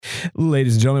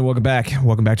Ladies and gentlemen, welcome back.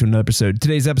 Welcome back to another episode.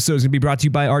 Today's episode is going to be brought to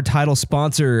you by our title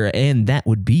sponsor, and that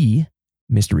would be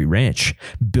Mystery Ranch,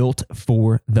 built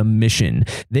for the mission.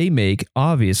 They make,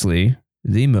 obviously,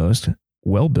 the most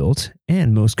well-built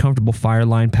and most comfortable fire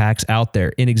line packs out there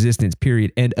in existence,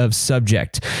 period. End of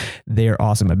subject. They are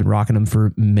awesome. I've been rocking them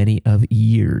for many of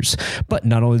years. But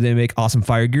not only do they make awesome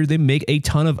fire gear, they make a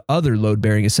ton of other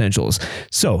load-bearing essentials.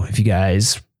 So if you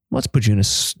guys... let's put you in a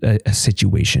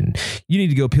situation. You need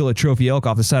to go peel a trophy elk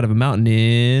off the side of a mountain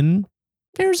in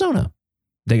Arizona.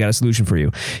 They got a solution for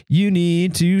you. You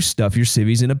need to stuff your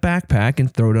civvies in a backpack and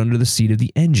throw it under the seat of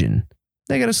the engine.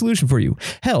 They got a solution for you.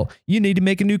 Hell, you need to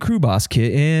make a new crew boss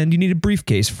kit and you need a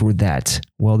briefcase for that.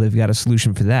 Well, they've got a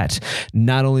solution for that.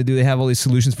 Not only do they have all these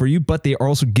solutions for you, but they are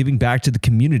also giving back to the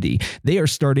community. They are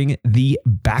starting the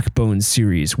Backbone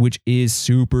series, which is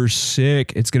super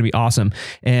sick. It's going to be awesome.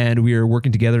 And we are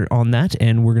working together on that,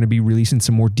 and we're going to be releasing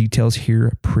some more details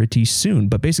here pretty soon.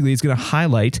 But basically, it's going to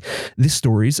highlight the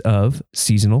stories of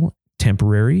seasonal,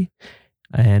 temporary,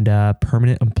 and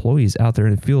permanent employees out there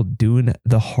in the field doing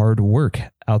the hard work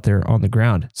out there on the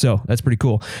ground. So that's pretty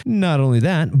cool. Not only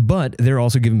that, but they're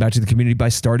also giving back to the community by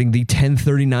starting the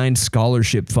 1039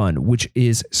 Scholarship Fund, which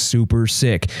is super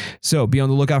sick. So be on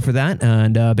the lookout for that.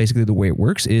 And basically the way it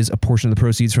works is a portion of the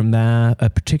proceeds from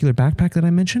a particular backpack that I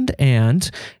mentioned and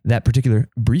that particular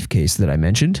briefcase that I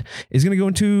mentioned is going to go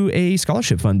into a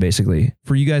scholarship fund, basically,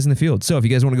 for you guys in the field. So if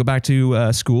you guys want to go back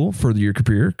to school, further your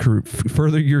career,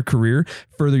 further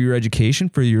your education,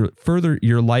 further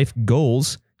your life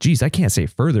goals. Geez, I can't say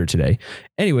further today.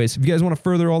 Anyways, if you guys want to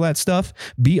further all that stuff,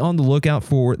 be on the lookout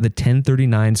for the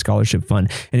 1039 Scholarship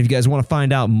Fund. And if you guys want to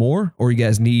find out more, or you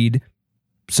guys need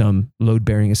some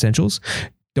load-bearing essentials,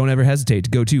 don't ever hesitate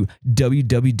to go to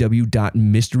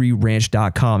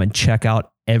www.mysteryranch.com and check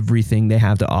out everything they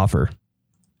have to offer.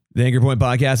 The Anchor Point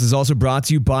Podcast is also brought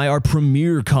to you by our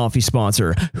premier coffee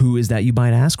sponsor. Who is that, you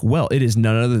might ask? Well, it is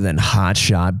none other than Hot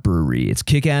Shot Brewery. It's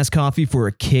kick-ass coffee for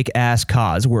a kick-ass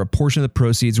cause, where a portion of the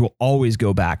proceeds will always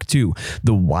go back to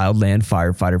the Wildland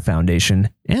Firefighter Foundation,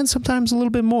 and sometimes a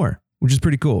little bit more, which is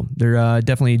pretty cool. They're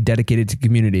definitely dedicated to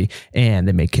community, and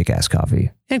they make kick-ass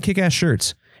coffee and kick-ass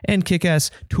shirts and kick-ass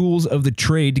tools of the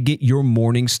trade to get your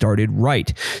morning started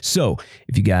right. So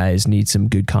if you guys need some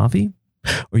good coffee,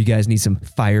 or you guys need some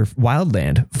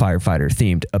Wildland firefighter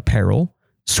themed apparel,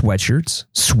 sweatshirts,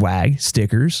 swag,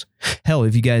 stickers. Hell,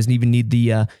 if you guys even need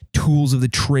the tools of the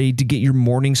trade to get your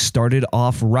morning started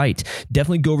off right,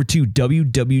 definitely go over to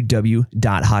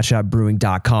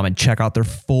www.hotshotbrewing.com and check out their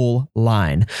full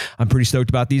line. I'm pretty stoked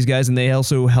about these guys, and they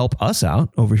also help us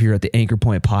out over here at the Anchor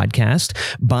Point Podcast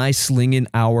by slinging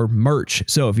our merch.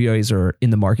 So if you guys are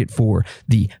in the market for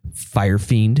the Fire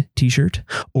Fiend t-shirt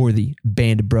or the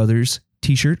Band of Brothers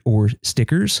t-shirt or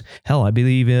stickers, hell, I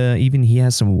believe even he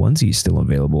has some onesies still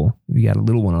available. We got a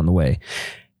little one on the way.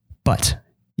 But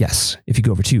yes, if you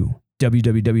go over to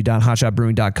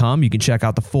www.hotshotbrewing.com, you can check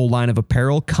out the full line of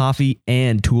apparel, coffee,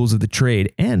 and tools of the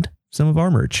trade, and some of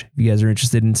our merch if you guys are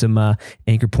interested in some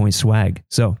Anchor Point swag.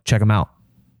 So check them out.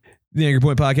 The Anchor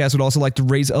Point Podcast would also like to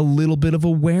raise a little bit of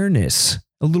awareness,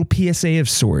 a little PSA of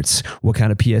sorts. What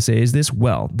kind of PSA is this?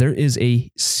 Well, there is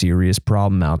a serious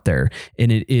problem out there,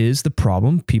 and it is the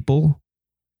problem people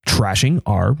trashing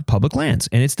our public lands,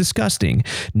 and it's disgusting.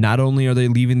 Not only are they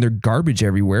leaving their garbage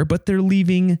everywhere, but they're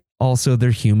leaving also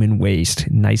their human waste,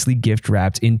 nicely gift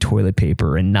wrapped in toilet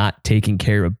paper, and not taking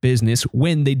care of business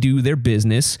when they do their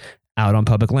business out on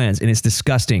public lands, and it's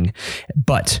disgusting.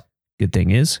 But good thing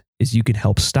is you can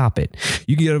help stop it.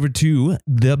 You can get over to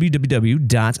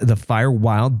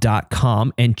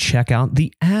www.thefirewild.com and check out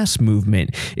the ASS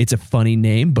movement. It's a funny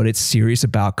name, but it's serious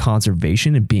about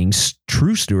conservation and being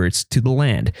true stewards to the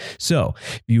land. So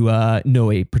if you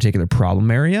know a particular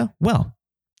problem area, well,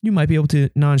 you might be able to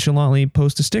nonchalantly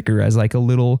post a sticker as like a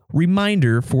little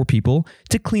reminder for people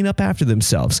to clean up after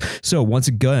themselves. So once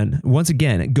again,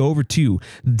 go over to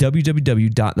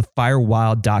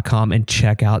www.thefirewild.com and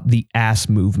check out the ASS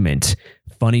movement.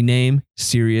 Funny name,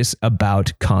 serious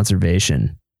about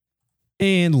conservation.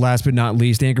 And last but not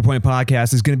least, Anchor Point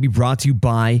Podcast is going to be brought to you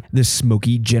by the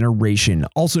Smoky Generation,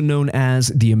 also known as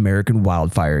the American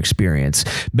Wildfire Experience.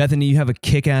 Bethany, you have a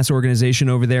kick-ass organization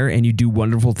over there, and you do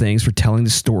wonderful things for telling the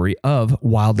story of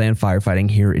wildland firefighting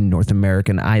here in North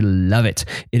America, and I love it.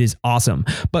 It is awesome.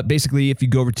 But basically, if you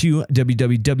go over to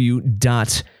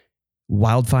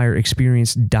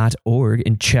www.wildfireexperience.org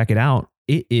and check it out,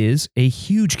 it is a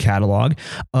huge catalog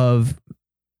of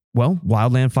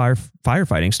wildland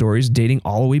firefighting stories dating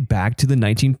all the way back to the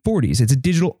 1940s. It's a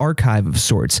digital archive of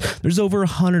sorts. There's over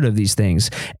 100 of these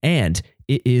things, and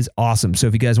It is awesome. So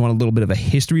if you guys want a little bit of a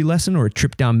history lesson or a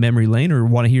trip down memory lane, or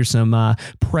want to hear some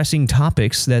pressing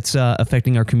topics that's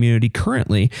affecting our community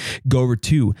currently, go over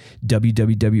to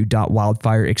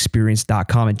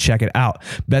www.wildfireexperience.com and check it out.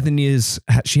 Bethany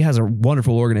she has a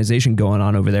wonderful organization going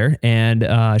on over there,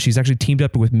 and she's actually teamed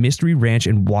up with Mystery Ranch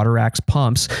and Water Axe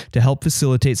Pumps to help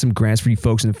facilitate some grants for you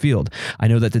folks in the field. I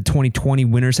know that the 2020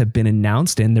 winners have been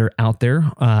announced, and they're out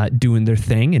there doing their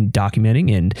thing and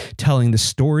documenting and telling the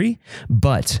story.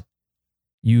 But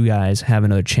you guys have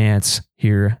another chance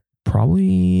here,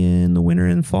 probably in the winter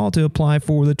and fall, to apply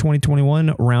for the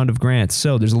 2021 round of grants.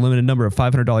 So there's a limited number of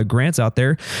 $500 grants out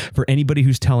there for anybody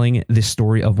who's telling the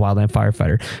story of wildland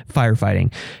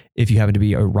firefighting. If you happen to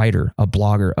be a writer, a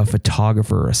blogger, a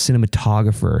photographer, a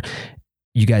cinematographer,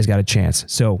 you guys got a chance.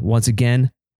 So once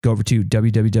again, go over to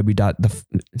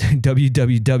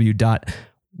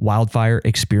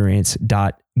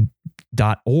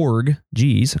www.wildfireexperience.org.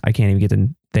 Geez, I can't even get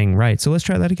the thing right. So let's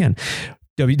try that again.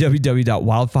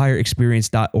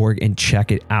 www.wildfireexperience.org and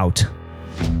check it out. The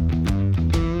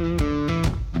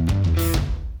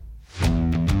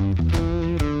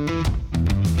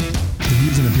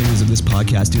views and opinions of this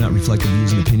podcast do not reflect the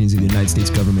views and opinions of the United States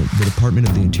government, the Department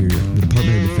of the Interior, the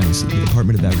Department of Defense, the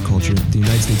Department of Agriculture, the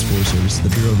United States Forest Service, the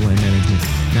Bureau of Land Management,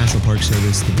 National Park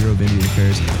Service, the Bureau of Indian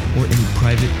Affairs, or any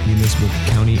private, municipal,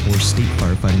 county, or state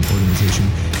firefighting organization,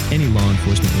 any law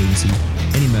enforcement agency,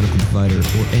 any medical provider,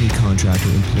 or any contractor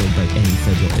employed by any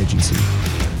federal agency.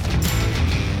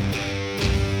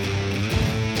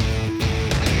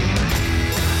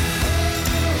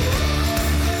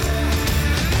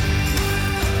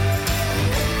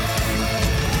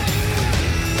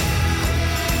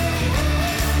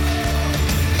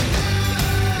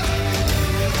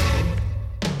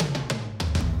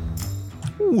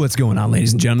 What's going on,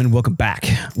 ladies and gentlemen? Welcome back.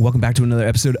 Welcome back to another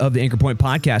episode of the Anchor Point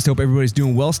Podcast. Hope everybody's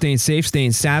doing well, staying safe,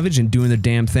 staying savage, and doing their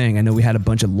damn thing. I know we had a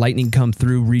bunch of lightning come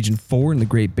through Region 4 in the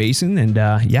Great Basin, and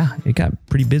yeah, it got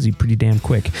pretty busy pretty damn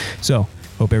quick. So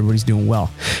hope everybody's doing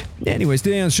well. Anyways,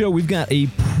 today on the show, we've got a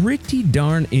pretty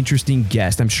darn interesting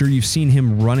guest. I'm sure you've seen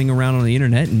him running around on the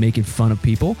internet and making fun of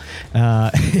people.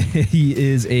 He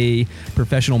is a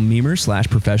professional memer /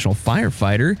 professional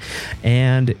firefighter.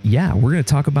 And yeah, we're going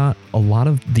to talk about a lot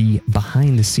of the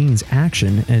behind the scenes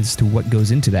action as to what goes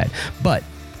into that. But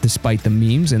despite the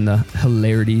memes and the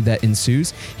hilarity that ensues,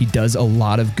 he does a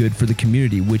lot of good for the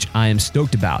community, which I am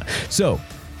stoked about. So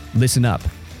listen up.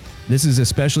 This is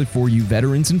especially for you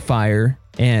veterans in fire,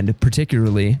 and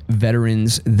particularly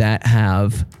veterans that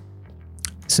have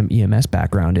some EMS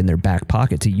background in their back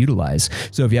pocket to utilize.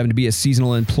 So if you happen to be a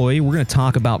seasonal employee, we're going to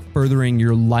talk about furthering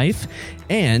your life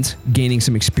and gaining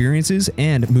some experiences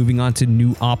and moving on to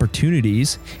new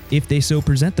opportunities if they so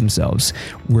present themselves.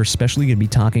 We're especially going to be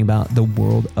talking about the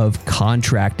world of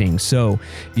contracting. So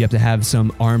you have to have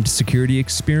some armed security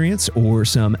experience or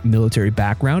some military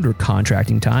background or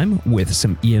contracting time with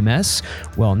some EMS.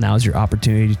 Well, now's your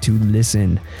opportunity to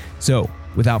listen. So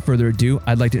without further ado,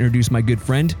 I'd like to introduce my good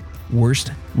friend,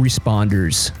 Worst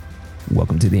Responders.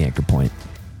 Welcome to the Anchor Point.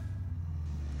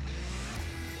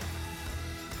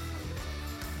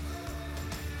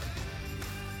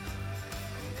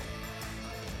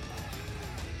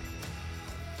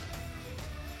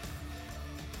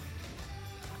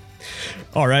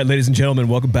 All right, ladies and gentlemen,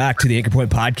 welcome back to the Anchor Point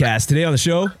Podcast. Today on the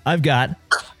show, I've got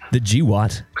the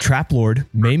GWOT, Trap Lord,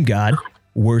 Mame God,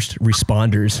 Worst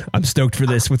Responders. I'm stoked for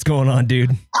this. What's going on,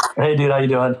 dude? Hey, dude, how you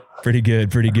doing? Pretty good,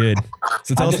 pretty good.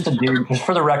 So I'm just a dude. Just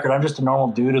for the record, I'm just a normal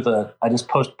dude I just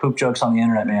post poop jokes on the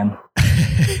internet, man.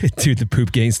 Dude, the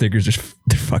poop gang stickers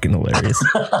they're fucking hilarious.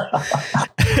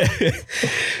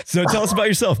 So tell us about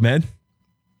yourself, man.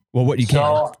 Well, what you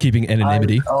can, keeping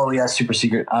anonymity. Yeah, super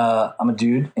secret. I'm a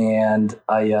dude, and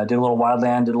I did a little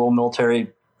wildland, did a little military,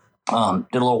 did a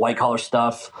little white collar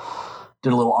stuff,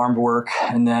 did a little armed work,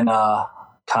 and then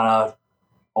kind of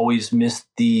always missed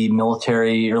the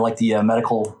military or like the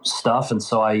medical stuff. And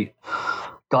so I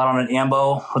got on an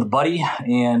AMBO with a buddy,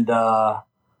 and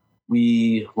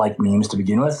we like memes to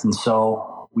begin with. And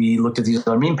so we looked at these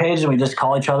other meme pages, and we just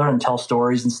call each other and tell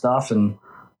stories and stuff. And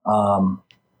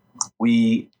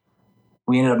we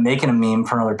ended up making a meme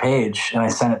for another page, and I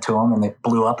sent it to him, and it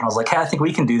blew up. And I was like, hey, I think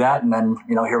we can do that. And then,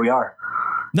 here we are.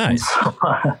 Nice. And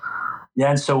so,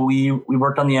 and so we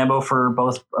worked on the AMBO for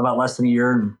about less than a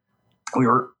year, and we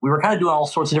were kind of doing all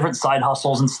sorts of different side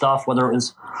hustles and stuff, whether it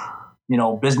was,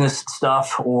 business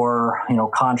stuff or,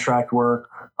 contract work,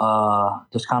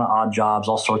 just kind of odd jobs,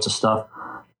 all sorts of stuff.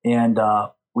 And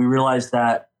we realized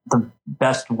that the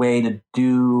best way to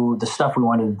do the stuff we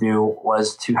wanted to do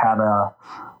was to have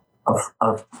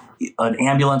of an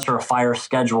ambulance or a fire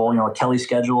schedule, a Kelly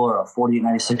schedule or a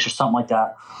 4896 or something like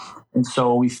that. And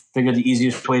so we figured the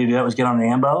easiest way to do that was get on an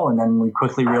AMBO. And then we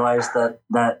quickly realized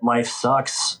that life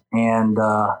sucks. And,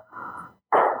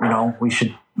 we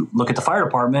should look at the fire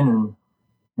department.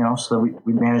 And, so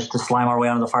we managed to slime our way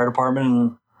onto the fire department.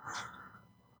 And,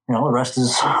 the rest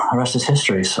is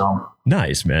history. So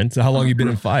nice, man. So how long have you been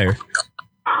in fire?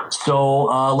 So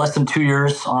less than 2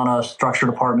 years on a structure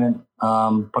department.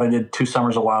 But I did 2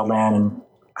 summers of wildland and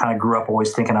kind of grew up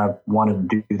always thinking I wanted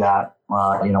to do that,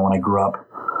 when I grew up.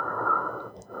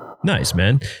 Nice,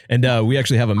 man. And we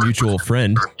actually have a mutual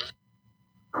friend.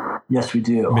 Yes, we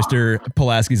do. Mr.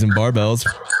 Pulaski's and Barbells.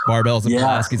 Barbells and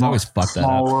Pulaski's. I always fuck that up.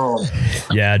 Small world.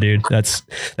 Yeah, dude. That's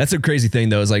a crazy thing,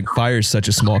 though, is like fire is such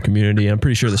a small community. I'm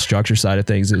pretty sure the structure side of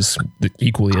things is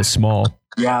equally as small.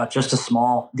 Yeah, just as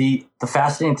small. The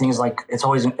fascinating thing is like, it's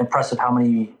always impressive how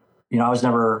many, I was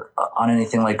never on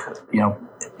anything like,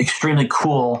 extremely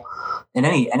cool in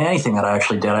anything that I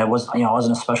actually did. I wasn't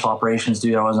a special operations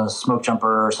dude. I wasn't a smoke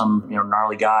jumper or some,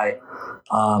 gnarly guy.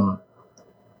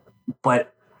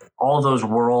 But all of those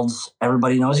worlds,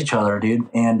 everybody knows each other, dude.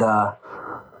 And,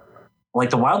 like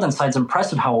the wildland side's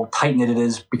impressive how tight knit it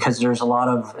is because there's a lot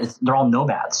of, they're all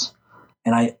nomads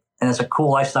and it's a cool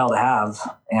lifestyle to have.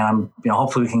 And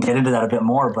hopefully we can get into that a bit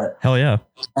more, but hell yeah.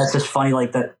 That's just funny.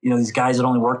 Like that, these guys that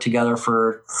only work together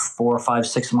for 4, 5,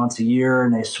 6 months a year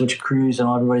and they switch crews and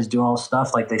everybody's doing all this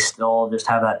stuff. Like they still just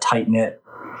have that tight knit,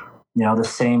 the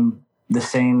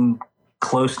same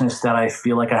closeness that I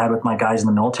feel like I had with my guys in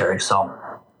the military. So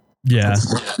yeah,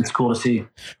 it's cool to see.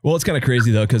 Well, it's kind of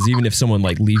crazy though, because even if someone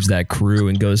like leaves that crew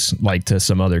and goes like to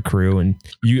some other crew, and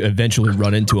you eventually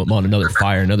run into them on another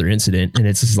fire, another incident, and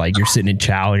it's just like you're sitting in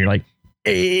chow and you're like,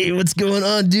 "Hey, what's going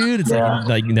on, dude?" It's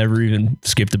like you never even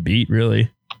skipped a beat,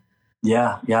 really.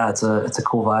 Yeah. It's a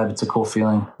cool vibe. It's a cool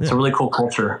feeling. It's a really cool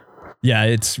culture.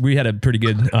 Yeah, we had a pretty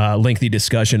good lengthy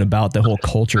discussion about the whole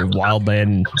culture of wildland.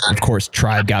 And of course,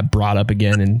 tribe got brought up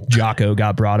again and Jocko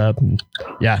got brought up. And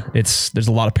yeah, there's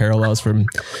a lot of parallels from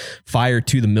fire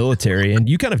to the military. And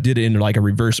you kind of did it in like a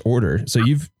reverse order. So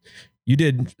you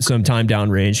did some time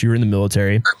downrange. You were in the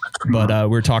military, but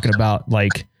we're talking about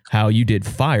like how you did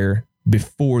fire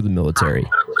before the military.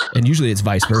 And usually it's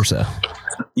vice versa.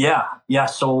 Yeah.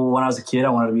 So when I was a kid, I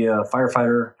wanted to be a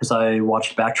firefighter because I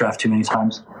watched Backdraft too many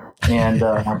times. And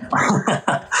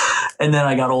and then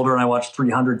I got older and I watched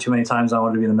 300 too many times. I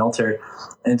wanted to be in the military.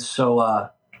 And so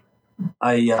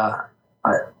I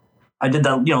did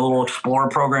that, little explorer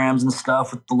programs and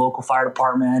stuff with the local fire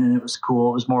department. And it was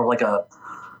cool. It was more of like a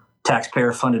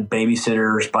taxpayer funded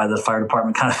babysitters by the fire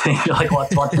department kind of thing. You're like,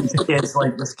 watch these kids.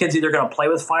 Like this kid's either going to play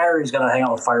with fire or he's going to hang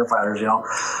out with firefighters,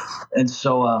 And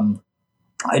so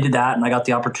I did that, and I got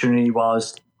the opportunity while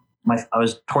I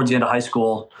was towards the end of high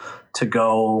school to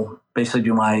go basically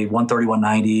do my 130,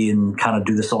 190 and kind of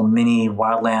do this little mini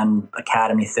wildland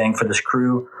academy thing for this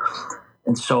crew.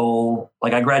 And so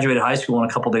like I graduated high school and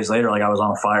a couple of days later, like I was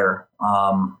on a fire,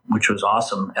 which was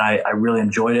awesome. And I really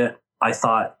enjoyed it. I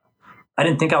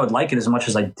didn't think I would like it as much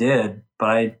as I did,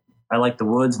 but I like the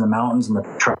woods and the mountains and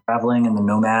the traveling and the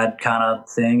nomad kind of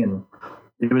thing. And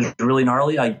it was really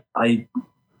gnarly. I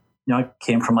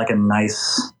came from like a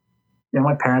nice,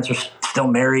 my parents are still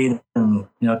married and,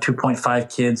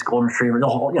 2.5 kids, golden retriever, the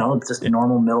whole, just a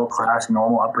normal middle class,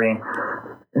 normal upbringing.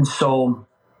 And so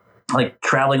like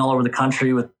traveling all over the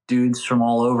country with dudes from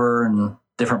all over and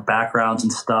different backgrounds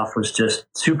and stuff was just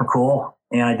super cool.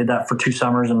 And I did that for 2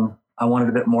 summers and I wanted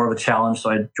a bit more of a challenge.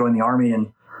 So I joined the Army,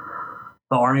 and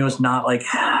the Army was not like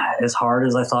as hard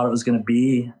as I thought it was going to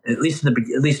be, at least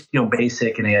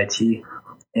basic and AIT.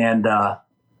 And,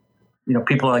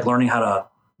 people are like learning how to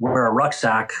wear a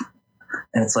rucksack,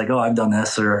 and it's like, oh, I've done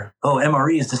this, or, oh,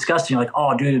 MRE is disgusting. You're like,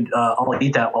 oh, dude, I'll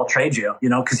eat that. I'll trade you,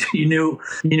 because you knew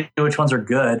which ones are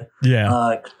good.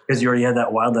 Yeah. Because you already had that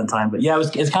wildland time. But yeah,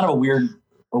 it's kind of a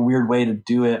weird way to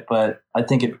do it, but I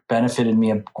think it benefited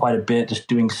me quite a bit just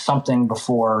doing something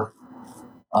before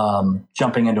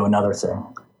jumping into another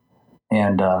thing.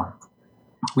 And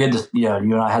we had this, you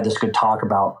and I had this good talk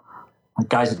about like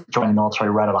guys that join the military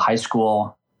right out of high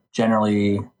school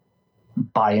generally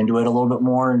buy into it a little bit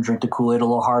more and drink the Kool-Aid a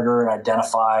little harder and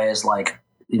identify as like,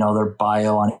 their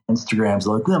bio on Instagram is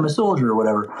like, I'm a soldier or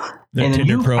whatever. Their and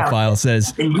Tinder profile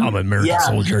says, I'm an American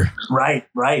soldier.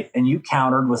 Right. And you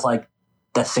countered with like,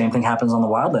 that same thing happens on the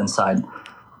wildland side.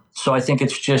 So I think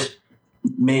it's just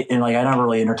made, and like, I never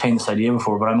really entertained this idea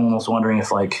before, but I'm almost wondering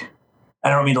if like, I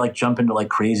don't mean to like jump into like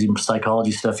crazy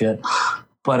psychology stuff yet,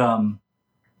 but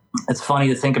it's funny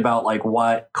to think about like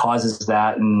what causes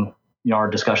that and, our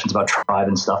discussions about tribe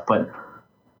and stuff, but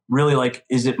really like,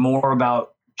 is it more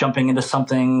about jumping into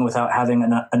something without having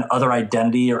an other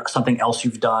identity or something else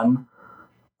you've done.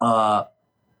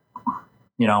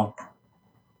 You know,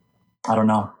 I don't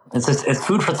know. It's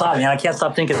food for thought, man. I can't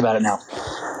stop thinking about it now.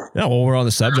 Yeah, well, we're on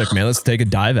the subject, man. Let's take a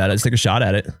dive at it. Let's take a shot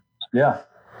at it. Yeah.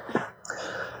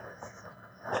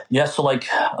 Yeah. So like,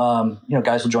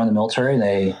 guys will join the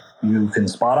military. You can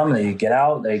spot them. They get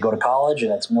out, they go to college,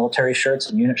 and it's military shirts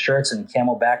and unit shirts and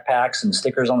camo backpacks and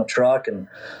stickers on the truck. And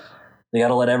they got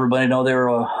to let everybody know they were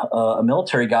a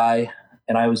military guy.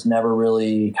 And I was never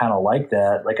really kind of like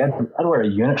that. Like I'd wear a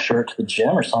unit shirt to the gym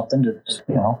or something to just,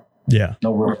 yeah,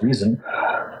 no real reason.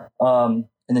 And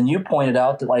then you pointed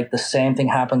out that like the same thing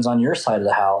happens on your side of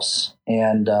the house.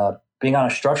 And being on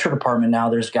a structure department now,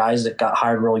 there's guys that got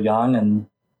hired real young and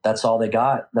that's all they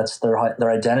got. That's their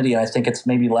identity. And I think it's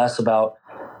maybe less about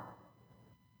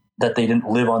that they didn't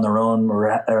live on their own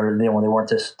or they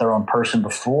weren't their own person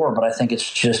before. But I think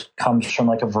it's just comes from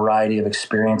like a variety of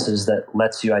experiences that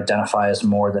lets you identify as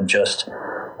more than just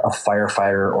a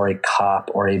firefighter or a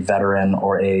cop or a veteran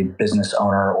or a business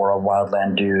owner or a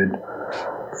wildland dude.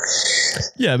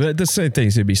 Yeah, but the same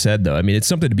things to be said, though. I mean, it's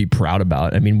something to be proud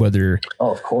about. I mean, whether,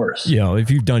 of course, if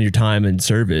you've done your time in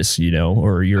service,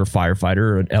 or you're a firefighter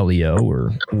or an LEO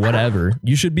or whatever,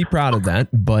 you should be proud of that,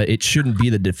 but it shouldn't be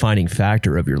the defining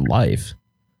factor of your life.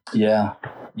 Yeah.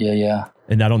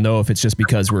 And I don't know if it's just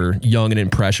because we're young and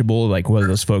impressionable, like one of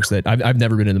those folks that I've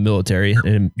never been in the military.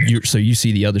 And so you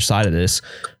see the other side of this.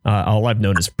 All I've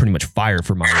known is pretty much fire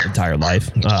for my entire life,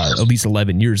 at least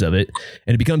 11 years of it.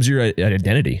 And it becomes your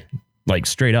identity, like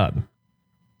straight up.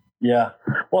 Yeah.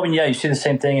 Well, I mean, you see the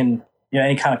same thing in,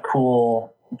 any kind of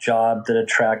cool job that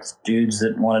attracts dudes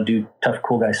that want to do tough,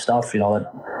 cool guy stuff.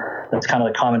 That's kind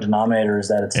of the common denominator is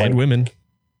that it's and like women.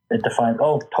 It defines.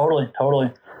 Oh, totally.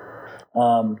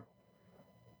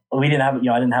 We didn't have, I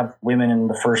didn't have women in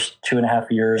the first 2.5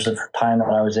 years of time that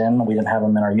I was in. We didn't have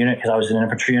them in our unit because I was in an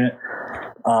infantry unit.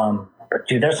 But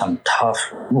dude, there's some tough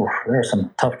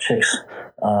chicks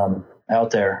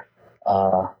out there.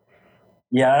 And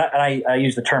I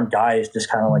use the term guys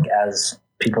just kind of like as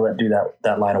people that do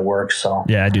that line of work. So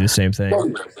yeah, I do the same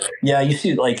thing. Yeah, you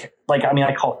see,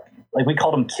 we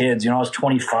called them kids. I was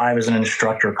 25 as an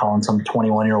instructor, calling some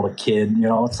 21-year-old a kid.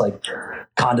 It's like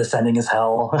condescending as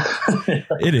hell.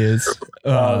 It is,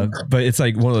 but it's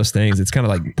like one of those things. It's kind of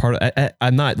like part of.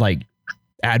 I'm not like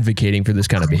advocating for this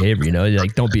kind of behavior.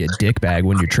 Like don't be a dickbag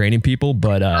when you're training people,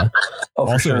 but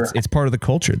also sure. it's part of the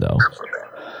culture, though.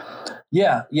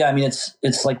 Yeah. I mean,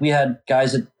 it's like we had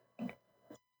guys that.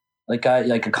 Like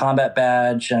a combat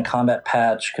badge and a combat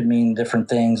patch could mean different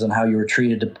things and how you were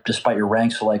treated despite your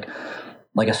rank. So like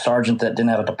a sergeant that didn't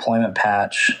have a deployment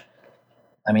patch.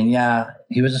 I mean, yeah,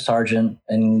 he was a sergeant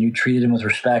and you treated him with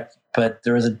respect, but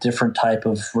there was a different type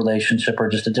of relationship or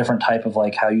just a different type of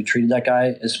like how you treated that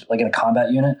guy is like in a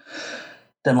combat unit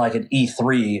than like an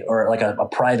E3 or like a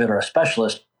private or a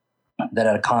specialist that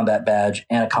had a combat badge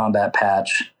and a combat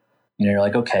patch. You're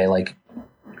like, okay, like,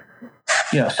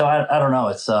 so I don't know.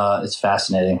 It's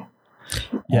fascinating.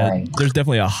 Yeah, there's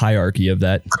definitely a hierarchy of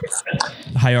that.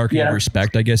 Hierarchy of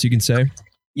respect, I guess you can say.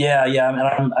 Yeah. I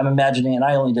mean, I'm imagining, and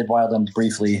I only did Wildland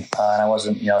briefly, and I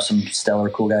wasn't, some stellar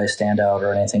cool guy standout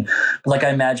or anything. But like, I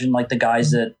imagine like the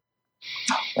guys that,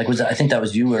 like, I think that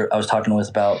was you I was talking with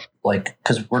about like,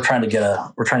 because we're trying to get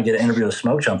an interview with a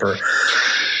smoke jumper.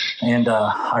 And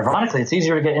ironically, it's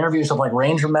easier to get interviews with like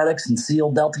Ranger medics and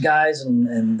SEAL Delta guys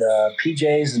and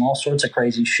PJs and all sorts of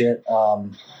crazy shit.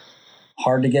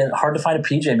 Hard to find a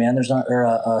PJ, man. There's not, or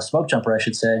a smoke jumper, I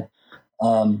should say.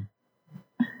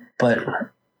 But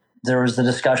there was the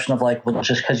discussion of like, well,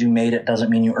 just because you made it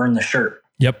doesn't mean you earned the shirt.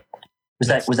 Yep. Was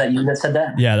that you that said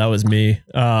that? Yeah, that was me.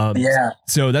 Yeah.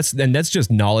 So that's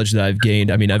just knowledge that I've gained.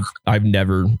 I mean, I've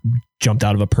never jumped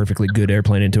out of a perfectly good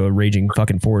airplane into a raging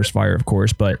fucking forest fire, of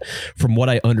course. But from what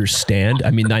I understand, I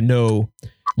mean, I know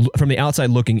from the outside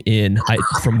looking in,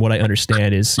 from what I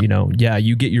understand is,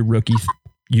 you get your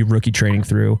rookie training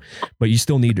through, but you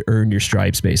still need to earn your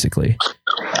stripes, basically.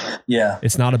 Yeah.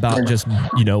 It's not about just,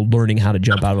 learning how to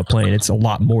jump out of a plane. It's a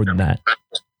lot more than that.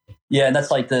 Yeah. And that's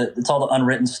like it's all the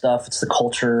unwritten stuff. It's the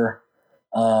culture.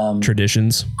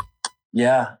 Traditions.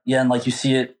 Yeah. Yeah. And like you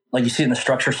see it in the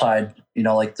structure side,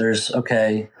 like there's,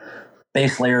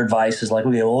 base layer advice is like,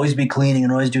 okay, always be cleaning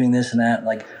and always doing this and that.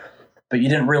 Like, but you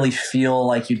didn't really feel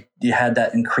like you had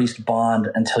that increased bond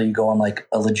until you go on like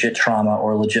a legit trauma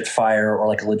or a legit fire or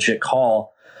like a legit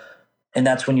call. And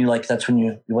that's when you,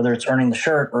 whether it's earning the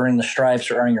shirt, earning the stripes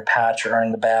or earning your patch or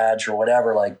earning the badge or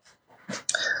whatever, like,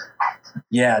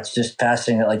 yeah, it's just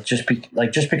fascinating. Like just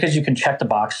because you can check the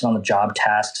boxes on the job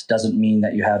tasks doesn't mean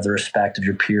that you have the respect of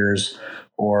your peers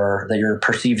or that you're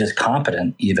perceived as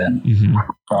competent even.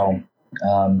 So,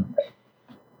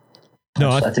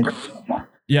 no, I think.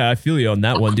 Yeah, I feel you on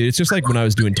that one, dude. It's just like when I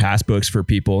was doing task books for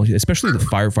people, especially the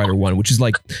firefighter one, which is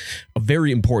like a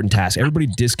very important task. Everybody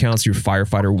discounts your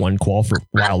firefighter one qual for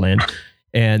Wildland.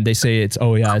 And they say it's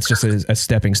just a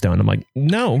stepping stone. I'm like,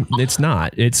 no, it's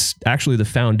not. It's actually the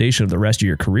foundation of the rest of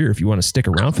your career. If you want to stick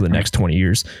around for the next 20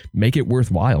 years, make it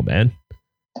worthwhile, man.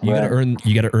 You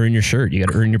gotta earn your shirt. You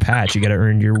gotta earn your patch. You gotta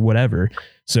earn your whatever.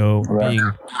 So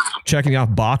checking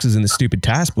off boxes in the stupid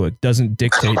task book doesn't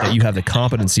dictate that you have the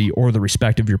competency or the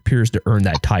respect of your peers to earn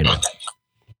that title.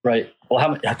 Right. Well,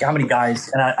 how many guys,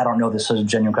 and I don't know this is a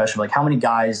genuine question, but like how many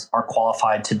guys are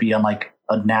qualified to be on like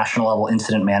a national level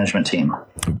incident management team?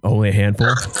 Only a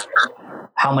handful.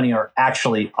 How many are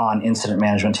actually on incident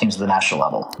management teams at the national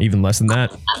level? Even less than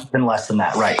that. Even less than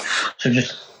that, right.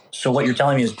 So what you're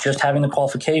telling me is just having the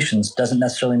qualifications doesn't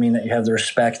necessarily mean that you have the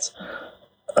respect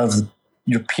of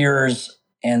your peers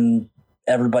and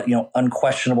everybody,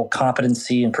 unquestionable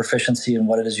competency and proficiency in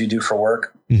what it is you do for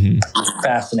work.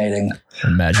 Fascinating.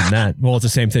 Imagine that. Well, it's the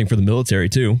same thing for the military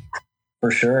too.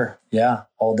 For sure. Yeah.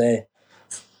 All day.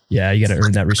 Yeah, you got to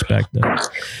earn that respect though.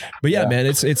 But yeah, man,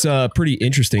 it's pretty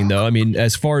interesting though. I mean,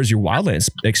 as far as your Wildlands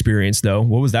experience though,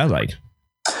 what was that like?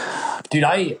 Dude,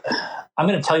 I'm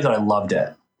going to tell you that I loved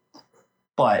it.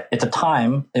 But at the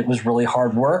time, it was really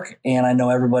hard work, and I know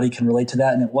everybody can relate to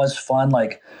that. And it was fun,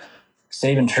 like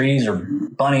saving trees or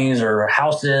bunnies or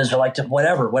houses or like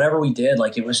whatever we did.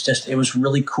 Like it was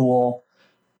really cool.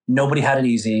 Nobody had it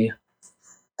easy.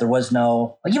 There was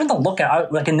no, like even the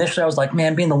lookout. Like initially, I was like,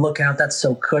 man, being the lookout, that's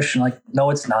so cushion. Like, no,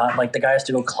 it's not. Like the guy has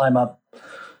to go climb up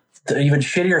the even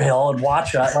shittier hill and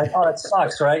watch that. Like, oh, that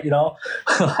sucks, right?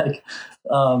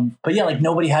 But yeah, like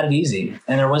nobody had it easy,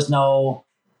 and there was no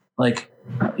like.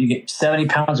 You get 70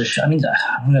 pounds of shit. I mean,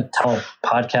 I'm going to tell a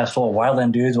podcast full of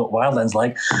Wildland dudes what Wildland's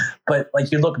like, but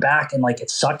like you look back and like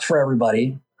it sucked for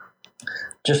everybody.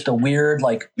 Just a weird,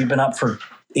 like you've been up for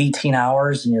 18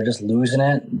 hours and you're just losing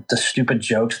it. The stupid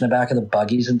jokes in the back of the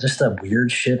buggies and just the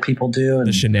weird shit people do. And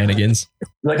the shenanigans.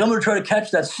 Like, I'm going to try to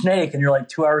catch that snake. And you're like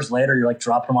 2 hours later, you're like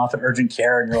dropping them off at urgent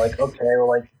care. And you're like, okay, well,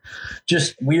 like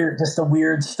just the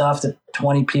weird stuff that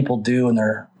 20 people do and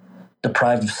they're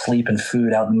deprived of sleep and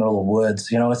food out in the middle of the woods.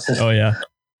 It's just,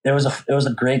 it was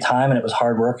a great time and it was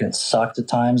hard work and it sucked at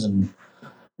times and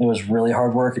it was really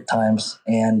hard work at times.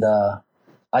 And,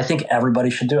 I think everybody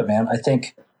should do it, man. I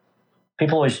think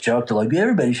people always joke to like,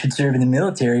 everybody should serve in the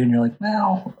military. And you're like,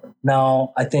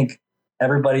 no, I think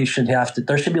everybody should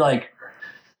there should be like,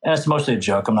 and it's mostly a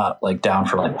joke. I'm not like down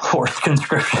for like forced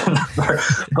conscription,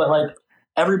 but like,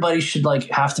 everybody should like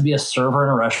have to be a server in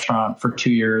a restaurant for 2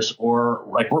 years or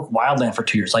like work Wildland for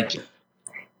 2 years. Like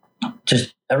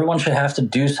just everyone should have to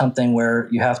do something where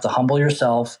you have to humble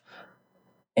yourself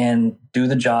and do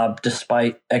the job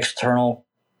despite external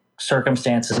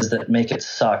circumstances that make it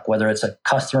suck, whether it's a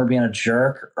customer being a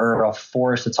jerk or a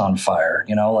forest that's on fire.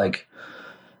 Like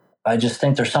I just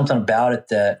think there's something about it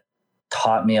that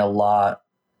taught me a lot.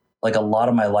 Like a lot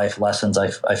of my life lessons,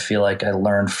 I feel like I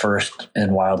learned first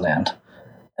in Wildland.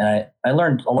 And I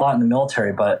learned a lot in the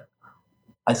military, but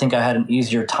I think I had an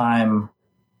easier time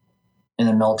in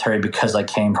the military because I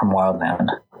came from Wildland.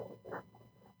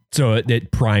 So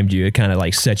it primed you. It kind of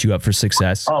like set you up for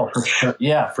success. Oh, for sure.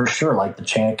 Yeah, for sure. Like the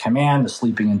chain of command, the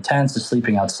sleeping in tents, the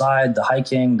sleeping outside, the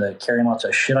hiking, the carrying lots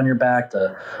of shit on your back,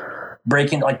 the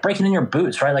breaking in your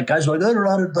boots, right? Like guys are like, I don't know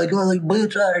how to like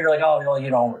boots. You're like,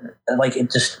 oh, like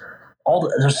it just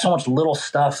there's so much little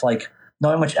stuff like.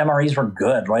 Knowing which MREs were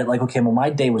good, right? Like, okay, well, my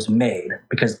day was made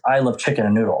because I love chicken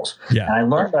and noodles. Yeah. And I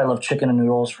learned that I love chicken and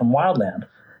noodles from Wildland.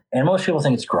 And most people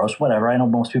think it's gross, whatever. I know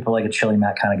most people are like a chili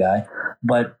mac kind of guy.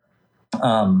 But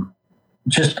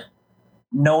just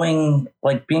knowing,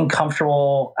 like being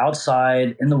comfortable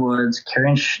outside in the woods,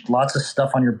 carrying lots of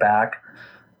stuff on your back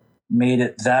made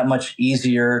it that much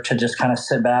easier to just kind of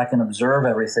sit back and observe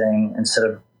everything instead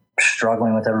of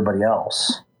struggling with everybody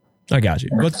else. I got you.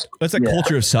 That's a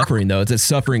culture of suffering, though. It's a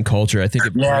suffering culture. I think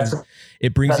it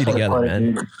brings you together,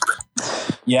 man. Dude.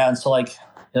 Yeah, and so like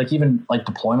even like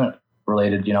deployment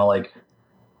related, like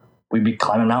we'd be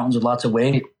climbing mountains with lots of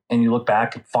weight, and you look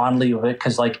back fondly of it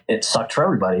because like it sucked for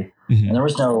everybody, and there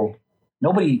was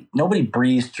nobody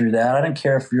breezed through that. I didn't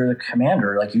care if you're the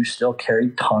commander; like you still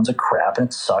carried tons of crap, and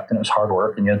it sucked, and it was hard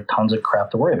work, and you had tons of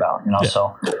crap to worry about,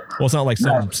 So, well, it's not like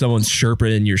someone's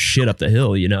Sherpaing your shit up the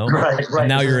hill, Right. And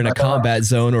now you're in a combat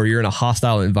zone or you're in a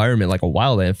hostile environment like a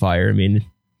wildland fire. I mean,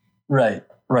 right.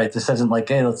 This isn't like,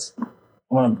 hey, I'm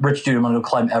a rich dude. I'm gonna go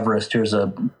climb Everest. Here's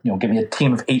give me a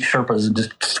team of 8 Sherpas and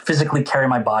just physically carry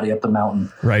my body up the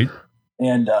mountain. Right.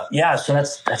 And so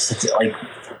that's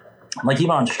like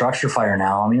even on Structure Fire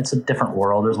now. I mean, it's a different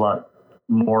world. There's a lot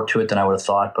more to it than I would have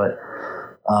thought. But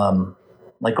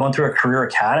like going through a career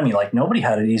academy, like nobody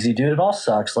had it easy, dude. It all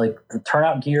sucks. Like the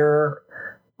turnout gear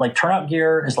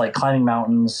is like climbing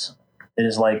mountains. It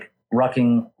is like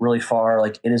rucking really far.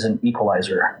 Like it is an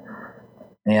equalizer.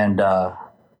 And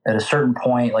at a certain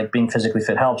point, like being physically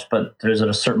fit helps, but there's at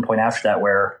a certain point after that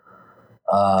where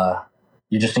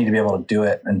you just need to be able to do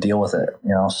it and deal with it, you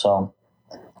know? So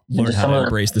learn how to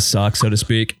embrace the suck, so to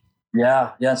speak.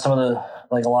 Yeah. Some of the,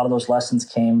 like a lot of those lessons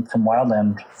came from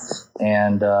Wildland,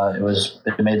 and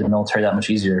it made the military that much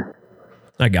easier.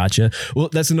 I gotcha. Well,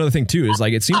 that's another thing too, is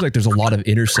like, it seems like there's a lot of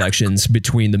intersections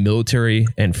between the military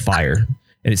and fire.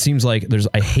 And it seems like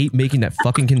I hate making that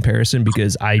fucking comparison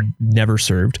because I never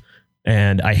served,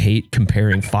 and I hate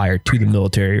comparing fire to the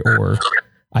military, or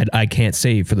I can't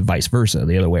say for the vice versa,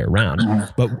 the other way around.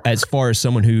 Mm-hmm. But as far as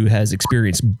someone who has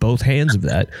experienced both hands of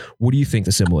that, what do you think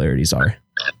the similarities are?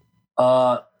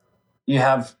 You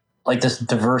have like this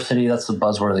diversity. That's the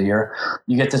buzzword of the year.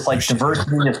 You get this like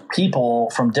diversity of people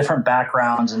from different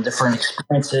backgrounds and different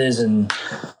experiences, and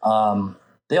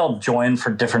they all join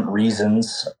for different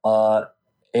reasons.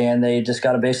 And they just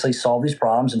got to basically solve these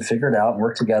problems and figure it out and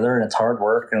work together. And it's hard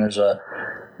work. And there's a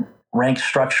rank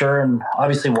structure. And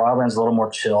obviously Wildland's a little more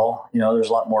chill. You know, there's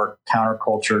a lot more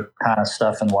counterculture kind of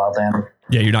stuff in Wildland.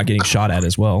 Yeah, you're not getting shot at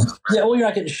as well. Yeah, well, you're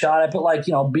not getting shot at, but like,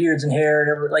 you know, beards and hair and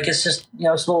everything. Like, it's just, you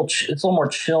know, it's a little more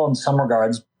chill in some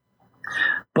regards.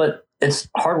 But it's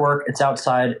hard work. It's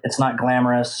outside. It's not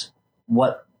glamorous.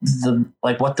 What the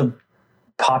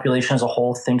population as a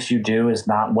whole thinks you do is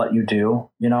not what you do,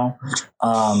 you know?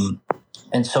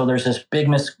 And so there's this big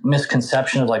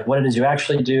misconception of like what it is you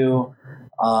actually do.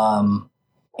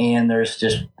 And there's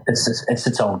just, it's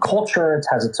its own culture. It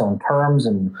has its own terms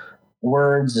and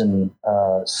words and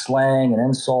slang and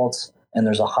insults. And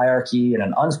there's a hierarchy and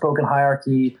an unspoken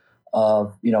hierarchy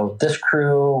of, you know, this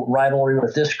crew rivalry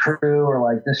with this crew, or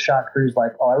like this shot crew's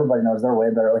like, oh, everybody knows they're way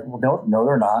better. Like, well, no,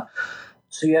 they're not.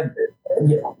 So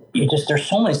there's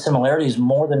so many similarities,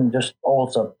 more than just, oh,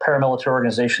 it's a paramilitary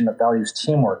organization that values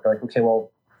teamwork. They're like, okay,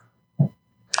 well,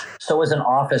 so is an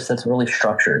office that's really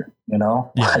structured, you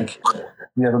know? Yeah. Like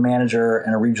you have a manager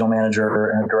and a regional manager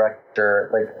and a director.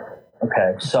 Like,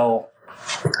 okay, so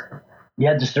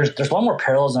yeah, there's a lot more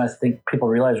parallels than I think people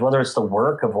realize, whether it's the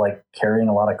work of like carrying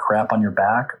a lot of crap on your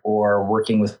back or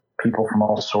working with people from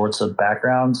all sorts of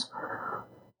backgrounds.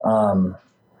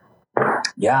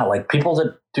 Yeah, like people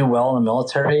that do well in the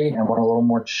military and want a little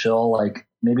more chill, like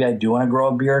maybe I do want to grow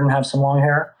a beard and have some long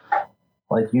hair.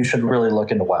 Like you should really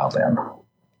look into Wildland.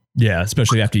 Yeah,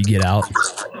 especially after you get out.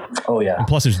 Oh yeah. And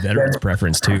plus there's veterans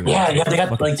preference too. Yeah, they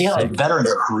got like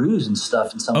veterans crews and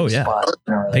stuff in some of the spots.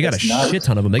 You know, they got a shit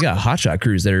ton of them. They got hotshot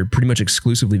crews that are pretty much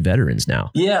exclusively veterans now.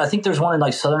 Yeah, I think there's one in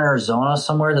like Southern Arizona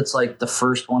somewhere that's like the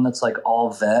first one that's like all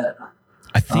vet.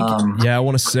 I think, I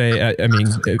want to say, I mean,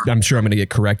 I'm sure I'm going to get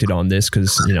corrected on this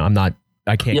because, you know,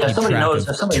 I can't keep track of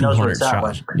 200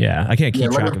 shots. Yeah, I can't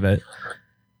keep track of it.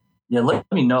 Yeah, let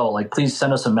me know. Like, please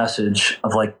send us a message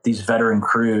of like these veteran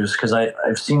crews, because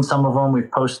I've seen some of them. We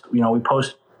post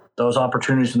those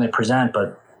opportunities when they present,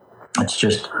 but it's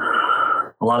just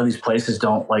a lot of these places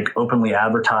don't like openly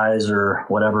advertise or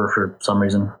whatever for some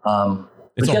reason. But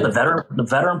yeah, the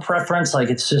veteran preference, like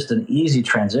it's just an easy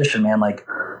transition, man. Like,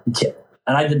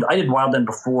 and I did Wildland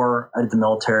before I did the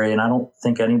military, and I don't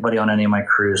think anybody on any of my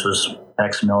crews was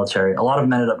ex-military. A lot of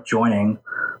them ended up joining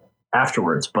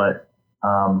afterwards, but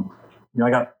you know, I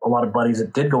got a lot of buddies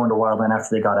that did go into Wildland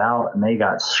after they got out, and they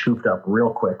got scooped up real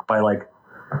quick by like,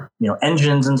 you know,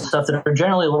 engines and stuff that are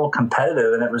generally a little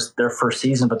competitive, and it was their first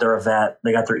season, but they're a vet.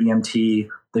 They got their EMT.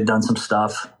 They've done some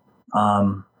stuff,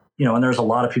 you know, and there's a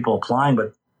lot of people applying,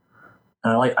 but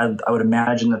I would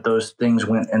imagine that those things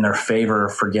went in their favor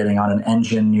for getting on an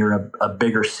engine near a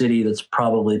bigger city that's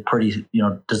probably pretty, you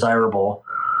know, desirable,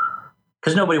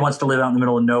 because nobody wants to live out in the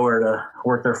middle of nowhere to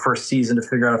work their first season to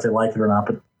figure out if they like it or not.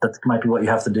 But that might be what you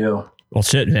have to do. Well,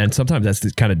 shit, man. Sometimes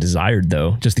that's kind of desired,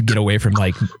 though, just to get away from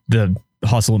like the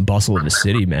hustle and bustle of the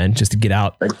city, man. Just to get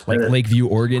out, like Lakeview,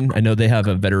 Oregon. I know they have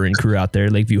a veteran crew out there,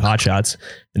 Lakeview Hotshots,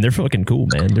 and they're fucking cool,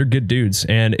 man. They're good dudes,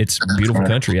 and it's beautiful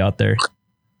country out there.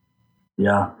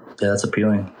 Yeah, that's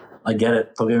appealing. I get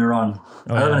it. Don't get me wrong.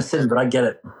 I live in a city, but I get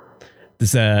it.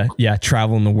 This,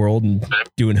 traveling the world and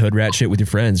doing hood rat shit with your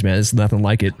friends, man. It's nothing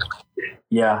like it.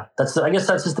 Yeah, I guess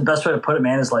that's just the best way to put it,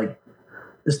 man. Is like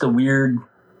just the weird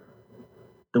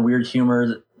humor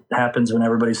that happens when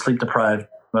everybody's sleep deprived,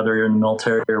 whether you're in the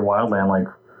military or Wildland. Like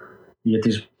you get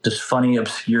these just funny,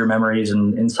 obscure memories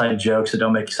and inside jokes that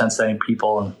don't make sense to any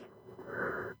people. And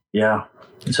yeah.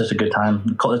 It's just a good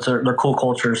time. They're cool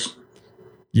cultures.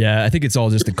 Yeah, I think it's all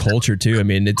just the culture too. I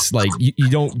mean, it's like you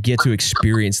don't get to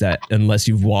experience that unless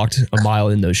you've walked a mile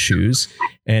in those shoes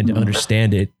and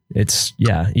understand it. It's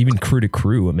even crew to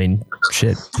crew. I mean,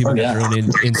 shit, people get their own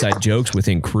inside jokes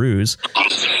within crews,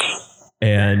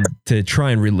 and to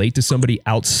try and relate to somebody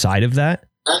outside of that,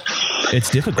 it's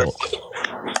difficult.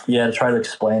 Yeah, to try to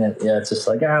explain it. Yeah, it's just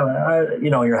like,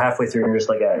 you're halfway through and you're just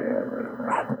like,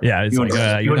 it's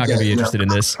like, you're not going to be interested in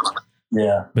this.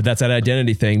 Yeah. But that's that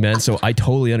identity thing, man. So I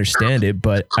totally understand it.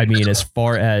 But I mean, as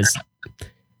far as,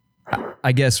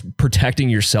 I guess, protecting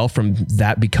yourself from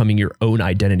that becoming your own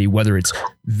identity, whether it's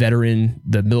veteran,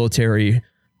 the military,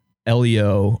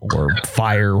 LEO, or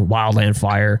fire, wildland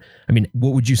fire. I mean,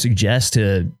 what would you suggest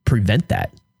to prevent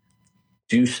that?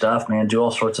 Do stuff, man. Do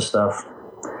all sorts of stuff.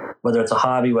 Whether it's a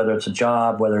hobby, whether it's a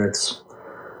job, whether it's,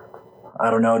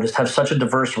 I don't know, just have such a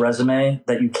diverse resume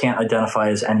that you can't identify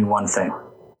as any one thing.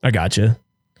 I gotcha.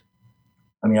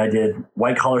 I mean, I did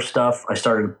white collar stuff. I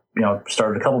started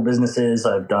a couple businesses.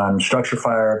 I've done structure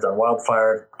fire. I've done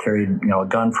wildfire, carried, a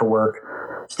gun for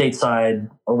work, stateside,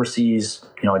 overseas,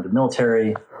 I did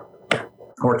military,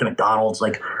 worked at McDonald's.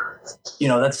 Like,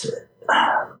 that's,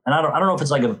 and I don't know if it's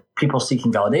like a people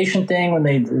seeking validation thing when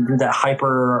they do that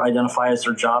hyper identify as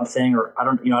their job thing, or I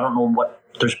don't know what,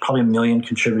 there's probably a million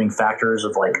contributing factors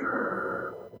of like,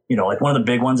 like one of the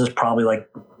big ones is probably like,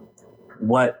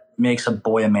 what makes a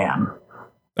boy a man?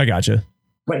 I gotcha.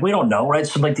 Like, we don't know, right?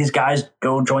 So like these guys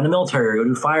go join the military or go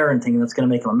do fire and thinking that's going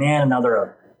to make them a man. And now they're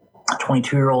a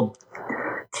 22-year-old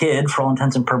kid for all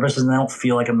intents and purposes. And they don't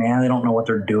feel like a man. They don't know what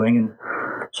they're doing. And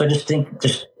so I just think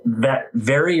that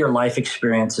vary your life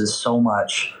experiences so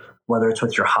much, whether it's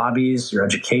with your hobbies, your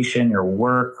education, your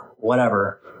work,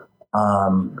 whatever,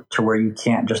 to where you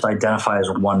can't just identify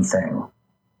as one thing.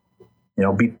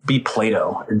 Be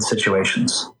Plato in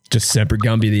situations. Just Semper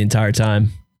Gumby the entire time.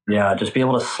 Yeah, just be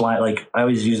able to slime. Like, I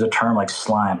always use the term like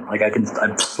slime. Like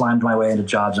I've slimed my way into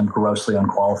jobs I'm grossly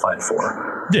unqualified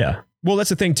for. Yeah. Well, that's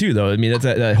the thing too, though. I mean, that's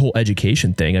that whole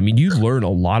education thing. I mean, you learn a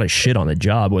lot of shit on the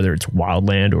job, whether it's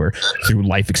wildland or through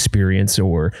life experience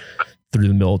or through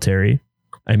the military.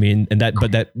 I mean,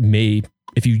 but that may,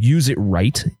 if you use it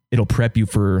right, it'll prep you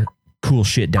for cool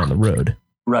shit down the road.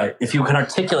 Right. If you can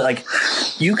articulate,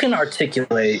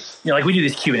 like we do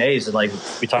these Q&As and like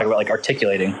we talk about like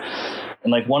articulating.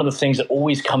 And like one of the things that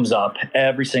always comes up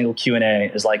every single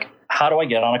Q&A is like, how do I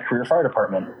get on a career fire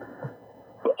department?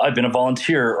 I've been a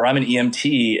volunteer, or I'm an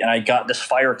EMT and I got this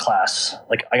fire class.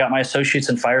 Like, I got my associates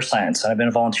in fire science and I've been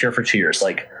a volunteer for 2 years.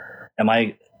 Like, am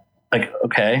I like,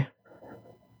 okay.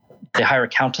 They hire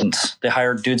accountants. They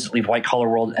hire dudes that leave white collar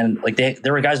world. And like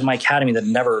there were guys in my academy that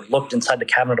never looked inside the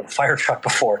cabinet of a fire truck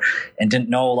before and didn't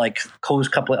know like close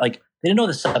couplet. Like, they didn't know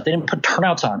this stuff. They didn't put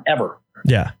turnouts on ever.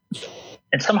 Yeah.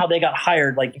 And somehow they got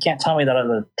hired. Like, you can't tell me that out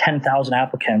of the 10,000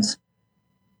 applicants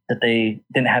that they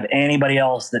didn't have anybody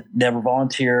else that never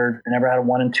volunteered, never had a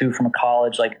 1 and 2 from a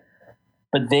college. Like,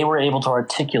 but they were able to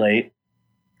articulate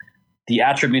the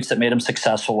attributes that made them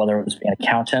successful, whether it was being an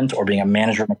accountant or being a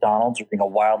manager at McDonald's or being a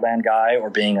wildland guy or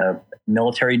being a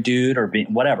military dude or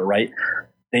being whatever, right?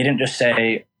 They didn't just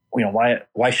say,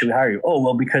 why should we hire you? Oh,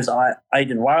 well, because I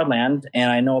did wildland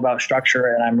and I know about structure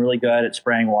and I'm really good at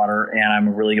spraying water and I'm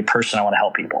a really good person. I want to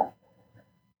help people.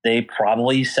 They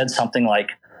probably said something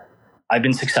like, I've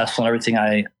been successful in everything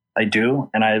I do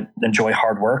and I enjoy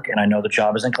hard work and I know the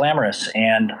job isn't glamorous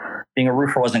and being a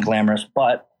roofer wasn't glamorous,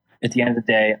 but at the end of the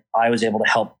day, I was able to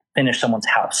help finish someone's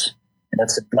house. And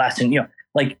that's the last thing,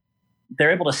 like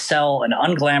they're able to sell an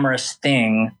unglamorous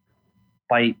thing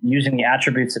by using the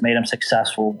attributes that made them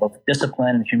successful, of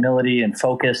discipline and humility and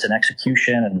focus and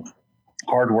execution and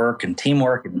hard work and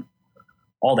teamwork and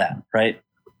all that, right?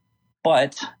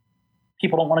 But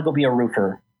people don't want to go be a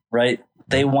roofer, right?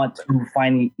 They want to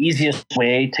find the easiest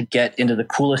way to get into the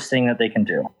coolest thing that they can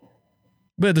do.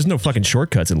 But there's no fucking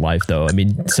shortcuts in life, though. I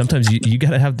mean, sometimes you got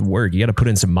to have the work. You got to put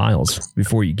in some miles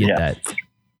before you get that.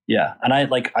 Yeah. And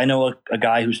I know a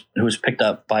guy who was picked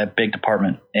up by a big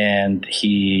department, and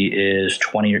he is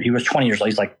 20. He was 20 years old.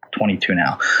 He's like 22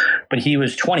 now, but he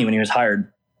was 20 when he was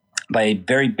hired by a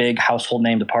very big household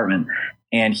name department.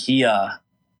 And he,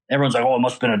 everyone's like, oh, it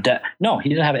must have been a debt. No, he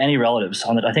didn't have any relatives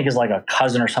on it. I think it's like a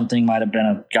cousin or something, might have been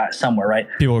a guy somewhere, right?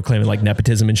 People were claiming like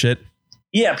nepotism and shit.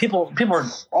 Yeah, people are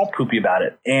all poopy about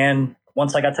it. And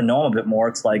once I got to know him a bit more,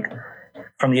 it's like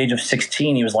from the age of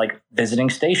 16, he was like visiting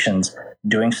stations,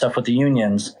 doing stuff with the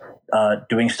unions,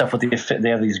 doing stuff with they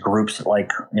have these groups that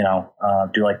like,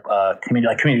 do like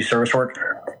community service work.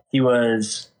 He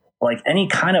was like any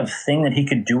kind of thing that he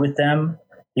could do with them,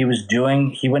 he was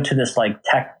doing. He went to this like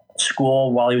tech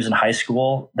school while he was in high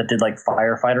school that did like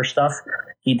firefighter stuff.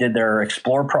 He did their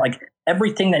Explorer Pro, like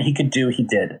everything that he could do, he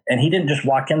did. And he didn't just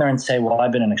walk in there and say, well,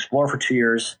 I've been an Explorer for 2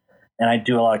 years and I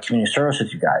do a lot of community service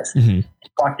with you guys. Mm-hmm. He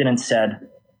walked in and said,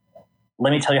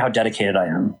 let me tell you how dedicated I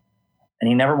am. And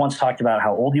he never once talked about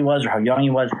how old he was or how young he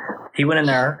was. He went in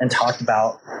there and talked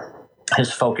about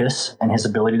his focus and his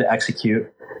ability to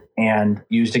execute, and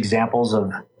used examples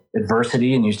of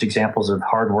adversity and used examples of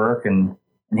hard work, and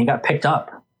he got picked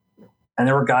up. And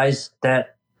there were guys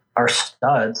that are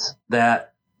studs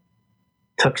that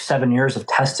took 7 years of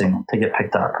testing to get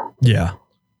picked up. Yeah.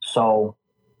 So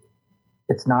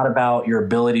it's not about your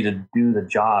ability to do the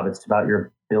job. It's about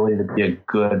your ability to be a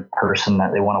good person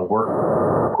that they want to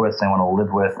work with, they want to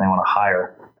live with, they want to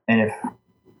hire. And if,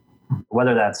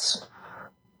 whether that's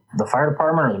the fire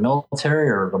department or the military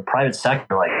or the private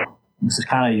sector, like, this is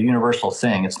kind of a universal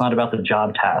thing. It's not about the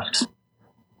job tasks.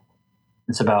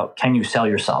 It's about, can you sell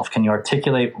yourself? Can you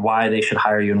articulate why they should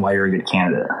hire you and why you're a good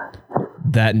candidate?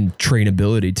 That and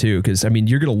trainability too. Cause I mean,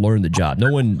 you're going to learn the job.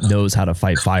 No one knows how to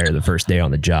fight fire the first day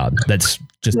on the job. That's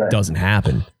just Right. doesn't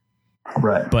happen.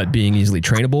 Right. But being easily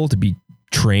trainable, to be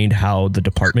trained how the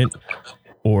department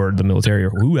or the military or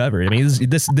whoever, I mean,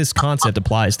 this concept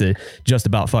applies to just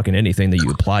about fucking anything that you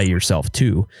apply yourself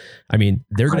to. I mean,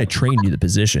 they're going to train you the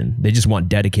position. They just want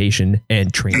dedication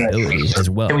and trainability as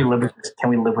well. Can we live with this? Can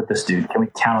we live with this dude? Can we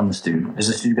count on this dude? Is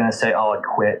this dude going to say, oh, I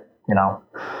quit? You know?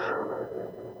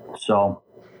 So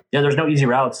yeah, there's no easy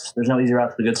routes. There's no easy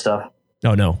route to the good stuff.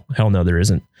 Oh no, hell no, there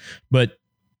isn't. But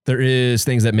there is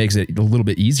things that makes it a little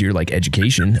bit easier, like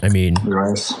education. I mean,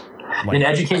 There is. And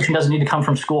education doesn't need to come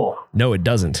from school. No, it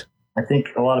doesn't. I think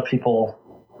a lot of people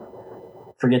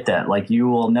forget that. Like, you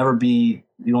will never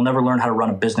learn how to run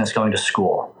a business going to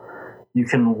school. You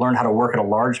can learn how to work at a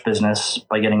large business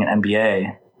by getting an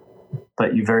MBA,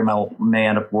 but you very well may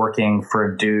end up working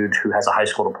for a dude who has a high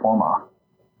school diploma.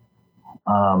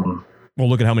 Well,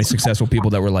 look at how many successful people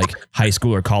that were like high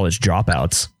school or college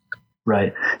dropouts.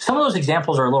 Right. Some of those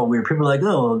examples are a little weird. People are like,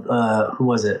 oh, who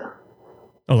was it?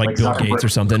 Oh, like Bill Gates or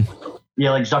something.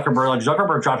 Yeah, like Zuckerberg. Like,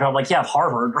 Zuckerberg dropped out. Like, yeah,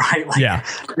 Harvard, right? Like, Yeah.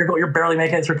 You're barely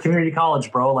making it through community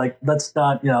college, bro. Like, let's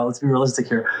not, let's be realistic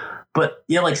here. But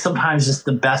yeah, like, sometimes just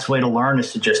the best way to learn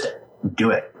is to just do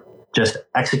it. Just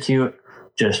execute.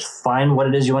 Just find what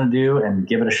it is you want to do and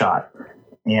give it a shot.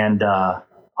 And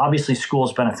obviously, school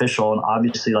is beneficial, and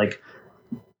obviously, like,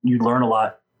 you learn a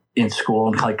lot in school,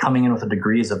 and like coming in with a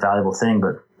degree is a valuable thing.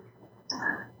 But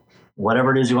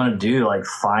whatever it is you want to do, like,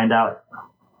 find out.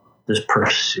 Just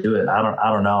pursue it. I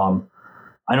don't know.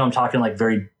 I know I'm talking like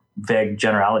very vague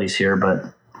generalities here,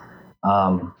 but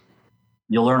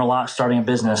you'll learn a lot starting a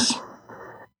business,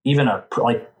 even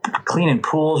like cleaning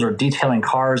pools or detailing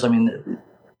cars. I mean,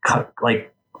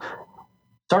 like,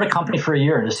 start a company for a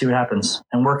year and just see what happens,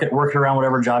 and work it around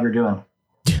whatever job you're doing.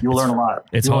 You'll learn a lot.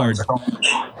 It's You'll hard. learn so much.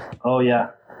 Oh yeah.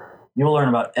 You will learn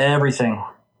about everything.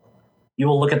 You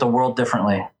will look at the world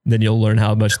differently. Then you'll learn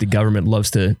how much the government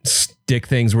loves to stick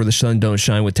things where the sun don't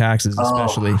shine with taxes,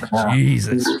 especially. Yeah.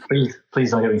 Jesus.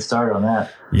 Please don't get me started on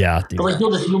that. Yeah. Dude. But like,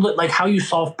 you'll like how you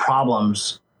solve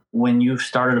problems when you've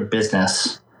started a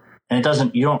business, and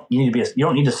you don't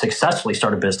need to successfully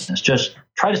start a business. Just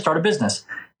try to start a business.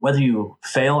 Whether you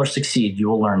fail or succeed, you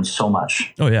will learn so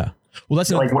much. Oh yeah. Well,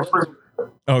 that's Like, whatever.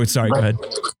 Oh, sorry. Go ahead.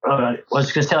 I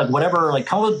was going to say, like, whatever, like,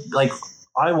 come with, like,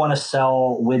 I want to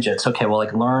sell widgets. Okay, well,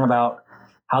 like, learn about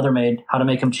how they're made, how to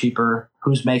make them cheaper,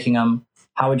 who's making them,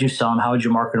 how would you sell them, how would you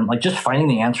market them? Like, just finding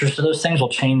the answers to those things will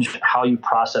change how you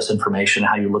process information,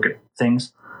 how you look at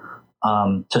things,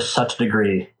 to such a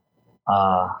degree.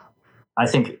 I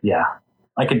think, yeah,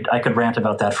 I could rant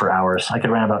about that for hours. I could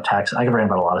rant about tax. I could rant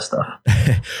about a lot of stuff.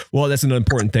 Well, that's an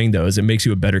important thing though, is it makes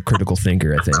you a better critical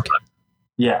thinker, I think.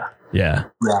 Yeah. Yeah.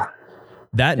 Yeah.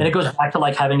 And it goes back to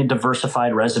like having a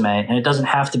diversified resume, and it doesn't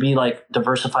have to be like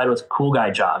diversified with cool guy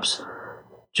jobs.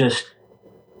 Just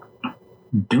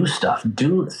do stuff,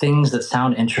 do things that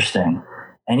sound interesting.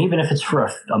 And even if it's for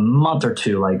a month or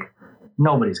two, like,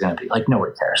 nobody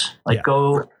cares. Like, Yeah.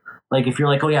 go, like, if you're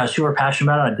like, oh yeah, I was super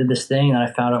passionate about it. I did this thing and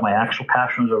I found out my actual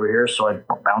passion was over here. So I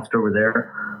bounced over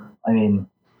there. I mean,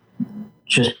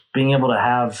 just being able to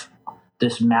have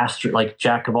this master, like,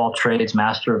 jack of all trades,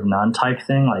 master of none type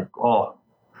thing, like, oh,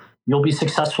 you'll be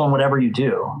successful in whatever you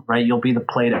do, right? You'll be the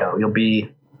Play-Doh. You'll be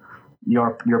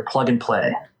your plug and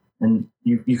play, and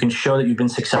you can show that you've been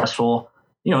successful,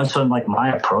 and so like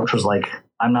my approach was like,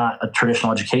 I'm not a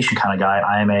traditional education kind of guy.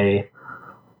 I am a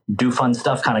do fun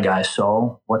stuff kind of guy.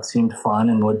 So what seemed fun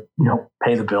and would,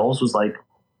 pay the bills was like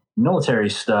military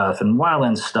stuff and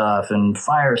wildland stuff and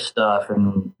fire stuff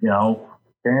and,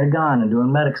 carrying a gun and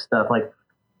doing medic stuff. Like,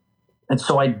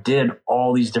 so I did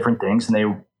all these different things,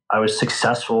 and I was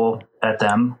successful at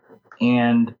them,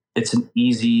 and it's an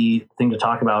easy thing to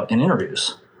talk about in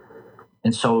interviews.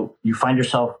 And so you find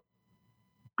yourself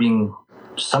being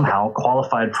somehow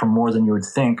qualified for more than you would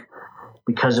think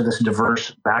because of this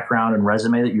diverse background and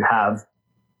resume that you have.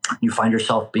 You find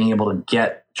yourself being able to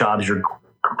get jobs you're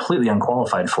completely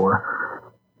unqualified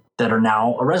for that are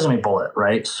now a resume bullet,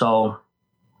 right? So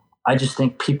I just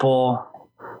think people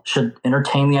should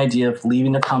entertain the idea of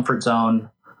leaving the comfort zone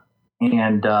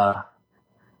and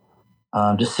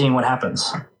just seeing what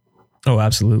happens. Oh,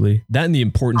 absolutely. That and the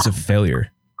importance of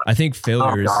failure. I think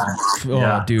failure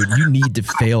dude, you need to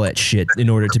fail at shit in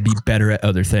order to be better at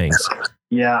other things.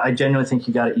 Yeah, I genuinely think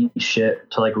you got to eat shit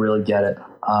to like really get it.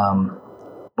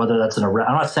 Whether that's an arrest,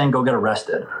 I'm not saying go get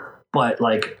arrested, but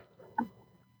like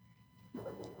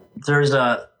there's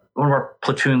one of our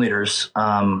platoon leaders.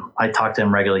 I talk to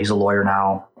him regularly. He's a lawyer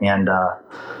now. And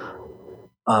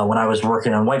when I was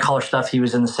working on white collar stuff, he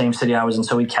was in the same city I was in.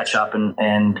 So we'd catch up,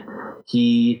 and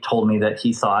he told me that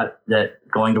he thought that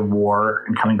going to war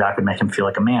and coming back would make him feel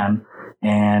like a man.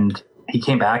 And he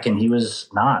came back and he was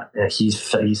not. He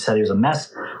said he was a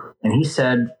mess. And he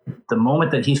said the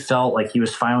moment that he felt like he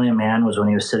was finally a man was when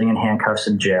he was sitting in handcuffs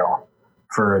in jail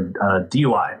for a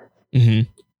DUI. Mm-hmm.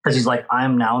 Because he's like,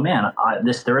 I'm now a man.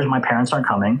 My parents aren't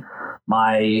coming.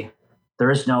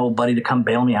 There is nobody to come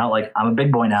bail me out. Like, I'm a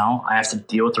big boy now. I have to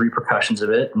deal with the repercussions of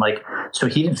it. And like, so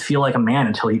he didn't feel like a man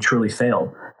until he truly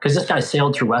failed. Because this guy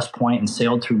sailed through West Point and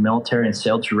sailed through military and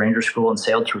sailed through Ranger School and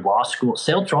sailed through law school,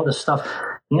 sailed through all this stuff.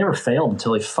 He never failed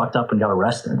until he fucked up and got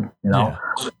arrested, you know?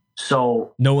 Yeah.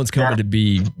 So no one's coming to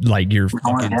be like your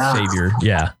fucking savior.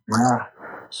 Yeah. Yeah.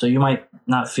 So you might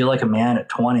not feel like a man at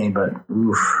 20, but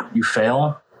you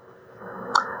fail.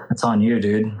 It's on you,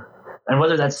 dude. And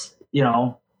whether that's, you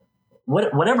know,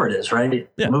 whatever it is, right?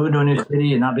 Yeah. Moving to a new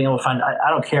city and not being able to find, I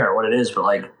don't care what it is, but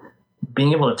like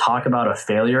being able to talk about a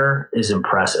failure is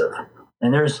impressive.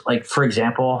 And there's like, for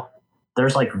example,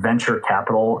 there's like venture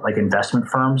capital, like investment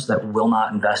firms that will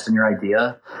not invest in your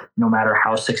idea, no matter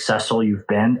how successful you've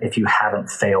been, if you haven't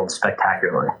failed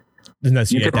spectacularly. And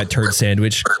that's that turd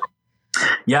sandwich.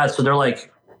 Yeah. So they're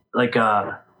like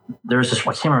there's this,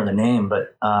 I can't remember the name,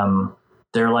 but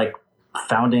they're like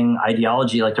founding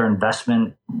ideology, like their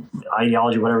investment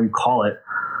ideology, whatever you call it.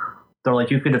 They're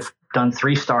like, you could have done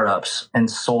 3 startups and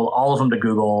sold all of them to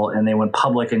Google and they went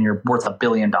public and you're worth $1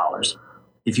 billion.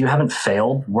 If you haven't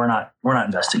failed, we're not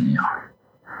investing in you.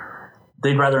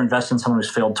 They'd rather invest in someone who's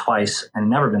failed twice and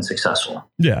never been successful.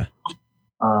 Yeah.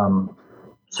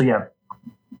 So yeah,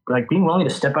 like being willing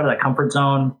to step out of that comfort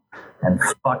zone and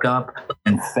fuck up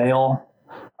and fail,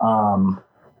 and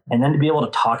then to be able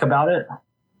to talk about it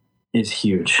is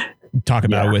huge. Talk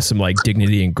about it with some like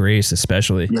dignity and grace,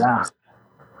 especially. Yeah.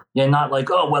 Yeah. Not like,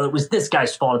 oh, well, it was this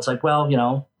guy's fault. It's like, well, you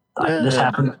know, this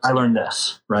happened. I learned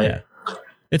this, right? Yeah.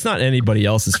 It's not anybody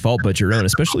else's fault but your own,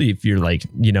 especially if you're like,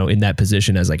 you know, in that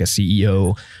position as like a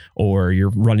CEO or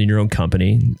you're running your own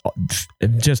company,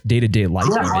 just day-to-day life.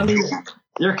 Yeah, I mean,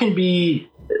 there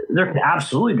can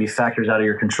absolutely be factors out of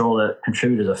your control that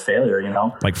contribute to a failure, you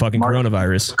know, like fucking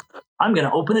coronavirus. I'm going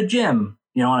to open a gym,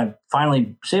 you know, and I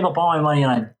finally save up all my money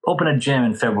and I open a gym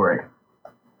in February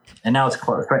and now it's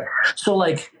closed. Right. So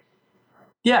like,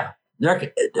 yeah,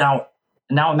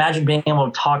 now imagine being able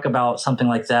to talk about something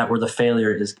like that where the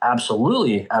failure is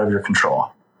absolutely out of your control.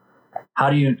 How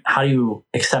do you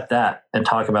accept that and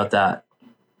talk about that?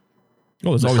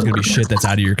 Well, there's always going to be shit that's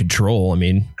out of your control. I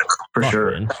mean, for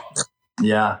sure. Man.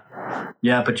 Yeah.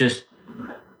 Yeah. But just,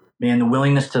 man, the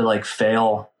willingness to like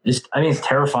fail is, I mean, it's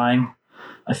terrifying.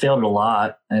 I failed a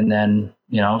lot and then,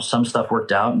 you know, some stuff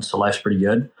worked out and so life's pretty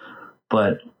good.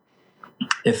 But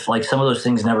if like some of those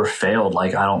things never failed,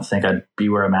 like, I don't think I'd be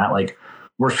where I'm at. Like,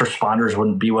 Worst Responders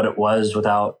wouldn't be what it was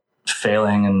without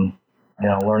failing and, you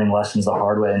know, learning lessons the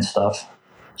hard way and stuff.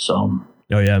 So.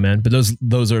 Oh yeah, man. But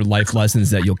those are life lessons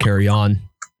that you'll carry on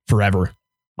forever.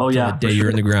 Oh yeah. The day you're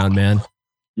in the ground, man.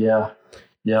 Yeah.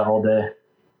 Yeah. All day.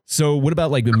 So what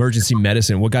about like emergency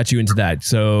medicine? What got you into that?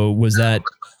 So was that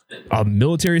a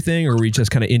military thing or were you just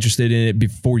kind of interested in it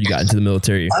before you got into the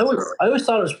military? I always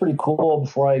thought it was pretty cool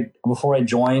before I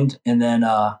joined. And then,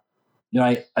 you know,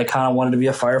 I kind of wanted to be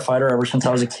a firefighter ever since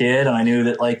I was a kid. And I knew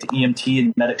that like the EMT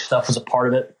and medic stuff was a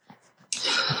part of it.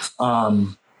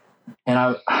 And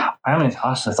I mean,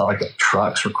 honestly, I thought like the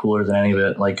trucks were cooler than any of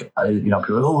it. Like, you know,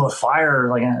 people are like, oh, a fire.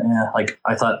 Like, yeah, like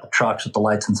I thought the trucks with the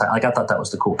lights inside, like I thought that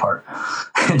was the cool part.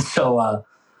 And so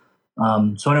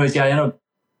anyways, yeah, I ended up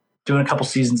doing a couple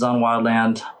seasons on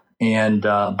Wildland and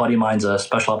a buddy of mine's a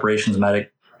special operations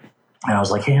medic. And I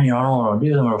was like, hey, I don't know what I'll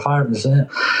do. I'm going to fire this.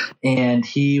 And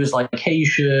he was like, hey, you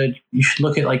should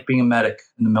look at like being a medic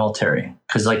in the military.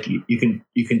 Cause like you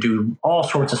can do all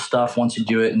sorts of stuff once you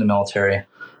do it in the military.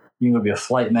 You can go be a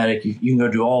flight medic. You can go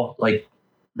do all like,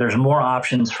 there's more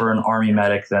options for an Army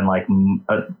medic than like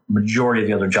a majority of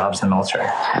the other jobs in the military.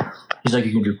 He's like,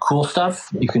 you can do cool stuff.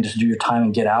 You can just do your time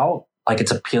and get out. Like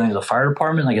it's appealing to the fire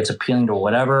department. Like it's appealing to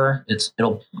whatever.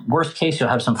 It'll worst case, you'll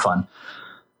have some fun.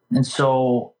 And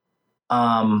so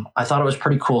I thought it was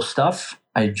pretty cool stuff.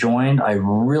 I joined. I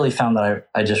really found that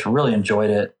I just really enjoyed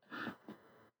it.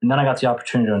 And then I got the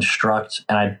opportunity to instruct,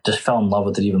 and I just fell in love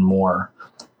with it even more.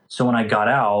 So when I got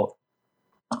out,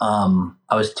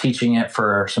 I was teaching it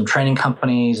for some training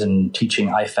companies and teaching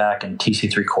IFAC and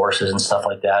TC3 courses and stuff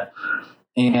like that.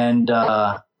 And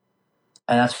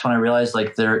that's when I realized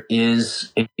like there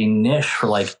is a niche for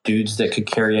like dudes that could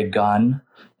carry a gun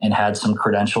and had some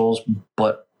credentials,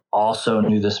 but also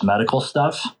knew this medical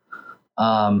stuff.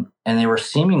 And they were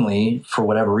seemingly, for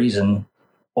whatever reason,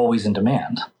 always in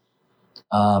demand.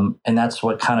 And that's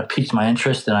what kind of piqued my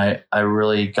interest. And I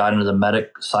really got into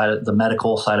the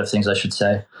medical side of things, I should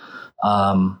say.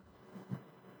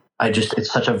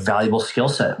 It's such a valuable skill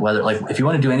set, whether like, if you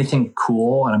want to do anything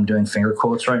cool, and I'm doing finger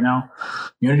quotes right now,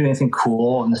 you want to do anything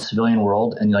cool in the civilian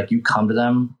world, and like you come to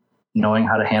them knowing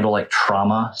how to handle like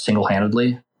trauma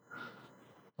single-handedly,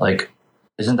 like,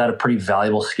 isn't that a pretty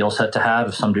valuable skill set to have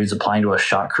if some dude's applying to a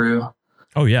shot crew?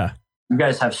 Oh yeah. You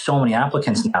guys have so many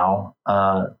applicants now,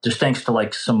 just thanks to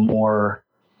like some more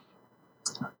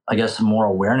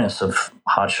awareness of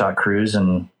hotshot crews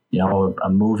and, you know, a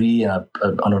movie and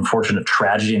an unfortunate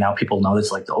tragedy. And now people know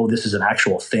it's like, oh, this is an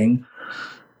actual thing.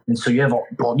 And so you have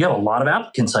a lot of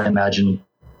applicants, I imagine.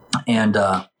 And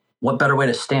what better way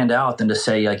to stand out than to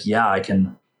say like, yeah, I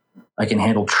can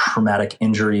handle traumatic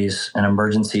injuries and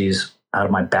emergencies out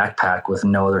of my backpack with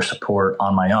no other support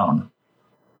on my own.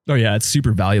 Oh yeah, it's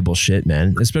super valuable shit,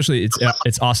 man. Especially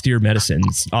it's austere medicine.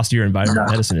 It's austere environment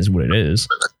medicine is what it is.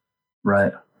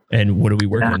 Right. And what do we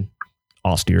work in?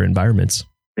 Austere environments.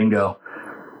 Bingo.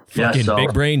 Fucking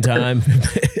big brain time.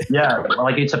 Yeah,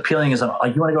 like it's appealing as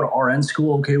like, you want to go to RN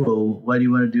school? Okay, well, why do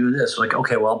you want to do this? Like,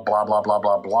 okay, well, blah blah blah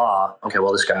blah blah. Okay,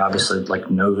 well, this guy obviously like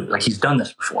knows, like he's done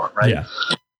this before, right? Yeah.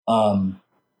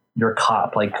 You're a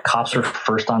cop. Like cops are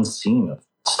first on scene of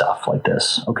stuff like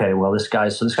this. Okay, well, this guy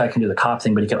can do the cop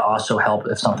thing, but he can also help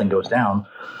if something goes down.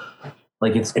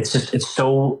 Like it's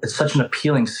such an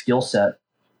appealing skill set,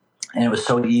 and it was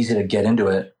so easy to get into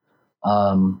it.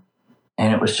 And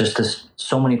it was just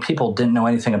so many people didn't know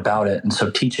anything about it. And so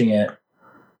teaching it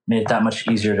made it that much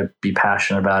easier to be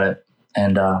passionate about it.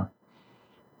 And,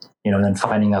 then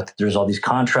finding out that there's all these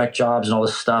contract jobs and all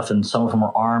this stuff, and some of them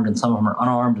are armed and some of them are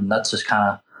unarmed. And that's just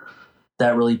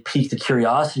that really piqued the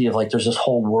curiosity of like, there's this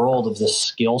whole world of this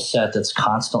skill set that's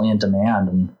constantly in demand.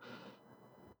 And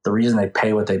the reason they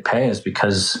pay what they pay is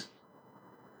because,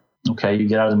 okay, you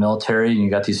get out of the military and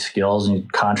you got these skills and you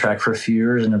contract for a few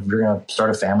years, and if you're going to start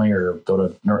a family or you're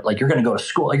going to go to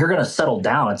school, like you're going to settle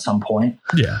down at some point.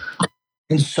 Yeah.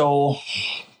 And so,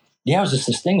 yeah, it was just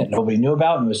this thing that nobody knew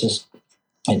about. And it was just,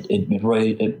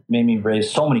 it made me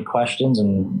raise so many questions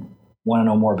and want to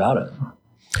know more about it.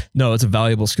 No, it's a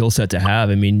valuable skill set to have.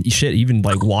 I mean, shit, even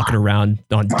like walking around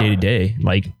on day to day,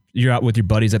 like you're out with your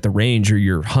buddies at the range or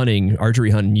you're hunting,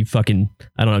 archery hunting, you fucking,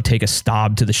 I don't know, take a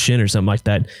stab to the shin or something like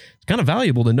that. It's kind of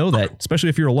valuable to know that, especially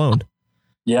if you're alone.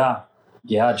 Yeah.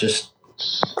 Yeah. Just,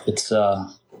 it's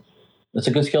a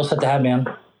good skill set to have, man.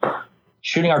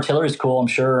 Shooting artillery is cool, I'm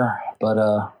sure.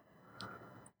 But,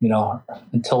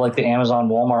 until like the Amazon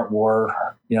Walmart war,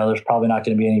 there's probably not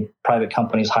going to be any private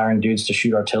companies hiring dudes to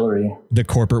shoot artillery. The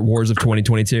corporate wars of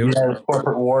 2022. Yeah, the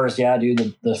corporate wars. Yeah,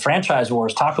 dude. The franchise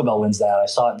wars. Taco Bell wins that. I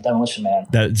saw it in Demolition Man.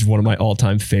 That's one of my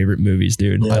all-time favorite movies,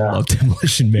 dude. Yeah. I love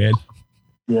Demolition Man.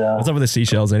 Yeah. What's up with the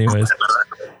seashells anyways?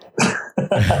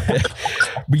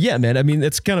 But yeah, man, I mean,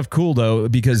 it's kind of cool though,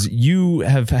 because you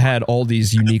have had all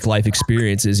these unique life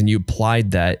experiences and you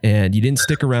applied that, and you didn't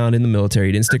stick around in the military.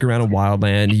 You didn't stick around in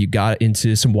wildland. You got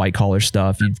into some white collar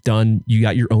stuff. You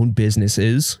got your own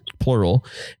businesses, plural,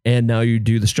 and now you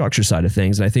do the structure side of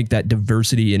things. And I think that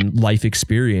diversity in life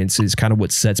experience is kind of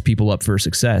what sets people up for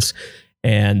success.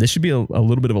 And this should be a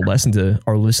little bit of a lesson to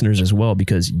our listeners as well,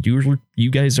 because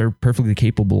you guys are perfectly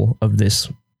capable of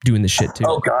doing this shit too.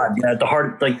 Oh God.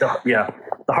 Yeah.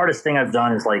 The hardest thing I've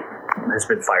done is has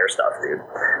been fire stuff, dude.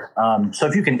 So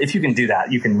if you can do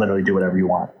that, you can literally do whatever you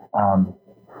want.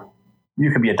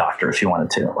 You could be a doctor if you wanted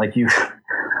to.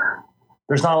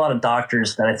 There's not a lot of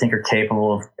doctors that I think are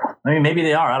capable of, I mean, maybe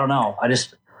they are, I don't know.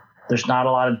 There's not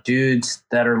a lot of dudes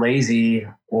that are lazy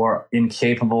or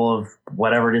incapable of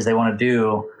whatever it is they want to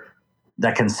do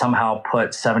that can somehow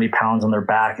put 70 pounds on their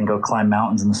back and go climb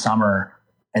mountains in the summer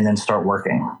and then start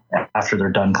working after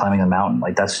they're done climbing the mountain.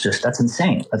 Like that's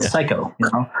insane. That's psycho, you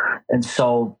know? And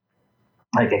so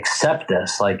like, accept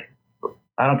this. Like,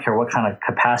 I don't care what kind of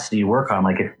capacity you work on.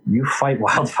 Like if you fight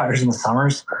wildfires in the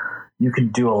summers, you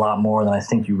could do a lot more than I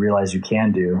think you realize you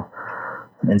can do.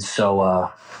 And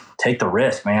so, take the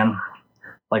risk, man.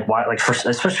 Like why, like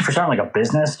especially for starting like a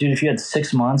business, dude, if you had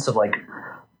 6 months of like,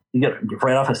 you get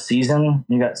right off a season,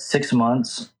 you got 6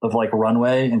 months of like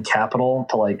runway and capital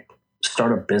to like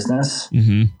start a business.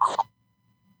 Mm-hmm.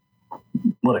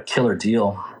 What a killer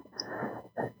deal.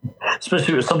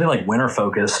 Especially with something like winter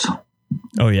focused.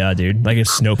 Oh yeah, dude. Like a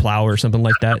snowplow or something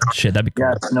like that. Shit, that'd be cool.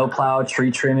 Yeah, snowplow,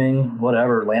 tree trimming,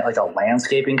 whatever. Like a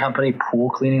landscaping company, pool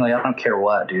cleaning. Like I don't care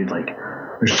what, dude. Like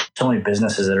there's so many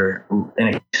businesses that are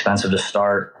inexpensive to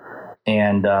start.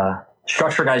 And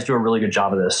structure guys do a really good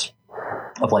job of this,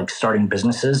 of like starting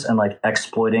businesses and like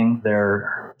exploiting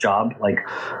their job, like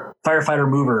firefighter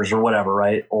movers or whatever,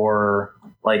 right? Or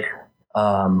like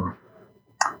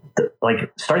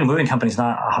like starting a moving company is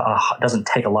not doesn't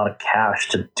take a lot of cash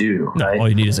to do. No, right? all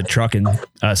you need is a truck and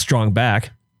a strong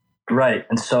back. Right.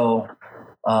 And so,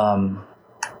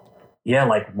 yeah,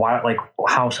 like why, like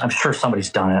how, I'm sure somebody's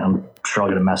done it. I'm sure I'll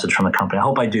get a message from the company. I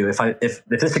hope I do. If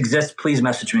this exists, please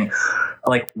message me.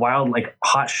 Like wild, like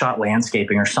hot shot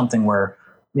landscaping or something where,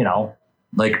 you know,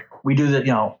 like we do that,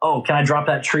 you know, oh, can I drop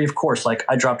that tree? Of course. Like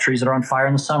I drop trees that are on fire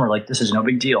in the summer. Like this is no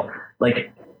big deal.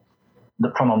 Like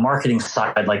from a marketing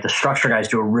side, like the structure guys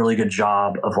do a really good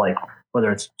job of like, whether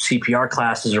it's CPR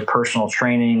classes or personal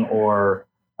training or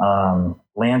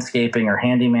landscaping or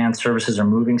handyman services or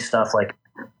moving stuff, like,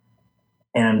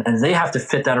 and they have to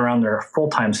fit that around their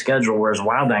full-time schedule. Whereas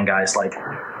Wildland guys, like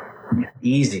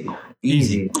easy.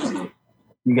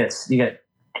 You get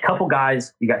a couple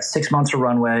guys, you got 6 months of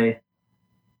runway,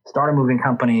 start a moving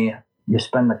company. You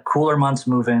spend the cooler months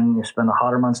moving, you spend the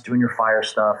hotter months doing your fire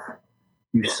stuff.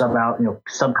 You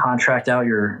subcontract out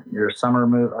your summer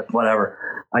move, like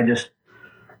whatever.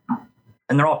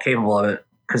 And they're all capable of it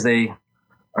because they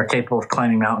are capable of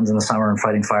climbing mountains in the summer and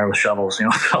fighting fire with shovels, you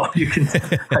know, so you can,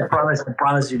 I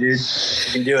promise you, dude,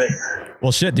 you can do it.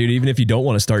 Well, shit, dude, even if you don't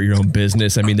want to start your own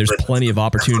business, I mean, there's plenty of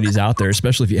opportunities out there,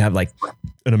 especially if you have like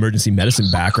an emergency medicine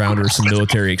background or some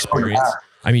military experience. Oh,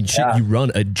 yeah. I mean, shit, you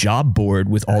run a job board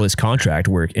with all this contract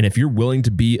work. And if you're willing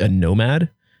to be a nomad,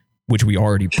 which we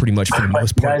already pretty much for the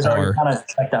most part guys already kind of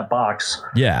check that box.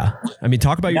 Yeah. I mean,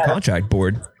 talk about your contract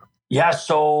board. Yeah.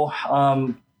 So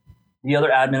the other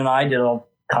admin and I did all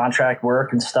contract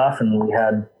work and stuff. And we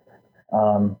had,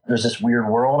 there's this weird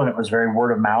world and it was very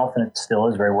word of mouth and it still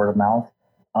is very word of mouth.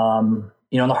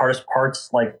 You know, and the hardest part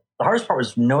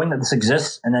was knowing that this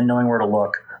exists and then knowing where to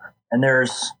look. And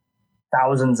there's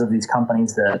thousands of these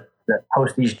companies that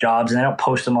post these jobs and they don't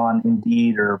post them on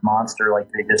Indeed or Monster. Like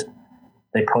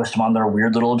they post them on their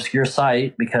weird little obscure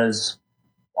site because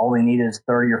all they need is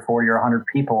 30 or 40 or 100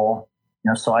 people,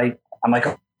 you know? So I'm like,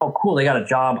 oh, cool. They got a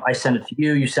job. I send it to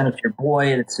you. You send it to your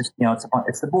boy. And it's just, you know,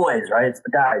 it's the boys, right? It's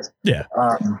the guys. Yeah.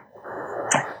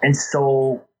 And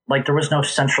so like, there was no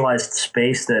centralized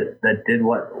space that did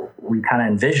what we kind of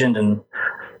envisioned. And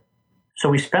so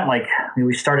we spent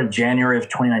we started January of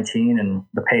 2019 and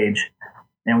the page,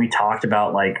 and we talked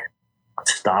about like,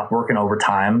 stop working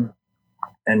overtime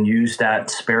and use that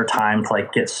spare time to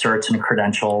like get certs and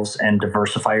credentials and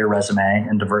diversify your resume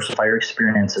and diversify your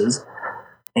experiences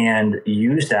and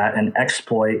use that and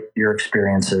exploit your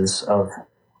experiences of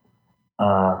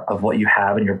what you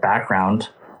have in your background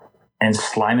and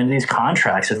slime into these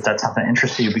contracts if that's something that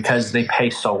interests you because they pay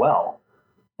so well.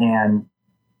 And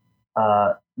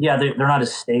yeah, they're not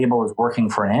as stable as working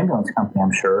for an ambulance company,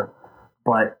 I'm sure,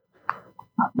 but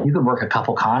you could work a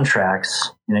couple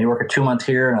contracts, you know, you work a 2 month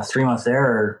here and a 3 month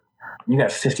there, you got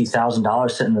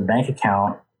 $50,000 sitting in the bank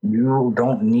account. You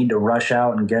don't need to rush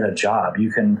out and get a job.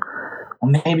 You can,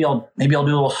 well, maybe I'll do a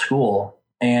little school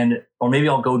or maybe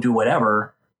I'll go do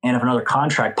whatever. And if another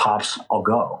contract pops, I'll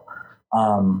go.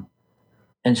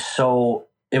 And so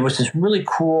it was this really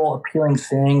cool, appealing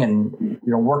thing. And,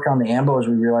 you know, working on the AMBOs,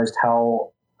 we realized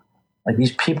how like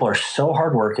these people are so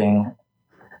hardworking.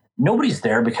 Nobody's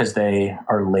there because they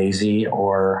are lazy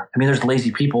there's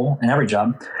lazy people in every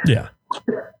job. Yeah.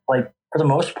 Like for the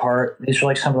most part, these are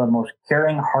like some of the most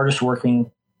caring, hardest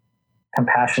working,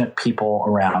 compassionate people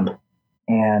around,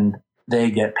 and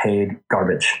they get paid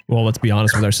garbage. Well, let's be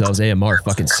honest with ourselves. AMR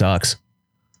fucking sucks.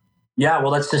 Yeah. Well,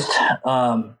 that's just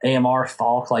AMR,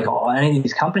 Falk, like any of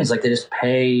these companies, like they just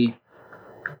pay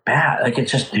bad. Like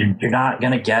it's just, you're not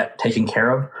going to get taken care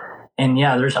of. And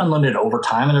yeah, there's unlimited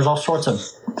overtime and there's all sorts of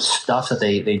stuff that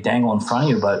they dangle in front of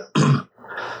you. But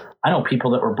I know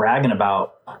people that were bragging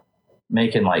about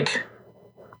making like,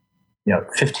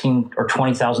 $15,000 or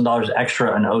 $20,000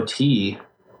 extra in OT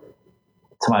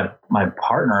to my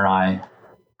partner and I.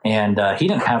 And he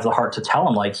didn't have the heart to tell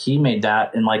him, like, he made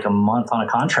that in like a month on a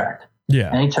contract.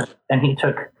 Yeah. And he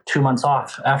took 2 months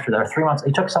off after that, or 3 months.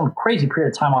 He took some crazy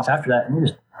period of time off after that. And he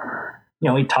just,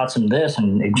 he taught some this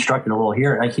and instructed a little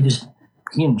here. Like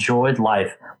he enjoyed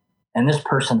life. And this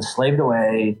person slaved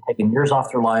away, taking years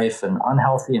off their life and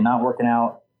unhealthy and not working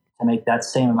out to make that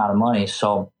same amount of money.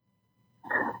 So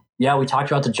yeah, we talked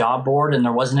about the job board, and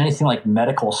there wasn't anything like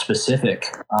medical specific.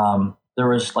 There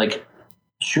was like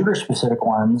shooter specific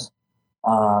ones.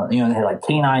 They had like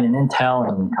K9 and Intel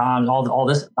and comms, all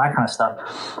this, that kind of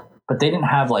stuff, but they didn't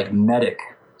have like medic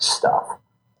stuff.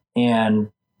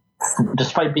 And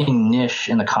despite being niche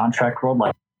in the contract world,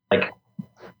 like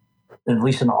at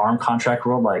least in the armed contract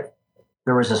world, like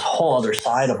there was this whole other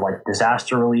side of like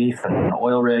disaster relief and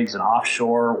oil rigs and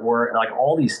offshore work, like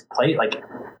all these like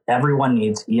everyone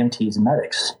needs EMTs and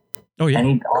medics. Oh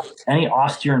yeah. Any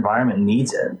austere environment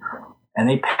needs it, and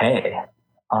they pay.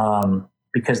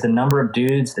 Because the number of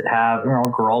dudes that have,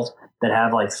 girls that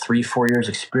have like 3-4 years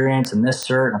experience and this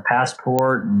cert and a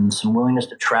passport and some willingness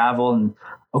to travel, and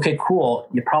okay, cool.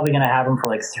 You're probably going to have them for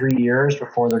like 3 years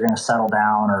before they're going to settle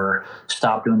down or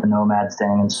stop doing the nomad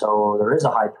thing. And so there is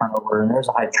a high turnover and there's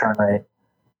a high churn rate.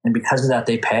 And because of that,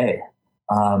 they pay.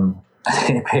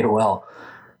 They pay well.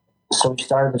 So we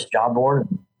started this job board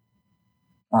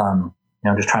and,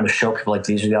 just trying to show people like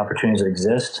these are the opportunities that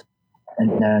exist.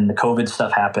 And then the COVID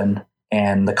stuff happened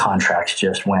and the contracts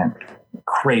just went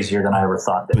crazier than I ever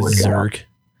thought they would go.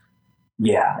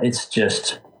 Yeah, it's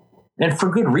just, and for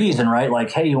good reason, right? Like,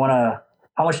 hey, how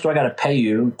much do I got to pay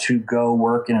you to go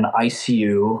work in an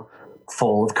ICU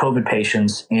full of COVID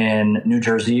patients in New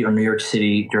Jersey or New York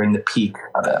City during the peak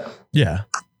of it? Yeah.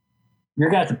 You're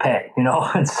going to have to pay,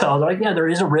 And so they're like, yeah, there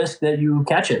is a risk that you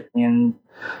catch it. And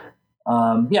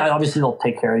obviously they'll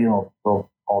take care of you, they'll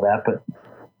all that, but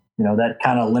that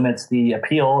kind of limits the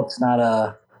appeal. It's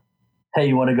not hey,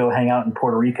 you want to go hang out in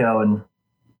Puerto Rico and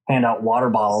hand out water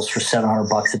bottles for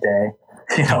 $700 a day.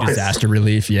 Disaster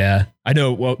relief. Yeah. I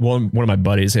know one of my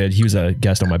buddies he was a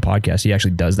guest on my podcast. He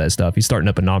actually does that stuff. He's starting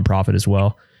up a nonprofit as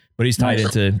well, but he's tied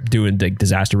into doing the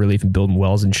disaster relief and building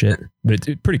wells and shit, but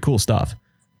it's pretty cool stuff.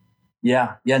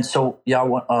 Yeah. Yeah. And so,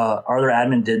 our other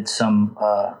admin did some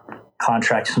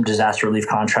contracts, some disaster relief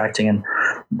contracting. And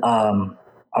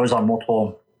I was on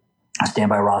multiple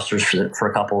standby rosters for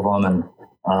a couple of them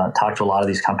and talked to a lot of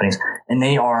these companies, and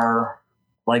they are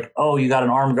like, oh, you got an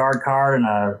armed guard card and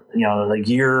a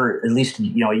year, at least, a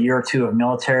year or two of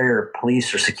military or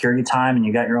police or security time, and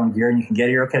you got your own gear and you can get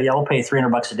here. Okay. Yeah. We'll pay you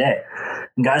 $300 a day.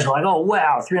 And guys are like, oh,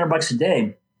 wow, $300 a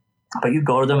day. But you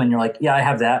go to them and you're like, yeah, I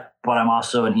have that, but I'm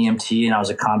also an EMT and I was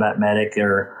a combat medic,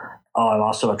 or, oh, I'm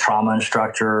also a trauma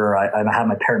instructor, or I have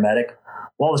my paramedic.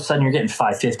 Well, all of a sudden you're getting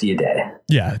 $550 a day.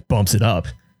 Yeah. It bumps it up.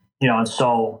 And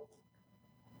so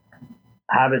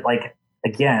have it like,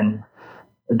 again,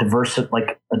 a diverse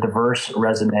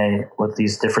resume with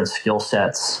these different skill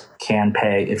sets can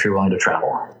pay if you're willing to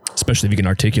travel. Especially if you can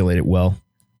articulate it well.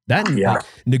 That like,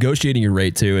 negotiating your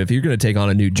rate too. If you're going to take on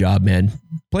a new job, man,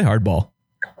 play hardball.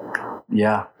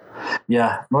 Yeah.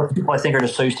 Yeah. Most people I think are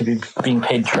just so used to being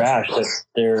paid trash that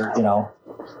they're,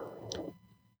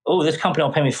 oh, this company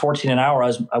will pay me $14 an hour.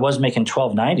 I was making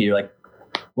 $12.90. You're like,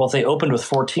 well, if they opened with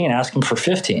 14, ask them for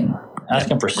 15, ask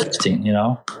them for 16,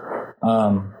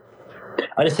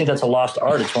 I just think that's a lost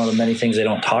art. It's one of the many things they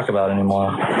don't talk about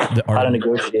anymore. How to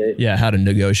negotiate. Yeah. How to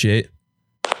negotiate.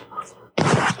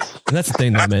 And that's the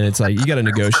thing though, man. It's like, you got to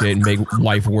negotiate and make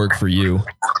life work for you.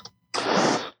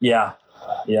 Yeah.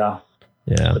 Yeah.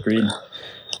 Yeah. Agreed.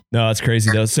 No, that's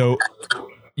crazy though. So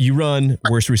you run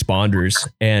Worst Responders,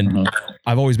 and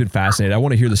I've always been fascinated. I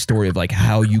want to hear the story of like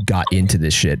how you got into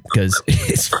this shit, because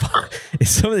it's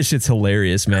some of this shit's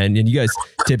hilarious, man. And you guys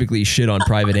typically shit on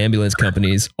private ambulance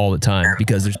companies all the time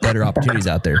because there's better opportunities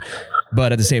out there.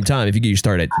 But at the same time, if you get your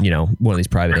start at, one of these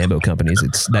private ambo companies,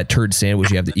 it's that turd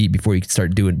sandwich you have to eat before you can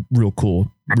start doing real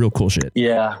cool shit.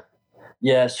 Yeah.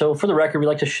 Yeah. So for the record, we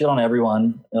like to shit on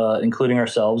everyone, including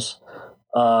ourselves.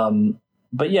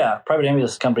 But yeah, private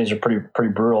ambulance companies are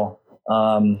pretty brutal.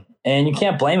 And you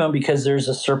can't blame them because there's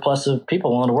a surplus of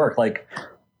people willing to work. Like,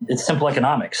 it's simple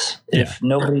economics. Yeah. If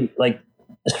nobody, like,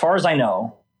 as far as I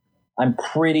know, I'm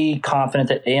pretty confident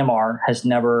that AMR has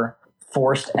never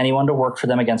forced anyone to work for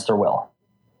them against their will.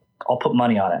 I'll put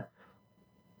money on it.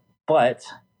 But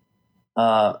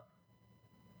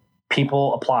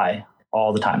people apply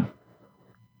all the time.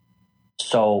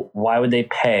 So why would they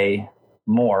pay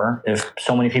more if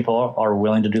so many people are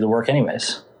willing to do the work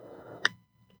anyways?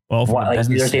 Well, from a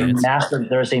business stance.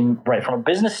 From a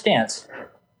business stance,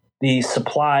 the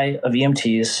supply of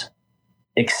EMTs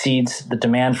exceeds the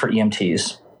demand for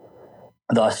EMTs.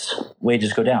 Thus,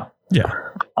 wages go down. Yeah.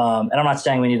 And I'm not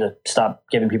saying we need to stop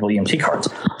giving people EMT cards.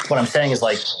 What I'm saying is,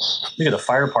 like, look at the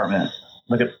fire department,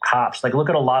 look at cops, like look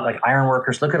at a lot, like iron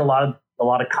workers, look at a lot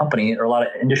of company or a lot of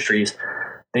industries.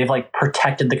 They've like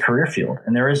protected the career field,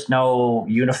 and there is no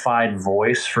unified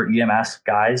voice for EMS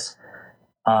guys.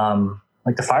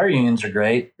 Like the fire unions are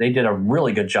great. They did a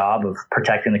really good job of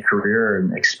protecting the career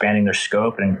and expanding their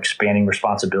scope and expanding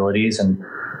responsibilities, and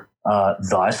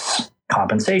thus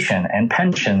compensation and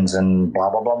pensions and blah,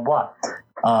 blah, blah, blah.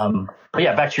 But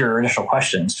yeah, back to your initial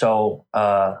question. So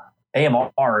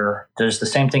AMR does the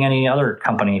same thing any other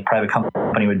company, private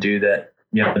company would do, that,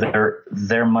 you know,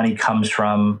 their money comes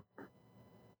from,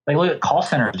 like, look at call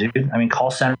centers, dude. I mean,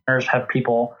 call centers have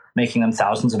people making them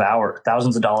thousands of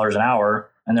dollars an hour,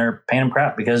 and they're paying them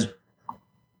crap because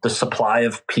the supply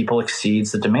of people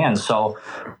exceeds the demand. So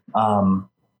I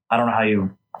don't know how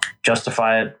you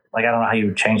justify it. Like, I don't know how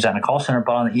you change that in a call center,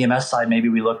 but on the EMS side, maybe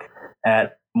we look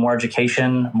at more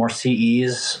education, more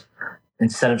CEs,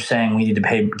 instead of saying we need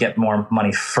to get more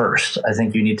money first. I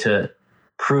think you need to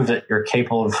prove that you're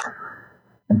capable of,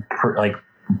 like,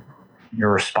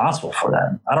 you're responsible for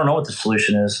that. I don't know what the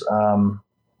solution is. I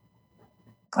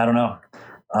don't know.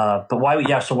 But why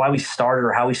we started,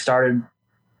 or how we started.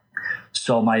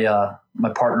 So my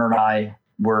partner and I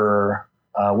were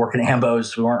working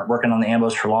AMBOs. We weren't working on the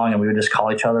AMBOs for long, and we would just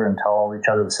call each other and tell each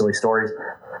other the silly stories.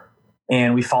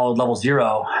 And we followed Level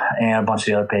Zero and a bunch of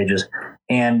the other pages.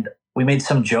 And we made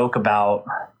some joke about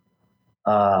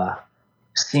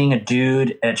seeing a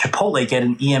dude at Chipotle get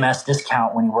an EMS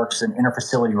discount when he works an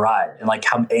interfacility ride, and like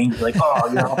how angry, like, oh,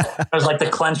 you know, it was like the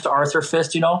clenched Arthur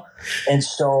fist, you know? And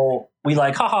so we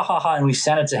like, ha ha ha ha. And we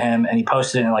sent it to him, and he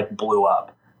posted it and it like blew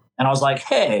up. And I was like,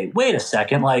 hey, wait a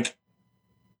second. Like,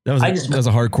 that was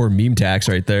a hardcore meme tax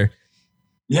right there.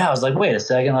 Yeah. I was like, wait a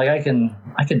second. Like, I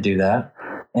can do that.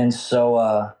 And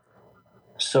so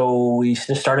we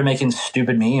just started making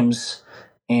stupid memes,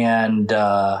 and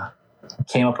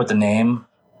came up with the name.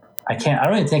 I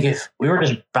don't even think, if we were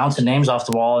just bouncing names off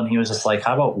the wall, and he was just like,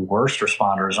 how about worst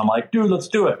responders? I'm like, dude, let's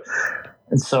do it.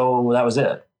 And so that was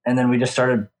it. And then we just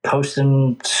started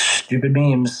posting stupid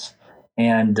memes,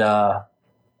 and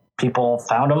people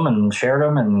found them and shared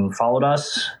them and followed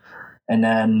us. And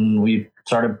then we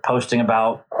started posting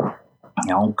about, you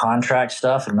know, contract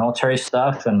stuff and military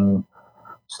stuff, and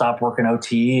stopped working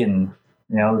OT. And,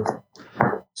 you know,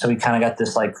 so we kind of got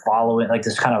this like following, like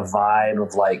this kind of vibe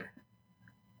of like,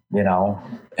 you know,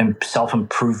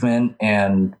 self-improvement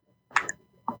and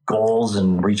goals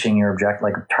and reaching your objective,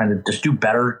 like trying to just do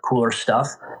better, cooler stuff.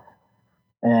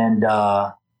 And,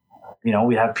 you know,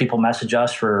 we'd have people message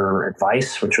us for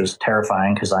advice, which was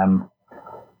terrifying, because I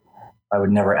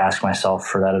would never ask myself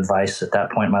for that advice at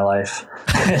that point in my life.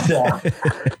 And,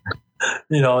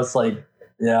 you know, it's like,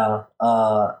 yeah.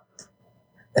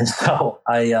 And so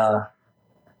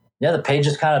the page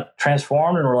just kind of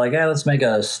transformed, and we're like, hey, let's make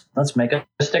a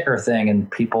sticker thing.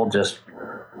 And people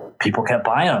kept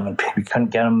buying them, and we couldn't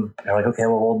get them. They're like, okay,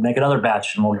 well, we'll make another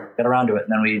batch and we'll get around to it.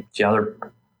 And then we, you know,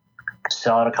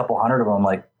 sell out a couple hundred of them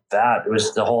like that. It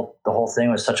was the whole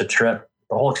thing was such a trip.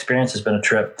 The whole experience has been a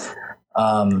trip.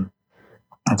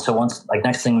 And so once, like,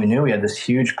 next thing we knew, we had this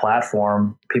huge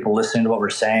platform, people listening to what we're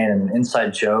saying, and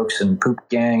inside jokes and Poop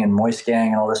Gang and Moist Gang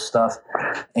and all this stuff.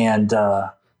 And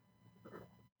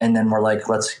then we're like,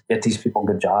 let's get these people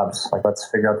good jobs. Like, let's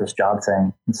figure out this job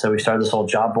thing. And so we started this whole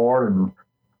job board, and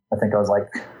I think I was like,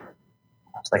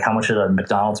 how much did a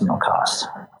McDonald's meal cost?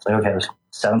 I was like, okay, it was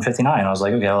 $7.59. I was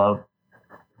like, okay, well,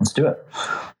 let's do it.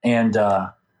 And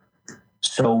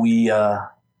so we,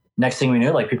 next thing we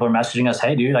knew, like, people are messaging us,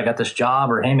 hey, dude, I got this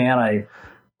job, or hey, man, I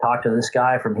talked to this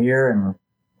guy from here. And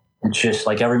it's just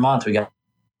like every month we got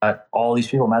all these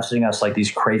people messaging us, like,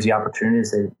 these crazy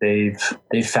opportunities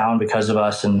they've found because of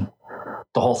us. And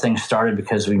the whole thing started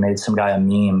because we made some guy a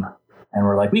meme, and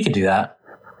we're like, we could do that.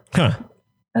 Huh.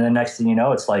 And then next thing you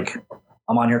know, it's like,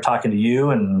 I'm on here talking to you,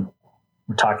 and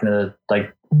we're talking to,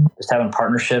 like, just having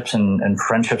partnerships and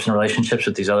friendships and relationships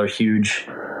with these other huge,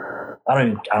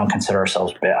 I don't consider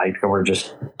ourselves bad. We're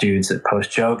just dudes that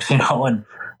post jokes, you know, and,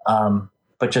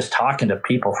 but just talking to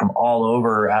people from all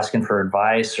over, asking for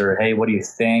advice, or, hey, what do you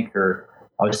think? Or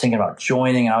I was thinking about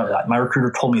joining, and my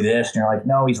recruiter told me this, and you're like,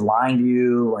 no, he's lying to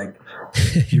you. Like,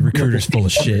 your recruiter's full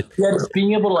of shit. Yeah. Just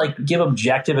being able to, like, give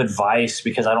objective advice,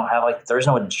 because I don't have, like, there's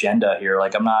no agenda here.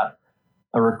 Like, I'm not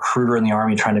a recruiter in the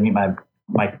Army trying to meet my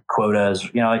quotas,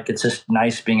 you know, like, it's just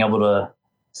nice being able to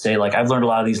say, like, I've learned a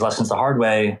lot of these lessons the hard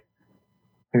way.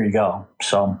 here you go.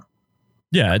 So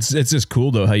yeah, it's just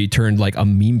cool though how you turned like a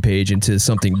meme page into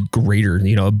something greater,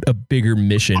 you know, a bigger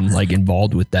mission like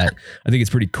involved with that. I think it's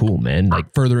pretty cool, man.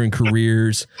 Like furthering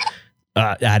careers,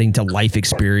 adding to life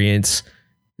experience,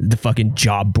 the fucking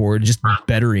job board, just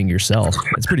bettering yourself.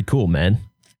 It's pretty cool, man.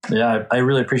 Yeah, I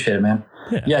really appreciate it, man.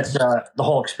 Yeah, it's the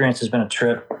whole experience has been a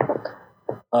trip.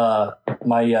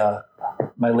 My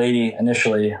lady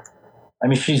initially, I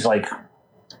mean, she's like,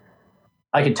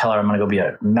 I could tell her I'm going to go be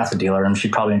a meth dealer, and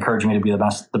she'd probably encourage me to be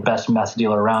the best meth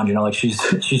dealer around. You know, like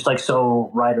she's like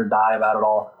so ride or die about it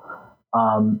all.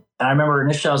 And I remember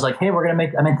initially I was like, hey, I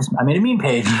made a meme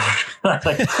page. I was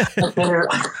like,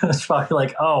 it's probably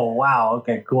like, oh wow,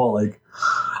 okay, cool. Like,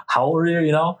 how old are you?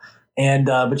 You know? And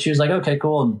but she was like, okay,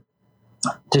 cool. And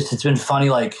just it's been funny,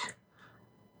 like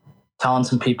telling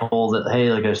some people that,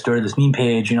 hey, like I started this meme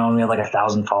page, you know, and we had like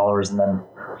 1,000 followers, and then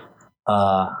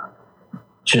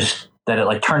just that it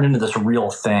like turned into this real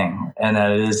thing, and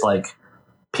that it is like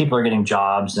people are getting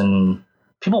jobs and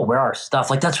people wear our stuff.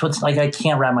 Like that's what's like, I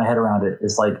can't wrap my head around it.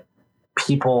 It's like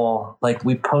people, like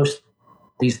we post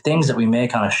these things that we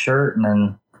make on a shirt and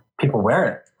then people wear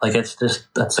it. Like it's just,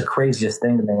 that's the craziest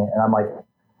thing to me. And I'm like,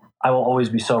 I will always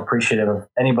be so appreciative of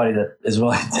anybody that is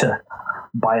willing to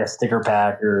buy a sticker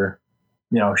pack or,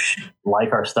 you know,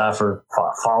 like our stuff or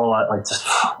follow it. Like just,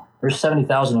 there's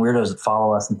 70,000 weirdos that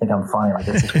follow us and think I'm funny. Like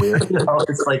it's just weird. You know?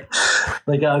 It's like,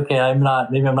 okay,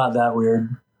 maybe I'm not that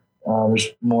weird. There's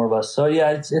more of us. So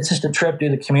yeah, it's just a trip,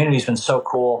 dude. The community's been so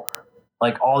cool.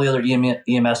 Like all the other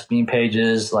EMS meme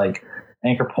pages, like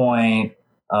Anchor Point,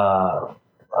 Hot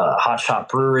Shot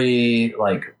Brewery,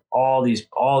 like all these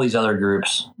other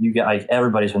groups. You get like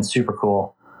everybody's been super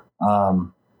cool.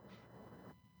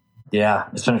 Yeah,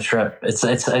 it's been a trip. It's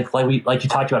like you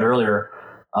talked about earlier.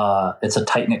 It's a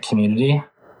tight knit community.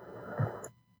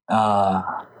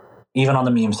 Even on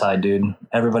the meme side, dude,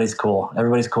 everybody's cool.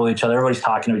 Everybody's cool to each other. Everybody's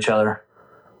talking to each other.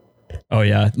 Oh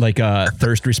yeah, like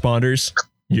thirst responders.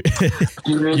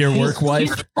 Your work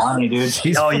wife, funny, dude.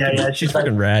 She's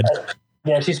fucking rad.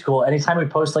 Yeah, she's cool. Anytime we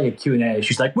post like a Q&A,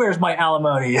 she's like, "Where's my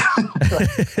alimony?"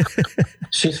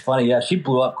 She's funny. Yeah, she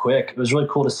blew up quick. It was really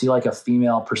cool to see like a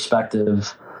female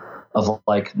perspective of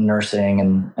like nursing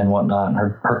and whatnot. And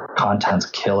her content's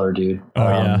killer, dude.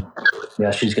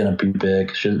 Yeah, she's gonna be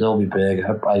big. They'll be big.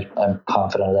 I'm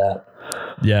confident of that.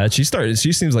 Yeah, she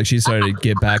seems like she started to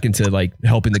get back into like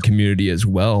helping the community as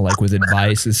well, like with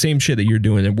advice, the same shit that you're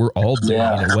doing and we're all doing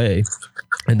in a way.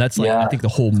 And that's like, I think the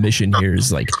whole mission here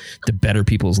is like to better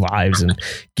people's lives and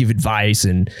give advice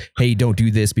and, hey, don't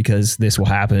do this because this will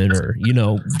happen, or, you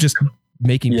know, just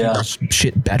making people's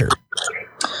shit better.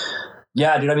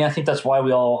 Yeah, dude. I mean, I think that's why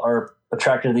we all are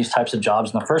attracted to these types of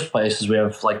jobs in the first place, is we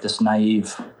have like this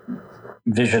naive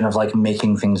vision of like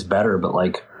making things better. But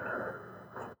like,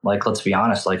 let's be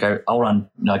honest, like I'll run,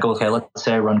 like, okay, let's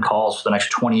say I run calls for the next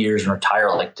 20 years and retire.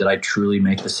 Like, did I truly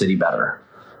make the city better?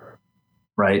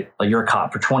 Right? Like you're a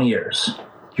cop for 20 years.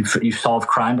 You solved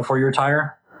crime before you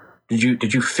retire. Did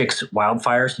you fix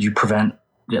wildfires? Did you prevent,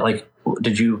 like,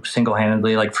 did you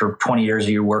single-handedly, like for 20 years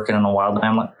you working in a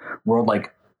wildland world,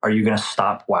 like, are you going to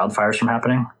stop wildfires from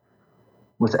happening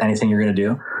with anything you're going to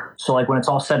do? So like when it's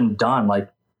all said and done,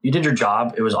 like you did your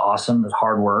job. It was awesome. It was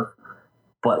hard work,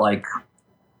 but like,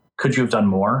 could you have done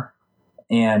more?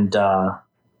 And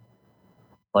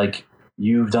like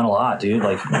you've done a lot, dude.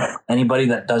 Like anybody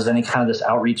that does any kind of this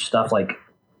outreach stuff, like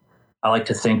I like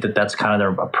to think that that's kind of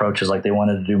their approach, is like they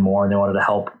wanted to do more and they wanted to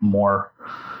help more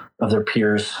of their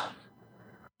peers.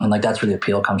 And like, that's where the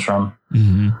appeal comes from.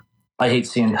 Mm-hmm. I hate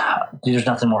seeing, there's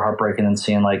nothing more heartbreaking than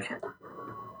seeing like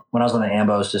when I was on the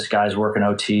AMBOs, just guys working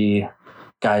OT,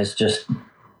 guys just, you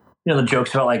know, the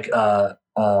jokes about like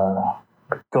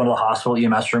going to the hospital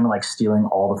EMS room and like stealing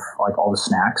all the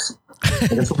snacks.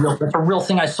 Like, that's a real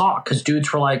thing I saw, because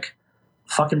dudes were like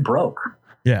fucking broke.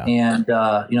 Yeah. And,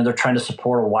 you know, they're trying to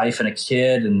support a wife and a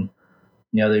kid, and,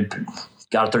 you know, they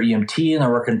got their EMT and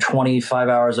they're working 25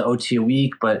 hours of OT a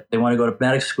week, but they want to go to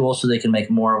medic school so they can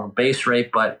make more of a base rate,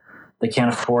 but they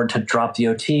can't afford to drop the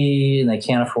OT and they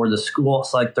can't afford the school.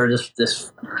 It's like, they're just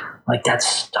this, like,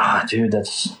 that's, dude,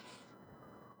 that's,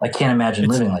 I can't imagine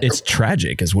living like it's that.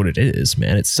 Tragic is what it is,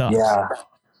 man. It sucks. Yeah.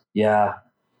 Yeah.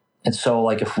 And so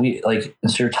like, if we like,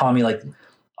 and so you're telling me like,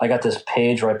 I got this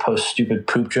page where I post stupid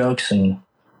poop jokes, and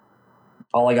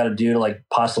all I got to do to like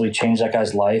possibly change that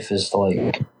guy's life is to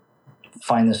like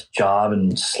find this job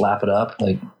and slap it up.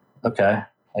 Like, okay,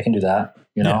 I can do that,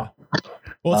 you know?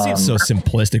 Well, it seems so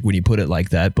simplistic when you put it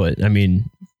like that, but I mean,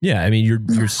 yeah, I mean,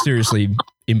 you're seriously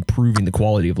improving the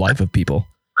quality of life of people.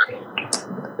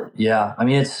 Yeah. I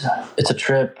mean, it's a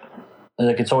trip.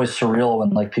 Like, it's always surreal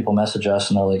when like people message us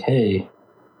and they're like, hey,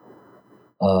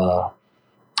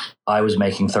 I was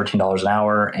making $13 an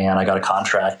hour and I got a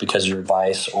contract because of your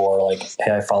advice, or like,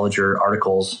 hey, I followed your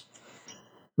articles,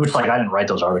 which like I didn't write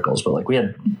those articles, but like we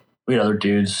had other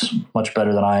dudes much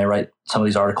better than I write some of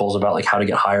these articles about like how to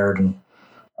get hired. And,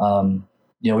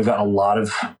 we've gotten a lot of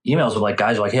emails with like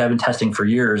guys who are like, hey, I've been testing for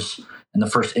years. And the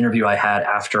first interview I had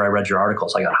after I read your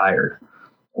articles, I got hired.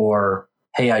 Or,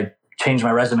 hey, I changed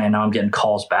my resume and now I'm getting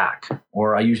calls back.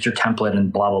 Or I used your template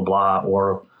and blah, blah, blah.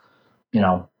 Or,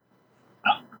 because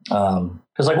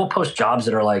like we'll post jobs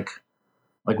that are like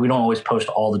we don't always post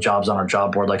all the jobs on our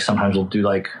job board. Like sometimes we'll do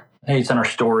like, hey, it's in our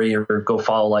story, or go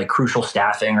follow like Crucial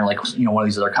Staffing or like, one of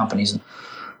these other companies. And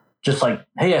just like,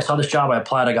 hey, I saw this job, I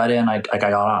applied, I got in, I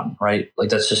got on, right? Like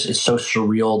that's just, it's so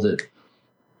surreal that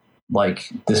like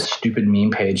this stupid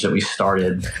meme page that we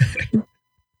started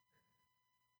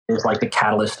is like the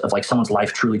catalyst of like someone's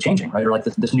life truly changing, right? Or like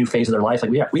this new phase of their life.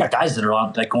 Like we got guys that are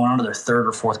on like going on to their third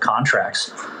or fourth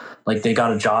contracts. Like they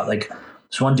got a job, like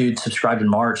this one dude subscribed in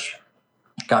March,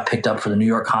 got picked up for the New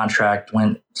York contract,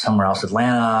 went somewhere else,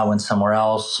 Atlanta, went somewhere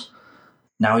else.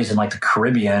 Now he's in like the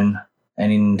Caribbean,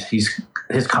 and his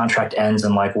contract ends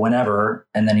in like whenever.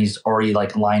 And then he's already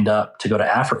like lined up to go to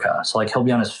Africa. So like he'll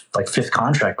be on his like fifth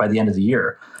contract by the end of the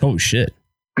year. Oh shit.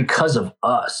 Because of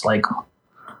us. Like,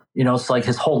 it's like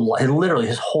his whole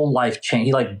life changed.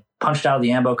 He like punched out of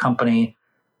the Ambo company.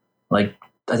 Like,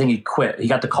 I think he quit. He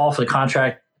got the call for the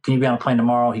contract. Can you be on a plane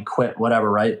tomorrow? He quit,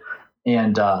 whatever. Right.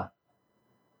 And,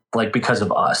 like because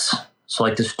of us. So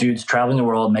like this dude's traveling the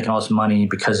world, making all this money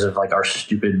because of like our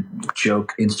stupid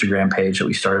joke Instagram page that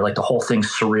we started. Like the whole thing's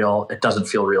surreal. It doesn't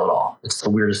feel real at all. It's the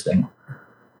weirdest thing.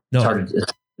 No.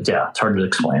 It's hard to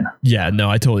explain. Yeah, no,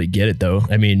 I totally get it though.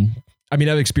 I mean, I've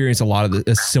experienced a lot of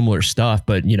the similar stuff,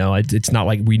 but it's not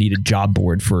like we need a job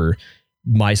board for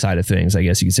my side of things, I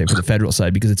guess you could say, for the federal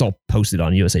side, because it's all posted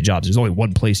on USA Jobs. There's only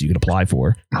one place you can apply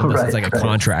for. Unless it's like a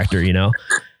contractor,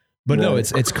 But no,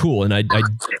 it's cool. And I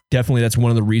definitely, that's one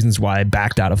of the reasons why I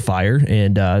backed out of Fire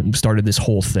and started this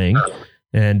whole thing.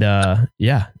 And I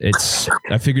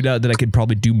figured out that I could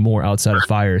probably do more outside of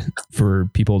Fire for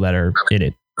people that are in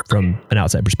it from an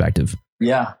outside perspective.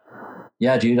 Yeah.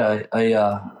 Yeah, dude. I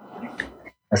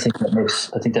think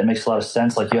that makes a lot of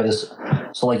sense. Like you have this,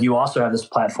 so like you also have this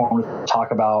platform to talk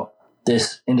about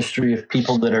this industry of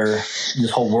people that are,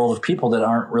 this whole world of people that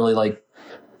aren't really like,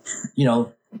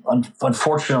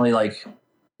 unfortunately, like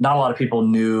not a lot of people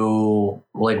knew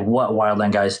like what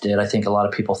Wildland Guys did. I think a lot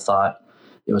of people thought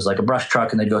it was like a brush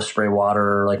truck and they'd go spray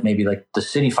water, or like maybe like the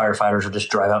city firefighters would just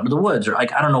drive out into the woods, or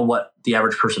like I don't know what the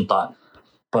average person thought.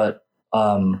 But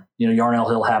Yarnell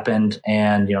Hill happened,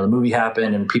 and the movie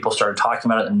happened, and people started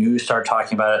talking about it, the news started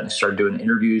talking about it, and they started doing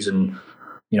interviews, and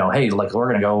hey, like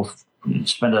we're gonna go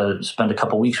spend a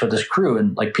couple weeks with this crew,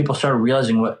 and like people started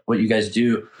realizing what you guys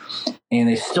do. And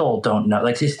they still don't know,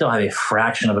 like they still have a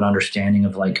fraction of an understanding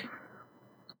of like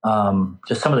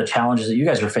just some of the challenges that you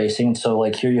guys are facing. And so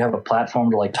like here you have a platform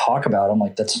to like talk about them.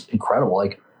 Like that's incredible.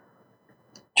 Like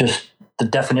just the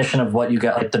definition of what you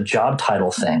got, like the job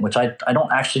title thing, which I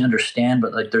don't actually understand,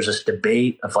 but like there's this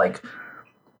debate of like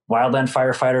wildland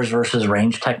firefighters versus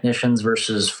range technicians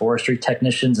versus forestry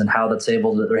technicians, and how that's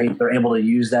they're able to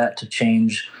use that to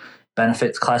change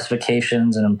benefits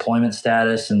classifications and employment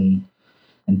status and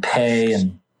pay.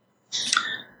 And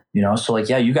so like,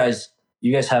 yeah, you guys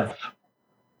have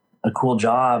a cool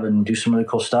job and do some really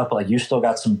cool stuff, but like you still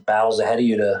got some battles ahead of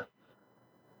you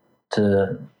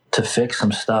to fix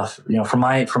some stuff, from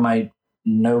my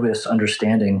novice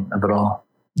understanding of it all.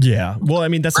 Yeah. Well,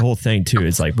 that's the whole thing too.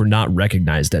 It's like, we're not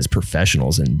recognized as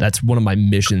professionals, and that's one of my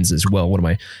missions as well. One of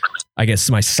my, I guess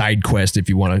my side quest, if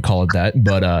you want to call it that,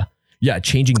 but, yeah,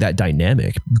 changing that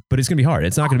dynamic, but it's going to be hard.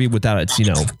 It's not going to be without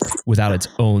its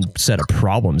own set of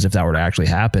problems if that were to actually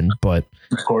happen. But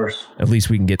of course, at least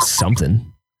we can get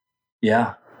something.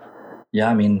 Yeah.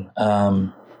 Yeah.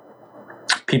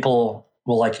 People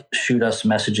will like shoot us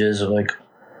messages of like,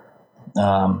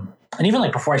 and even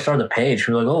like before I started the page,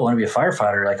 we were like, oh, I want to be a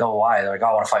firefighter. Like, oh, why? They're like, oh,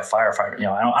 I want to fight firefighter.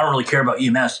 I don't really care about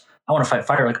EMS. I want to fight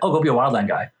fire. Like, oh, go be a wildland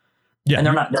guy. Yeah, and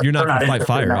you're not going to fight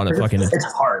fire on a fucking. It's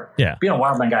hard. Yeah, being a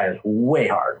wildland guy is way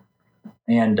hard,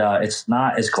 and it's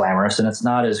not as glamorous, and it's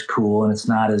not as cool, and it's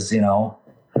not as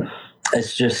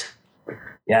It's just,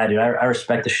 yeah, dude. I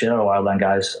respect the shit out of wildland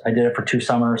guys. I did it for 2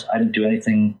 summers. I didn't do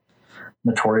anything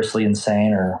notoriously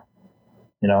insane or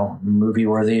movie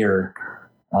worthy or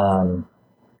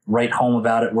write home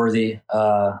about it worthy.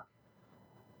 But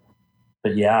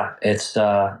yeah, it's.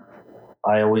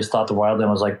 I always thought the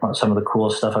wildland was like some of the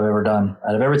coolest stuff I've ever done.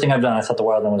 Out of everything I've done, I thought the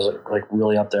wildland was like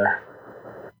really up there.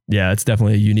 Yeah, it's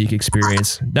definitely a unique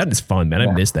experience. That is fun, man.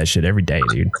 I miss that shit every day,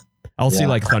 dude. I'll see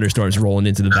like thunderstorms rolling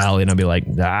into the valley, and I'll be like,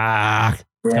 yeah,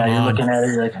 you're looking at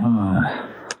it, you're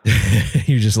like,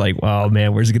 You're just like, oh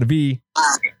man, where's it gonna be?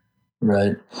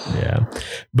 Right. Yeah.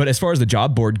 But as far as the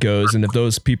job board goes, and if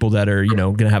those people that are,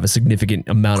 going to have a significant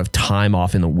amount of time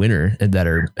off in the winter and that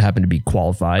happen to be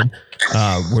qualified,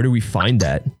 where do we find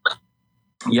that?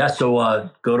 Yeah.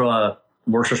 So go to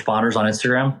Worst Responders on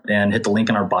Instagram and hit the link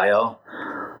in our bio.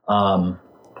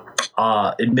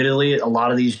 Admittedly, a lot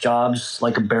of these jobs,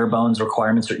 like a bare bones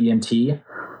requirements, are EMT.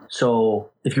 So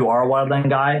if you are a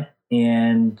wildland guy,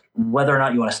 and whether or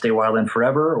not you want to stay wildland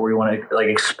forever, or you want to like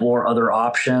explore other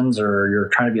options, or you're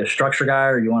trying to be a structure guy,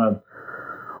 or you want to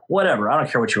whatever, I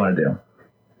don't care what you want to do.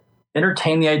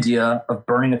 Entertain the idea of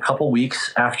burning a couple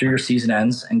weeks after your season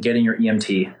ends and getting your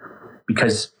EMT.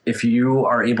 Because if you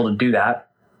are able to do that,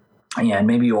 and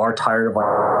maybe you are tired of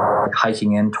like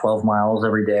hiking in 12 miles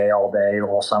every day, all day,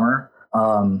 all summer,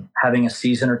 having a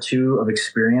season or two of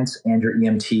experience and your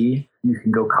EMT, you can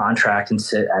go contract and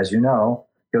sit, as you know,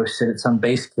 go sit at some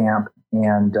base camp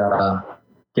and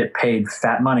get paid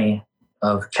fat money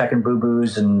of checking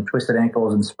boo-boos and twisted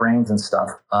ankles and sprains and stuff.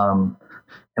 And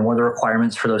one of the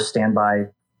requirements for those standby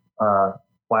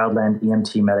wildland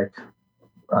EMT medic,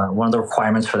 one of the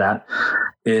requirements for that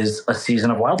is a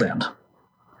season of wildland.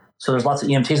 So there's lots of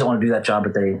EMTs that want to do that job,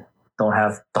 but they don't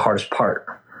have the hardest part.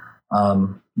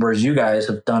 Whereas you guys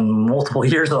have done multiple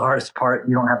years of the hardest part.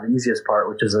 You don't have the easiest part,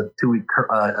 which is a two-week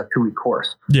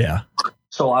course. Yeah.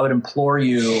 So I would implore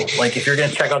you, like, if you're going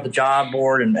to check out the job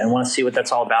board and want to see what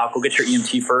that's all about, go get your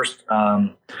EMT first.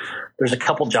 There's a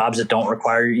couple jobs that don't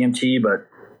require your EMT, but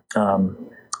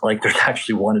like there's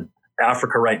actually one in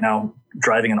Africa right now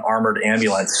driving an armored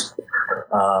ambulance,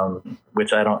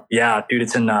 which I don't. Yeah, dude,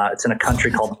 it's in a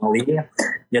country called Mali. Yeah,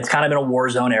 it's kind of in a war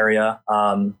zone area.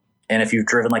 And if you've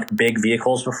driven like big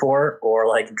vehicles before, or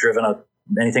like driven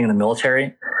anything in the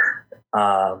military,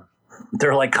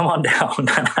 they're like, come on down.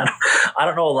 I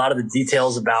don't know a lot of the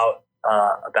details about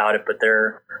it, but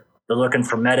they're looking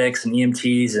for medics and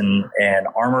EMTs and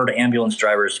armored ambulance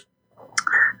drivers.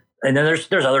 And then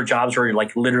there's other jobs where you're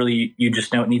like, literally you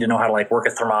just need to know how to like work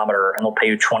a thermometer, and they'll pay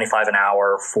you $25 an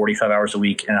hour, 45 hours a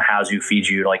week, and house you, feed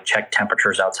you, like check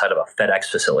temperatures outside of a FedEx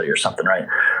facility or something. Right.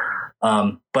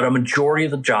 But a majority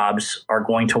of the jobs are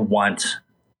going to want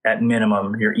at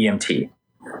minimum your EMT.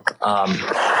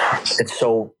 And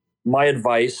so my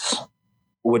advice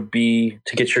would be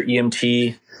to get your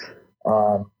EMT,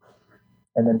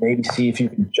 and then maybe see if you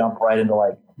can jump right into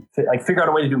like figure out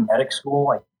a way to do medic school.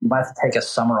 Like you might have to take a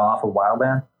summer off of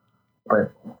wildland,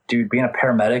 but dude, being a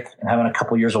paramedic and having a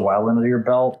couple years of wildland under your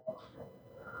belt,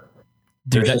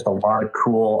 there's just a lot of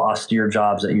cool austere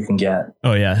jobs that you can get.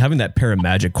 Oh yeah. Having that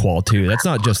paramagic qual too. That's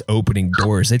not just opening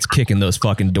doors. It's kicking those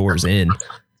fucking doors in.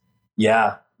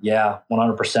 Yeah. Yeah.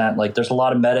 100%. Like there's a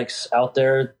lot of medics out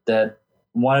there that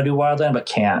want to do wildland, but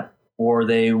can't, or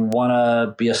they want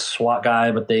to be a SWAT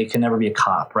guy, but they can never be a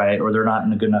cop. Right. Or they're not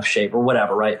in a good enough shape or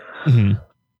whatever. Right. Mm-hmm.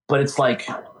 But it's like,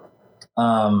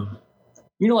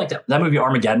 like that movie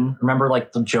Armageddon, remember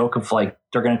like the joke of like,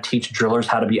 they're going to teach drillers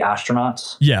how to be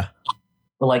astronauts. Yeah.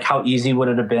 But like, how easy would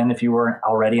it have been if you were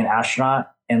already an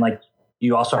astronaut and like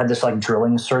you also had this like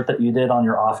drilling cert that you did on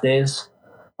your off days?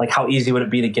 Like, how easy would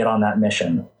it be to get on that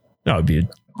mission? That would be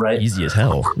right, easy as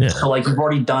hell. Yeah. So like, you've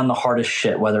already done the hardest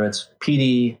shit, whether it's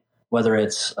PD, whether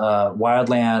it's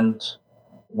wildland,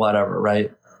 whatever.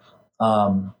 Right.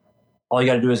 All you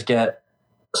got to do is get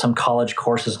some college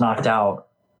courses knocked out,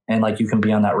 and like you can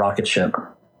be on that rocket ship.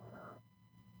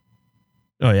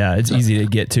 Oh yeah, it's easy to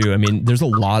get to. I mean, there's a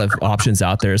lot of options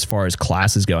out there as far as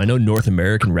classes go. I know North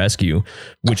American Rescue,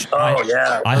 which I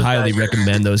highly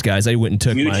recommend those guys. I went and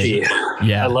took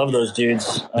I love those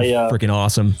dudes. Freaking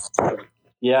awesome.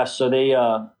 Yeah, so they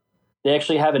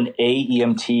actually have an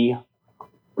AEMT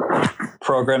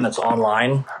program that's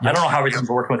online. Yes. I don't know how everything's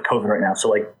working with COVID right now, so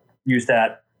like use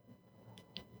that.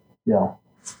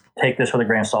 Take this with a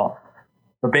grain of salt.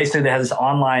 But basically, they have this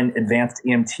online advanced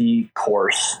EMT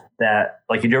course that,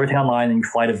 like, you do everything online and you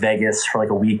fly to Vegas for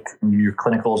like a week and you do your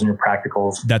clinicals and your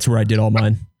practicals. That's where I did all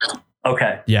mine.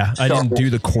 Okay. Yeah, I didn't do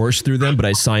the course through them, but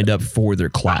I signed up for their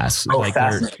class. Oh, like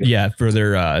for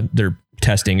their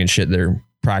testing and shit, their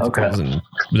practicals and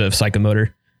the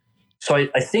psychomotor. So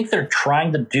I think they're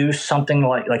trying to do something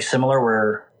like similar,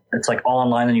 where it's like all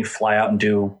online and you fly out and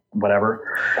do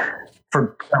whatever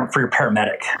for your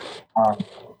paramedic.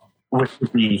 Which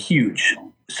would be huge.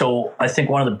 So I think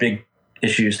one of the big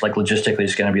issues, like logistically,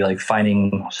 is going to be like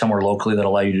finding somewhere locally that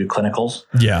allow you to do clinicals.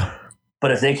 Yeah.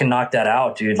 But if they can knock that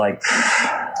out, dude, like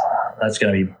that's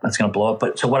going to blow up.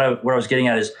 But so what I was getting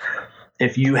at is,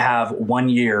 if you have 1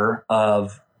 year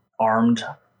of armed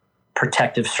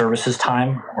protective services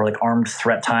time, or like armed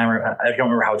threat time, or I don't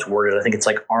remember how it's worded. I think it's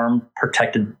like armed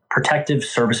protective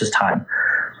services time,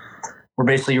 where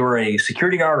basically you're a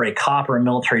security guard or a cop or a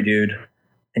military dude,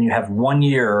 and you have 1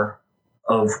 year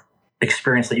of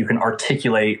experience that you can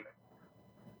articulate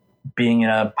being in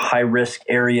a high risk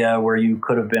area where you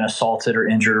could have been assaulted or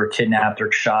injured or kidnapped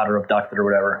or shot or abducted or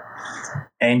whatever.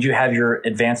 And you have your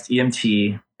advanced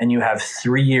EMT and you have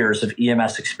 3 years of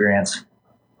EMS experience.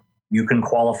 You can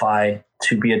qualify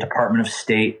to be a Department of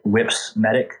State WIPS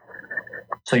medic.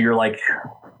 So you're like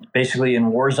basically in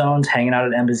war zones, hanging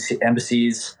out at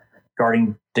embassies,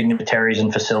 guarding dignitaries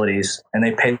and facilities. And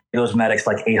they pay those medics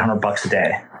like $800 a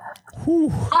day.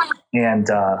 Whew. And,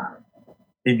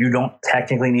 you don't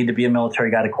technically need to be a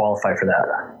military guy to qualify for that.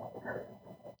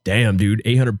 Damn, dude,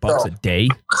 $800 a day.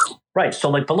 Right. So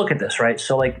like, but look at this, right?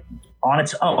 So like on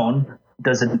its own,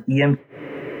 does an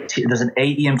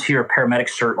AEMT or paramedic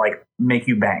cert like make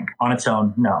you bank on its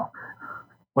own? No.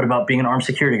 What about being an armed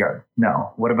security guard?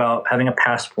 No. What about having a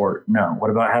passport? No.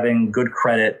 What about having good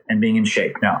credit and being in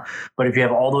shape? No. But if you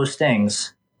have all those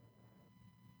things,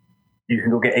 you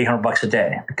can go get $800 a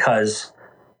day, because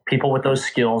people with those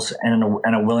skills and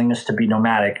a willingness to be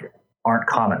nomadic aren't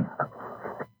common.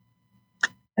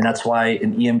 And that's why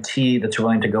an EMT that's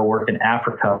willing to go work in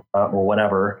Africa or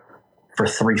whatever for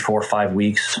 3, 4, 5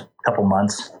 weeks, a couple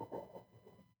months,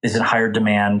 is in higher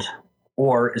demand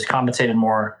or is compensated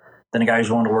more than a guy who's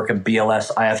willing to work a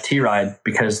BLS IFT ride,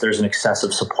 because there's an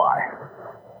excessive supply.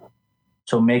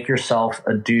 So make yourself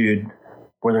a dude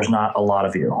where there's not a lot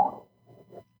of you.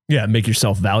 Yeah, make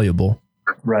yourself valuable.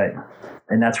 Right.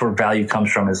 And that's where value comes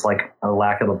from, is like a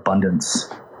lack of abundance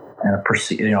and a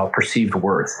perceived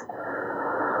worth.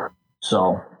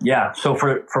 So yeah. So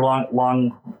for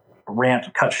long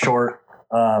rant cut short,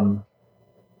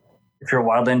 if you're a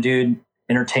wildland dude,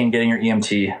 entertain getting your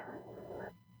EMT.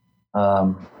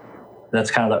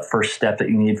 That's kind of that first step that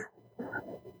you need.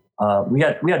 We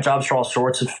got jobs for all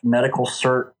sorts of medical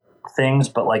cert things,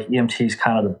 but like EMT is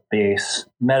kind of the base.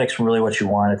 Medic's really what you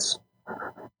want. It's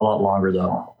a lot longer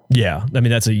though. Yeah. I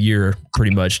mean, that's a year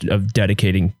pretty much of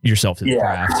dedicating yourself to the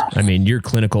craft. I mean, your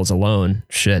clinicals alone,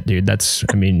 shit, dude,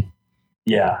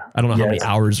 yeah. I don't know how many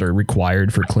hours are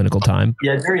required for clinical time.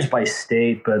 Yeah, it varies by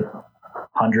state, but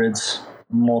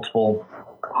multiple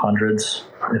hundreds,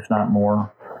 if not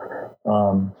more.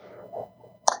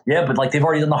 Yeah, but like they've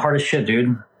already done the hardest shit,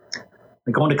 dude.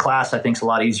 Like going to class, I think, is a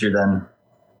lot easier than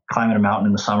climbing a mountain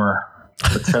in the summer.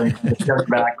 But 70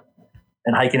 back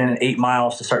and hiking in 8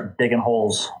 miles to start digging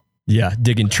holes. Yeah,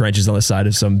 digging trenches on the side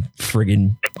of some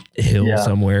friggin' hill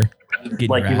somewhere, getting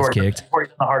like your ass kicked. You've already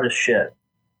done the hardest shit.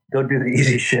 Go do the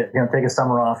easy shit. Take a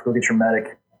summer off. Go get your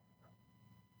medic.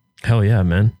 Hell yeah,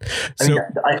 man.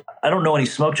 I don't know any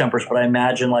smoke jumpers, but I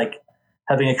imagine like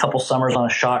having a couple summers on a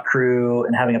shot crew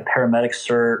and having a paramedic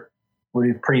cert would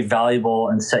be pretty valuable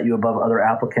and set you above other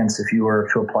applicants if you were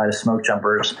to apply to smoke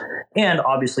jumpers, and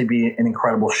obviously be in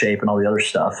incredible shape and all the other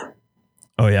stuff.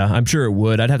 Oh yeah, I'm sure it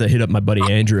would. I'd have to hit up my buddy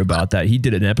Andrew about that. He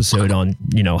did an episode on,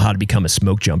 how to become a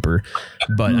smoke jumper.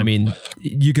 But I mean,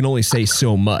 you can only say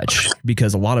so much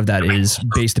because a lot of that is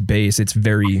base to base. It's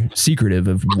very secretive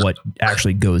of what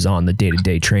actually goes on the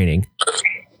day-to-day training.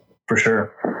 For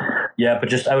sure. Yeah, but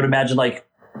just I would imagine like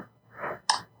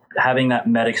having that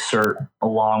medic cert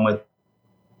along with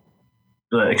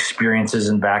the experiences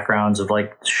and backgrounds of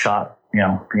like shot,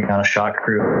 being on a shot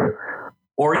crew,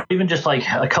 or even just like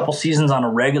a couple seasons on a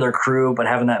regular crew, but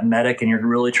having that medic and you're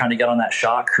really trying to get on that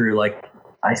shot crew. Like,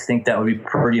 I think that would be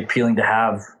pretty appealing to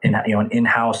have an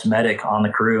in-house medic on the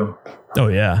crew. Oh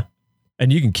yeah.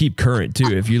 And you can keep current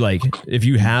too. If you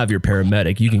have your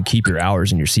paramedic, you can keep your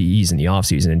hours and your CEs in the off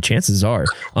season, and chances are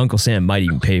Uncle Sam might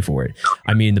even pay for it.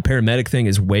 I mean, the paramedic thing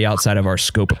is way outside of our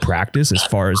scope of practice as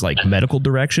far as like medical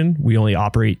direction. We only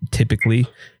operate typically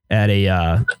at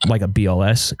a like a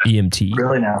BLS EMT.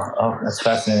 Really now? Oh, that's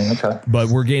fascinating. Okay. But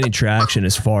we're gaining traction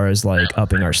as far as like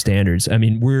upping our standards. I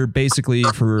mean, we're basically,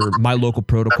 for my local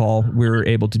protocol, we're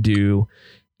able to do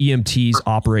EMTs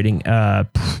operating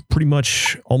pretty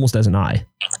much almost as an I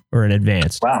or an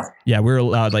advanced. Wow. Yeah, we're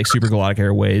allowed like supraglottic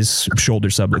airways, shoulder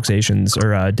subluxations,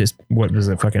 or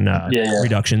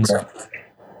reductions,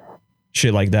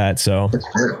 shit like that. So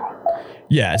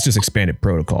yeah, it's just expanded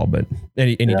protocol, but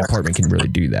any department can really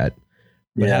do that.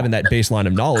 But having that baseline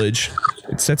of knowledge,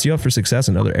 it sets you up for success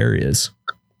in other areas.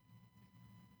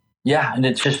 Yeah, and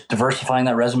it's just diversifying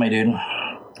that resume, dude.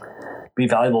 Be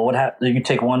valuable. What happens? You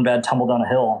take one bad tumble down a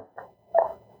hill.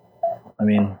 I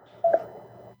mean,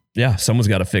 yeah, someone's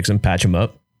got to fix them, patch them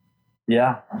up.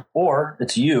 Yeah, or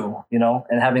it's you,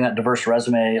 and having that diverse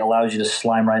resume allows you to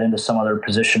slime right into some other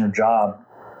position or job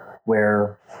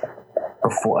where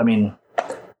before. I mean,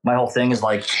 my whole thing is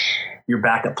like your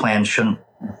backup plan shouldn't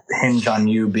hinge on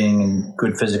you being in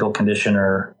good physical condition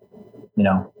or, you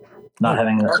know, not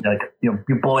having like, you know,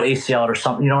 you blow an ACL or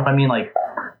something. You know what I mean? Like,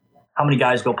 how many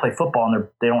guys go play football and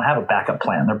they don't have a backup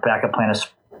plan? Their backup plan is,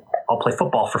 I'll play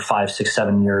football for 5, 6,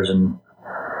 7 years, and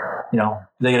you know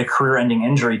they get a career-ending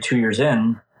injury 2 years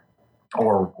in,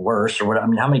 or worse, or what? I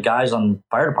mean, how many guys on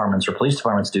fire departments or police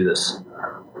departments do this?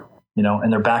 You know,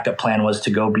 and their backup plan was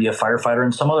to go be a firefighter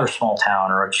in some other small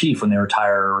town or a chief when they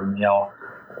retire. Or, you know,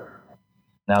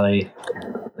 now they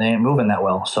ain't moving that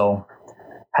well. So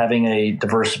having a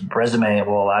diverse resume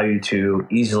will allow you to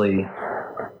easily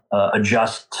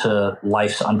adjust to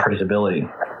life's unpredictability.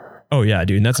 Oh yeah,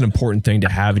 dude. And that's an important thing to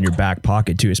have in your back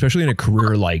pocket too, especially in a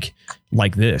career like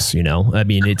this, you know, I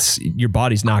mean, your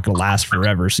body's not going to last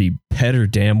forever. So you better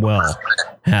damn well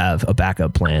have a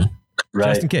backup plan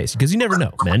just in case, because you never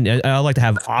know, man. I like to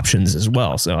have options as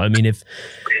well. So, I mean,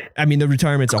 the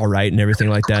retirement's all right and everything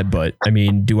like that, but I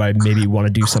mean, do I maybe want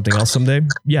to do something else someday?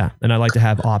 Yeah. And I like to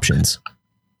have options.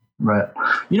 Right.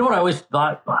 You know what I always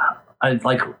thought I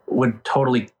like would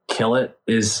totally kill it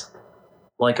is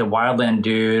like a wildland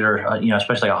dude or, you know,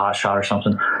 especially like a hot shot or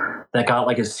something that got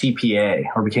like a CPA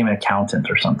or became an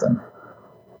accountant or something.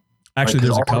 Actually, like,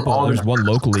 there's a couple. There's one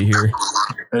locally here.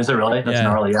 Is there really? That's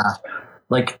gnarly, yeah.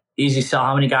 Like easy sell.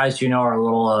 How many guys do you know are a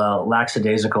little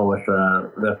lackadaisical with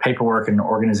the paperwork and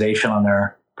organization on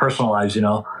their personal lives, you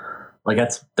know? Like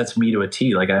that's me to a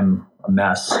T. Like I'm a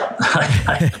mess.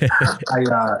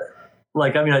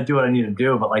 Like, I mean, I do what I need to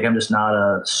do, but like, I'm just not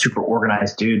a super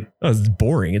organized dude. Oh, it's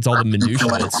boring. It's all the minutia.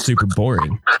 It's super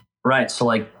boring. Right. So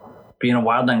like being a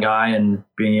wildland guy and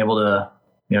being able to,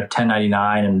 you know,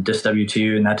 1099 and this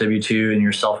W-2 and that W-2 and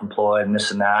you're self-employed and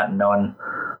this and that, and knowing,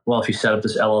 well, if you set up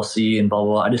this LLC and blah,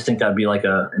 blah, blah, I just think that'd be like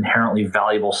a inherently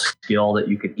valuable skill that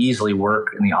you could easily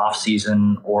work in the off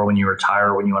season or when you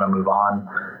retire, when you want to move on.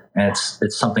 And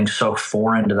it's something so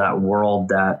foreign to that world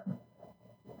that,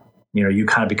 you know, you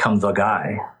kind of become the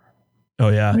guy. Oh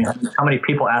yeah. I mean, how many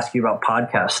people ask you about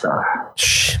podcast stuff?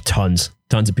 Tons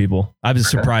of people. I was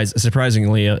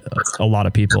surprisingly a lot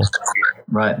of people.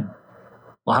 Right.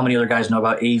 Well, how many other guys know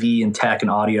about AV and tech and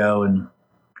audio and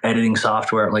editing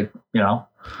software? Like, you know.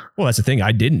 Well, that's the thing.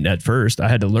 I didn't at first. I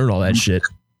had to learn all that shit.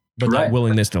 But that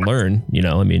willingness to learn, you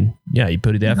know, I mean, yeah, you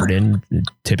put the effort in, it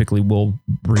typically will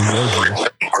reward you.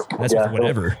 That's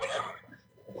whatever.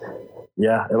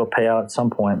 Yeah, it'll pay out at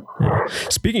some point. Yeah.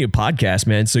 Speaking of podcasts,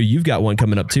 man, so you've got one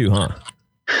coming up too, huh?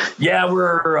 Yeah,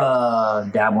 we're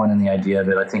dabbling in the idea of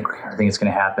it. I think it's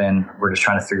going to happen. We're just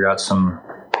trying to figure out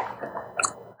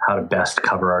how to best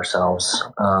cover ourselves.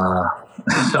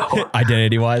 So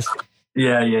identity wise.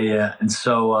 Yeah. And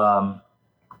so,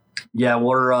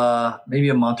 we're maybe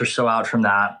a month or so out from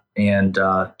that, and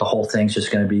the whole thing's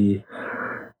just going to be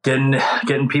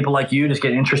getting people like you, just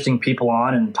getting interesting people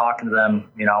on and talking to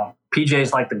them. You know,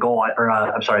 PJ's like the goal,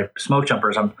 smoke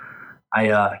jumpers.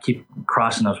 I keep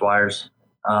crossing those wires.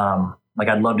 Like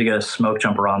I'd love to get a smoke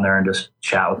jumper on there and just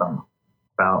chat with them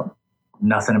about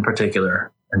nothing in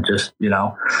particular, and just, you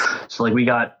know, so like we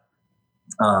got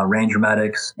Ranger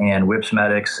medics and whips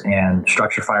medics and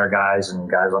structure fire guys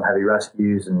and guys on heavy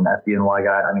rescues and FDNY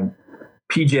guy. I mean,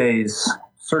 PJs,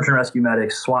 search and rescue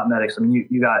medics, SWAT medics. I mean,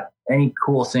 you got any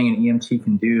cool thing an EMT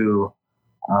can do.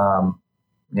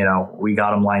 You know, we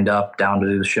got them lined up down to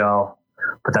do the show.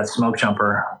 But that smoke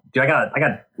jumper, dude, I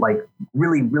got like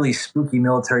really, really spooky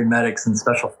military medics and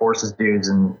special forces dudes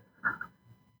and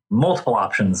multiple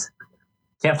options.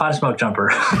 Can't find a smoke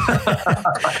jumper.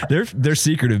 They're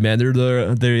secretive, man. How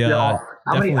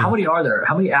many are there?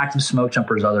 How many active smoke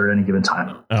jumpers are there at any given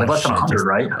time? It's like less than 100,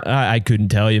 right? I couldn't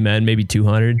tell you, man. Maybe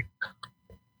 200.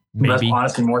 Maybe. That's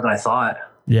honestly more than I thought.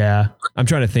 Yeah. I'm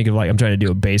trying to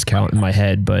do a base count in my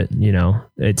head, but you know,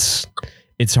 it's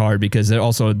hard because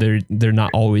they're not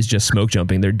always just smoke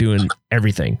jumping. They're doing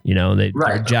everything, you know, they're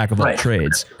jack of all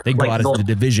trades. They can go out into the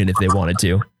division if they wanted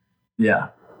to. Yeah.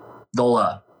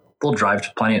 They'll drive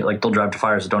to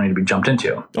fires that don't need to be jumped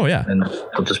into. Oh yeah. And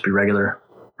they'll just be regular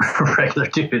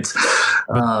dudes.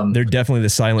 They're definitely the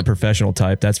silent professional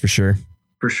type. That's for sure.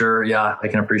 For sure. Yeah. I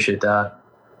can appreciate that.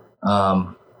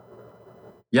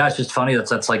 Yeah, it's just funny.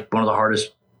 That's like one of the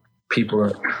hardest people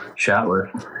to chat with.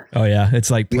 Oh yeah. It's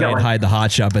like playing hide the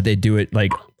hot shot, but they do it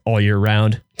like all year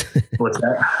round. What's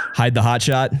that? Hide the hot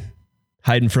shot,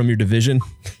 hiding from your division.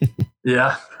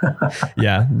 Yeah.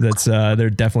 Yeah. That's, they're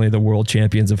definitely the world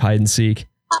champions of hide and seek.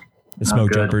 The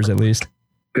smoke jumpers, at least.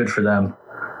 Good for them.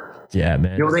 Yeah,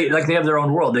 man. You know, they have their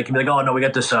own world. They can be like, oh no, we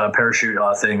got this parachute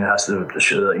thing that has to,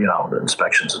 the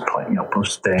inspections and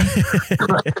post thing.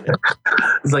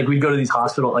 It's like we'd go to these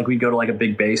hospitals, like we'd go to like a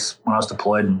big base when I was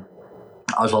deployed, and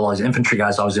I was with all these infantry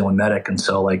guys. I was the only medic, and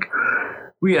so like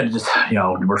we had to just,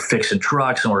 we're fixing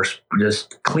trucks and we're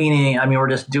just cleaning. I mean, we're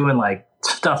just doing like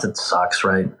stuff that sucks,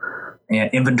 right? And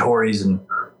inventories, and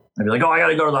I'd be like, oh, I got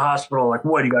to go to the hospital. Like,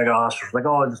 what? You got to go to the hospital? Like,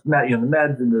 oh, just the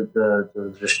meds and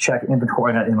the just check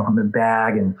inventory in the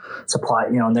bag and supply,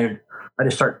 and I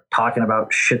just start talking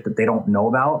about shit that they don't know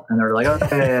about. And they're like,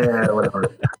 okay, whatever.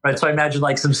 Right. So I imagine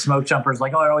like some smoke jumpers,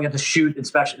 like, oh, we got to shoot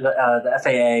inspection, the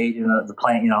FAA, the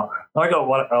plane, I go,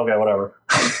 what? Okay, whatever.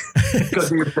 Go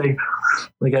do your thing.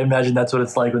 Like, I imagine that's what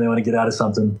it's like when they want to get out of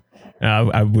something.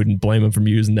 I wouldn't blame them from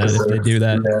using that if they do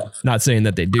that. Yeah. Not saying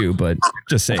that they do, but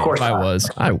just saying if I was,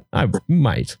 I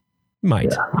might,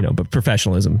 but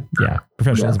professionalism. Yeah.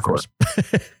 Professionalism first.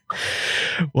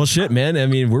 Well, shit, man. I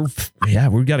mean,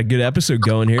 we've got a good episode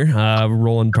going here. We're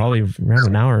rolling probably around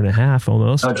an hour and a half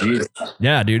almost. Oh, geez.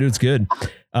 Yeah, dude, it's good.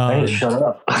 Hey, shut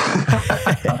up.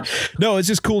 No, it's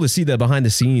just cool to see the behind the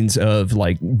scenes of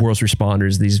like World's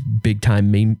Responders, these big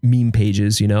time meme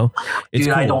pages, It's dude,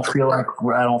 cool. I don't feel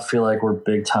like we're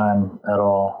big time at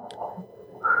all.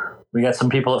 We got some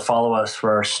people that follow us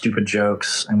for our stupid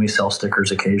jokes, and we sell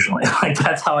stickers occasionally. Like,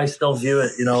 that's how I still view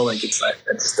it, like it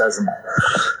just doesn't.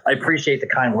 I appreciate the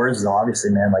kind words though,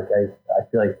 obviously, man. Like I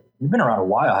feel like you've been around a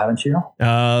while, haven't you?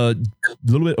 A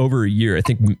little bit over a year. I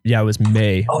think, it was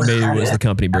May. May was the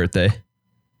company birthday.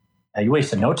 Yeah, you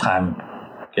wasted no time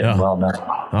getting well done.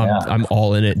 I'm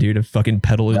all in it, dude. A fucking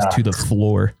pedal is to the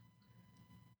floor.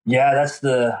 Yeah, that's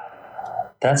the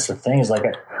thing is like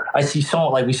we see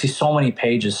so many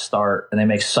pages start and they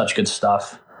make such good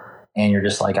stuff, and you're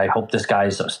just like, I hope this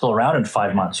guy's still around in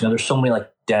 5 months. There's so many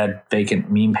like dead vacant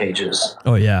meme pages.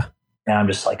 Oh yeah. And I'm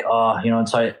just like, and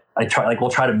so I try, like, we'll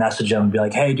try to message them and be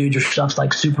like, hey dude, your stuff's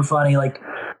like super funny. Like,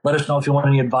 let us know if you want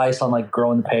any advice on like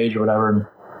growing the page or whatever. And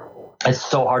it's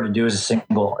so hard to do as a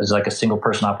single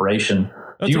person operation.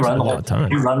 Do you run the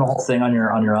whole thing on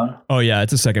your own? Oh yeah.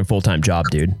 It's a second full-time job,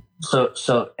 dude.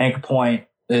 So Anchor Point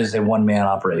is a one-man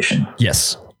operation.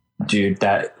 Yes. Dude,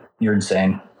 you're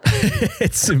insane.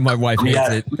 It's my wife hates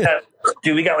it.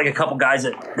 We got like a couple guys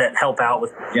that help out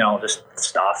with, just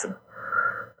stuff. And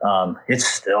it's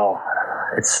still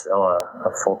a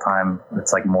full-time,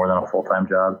 it's like more than a full-time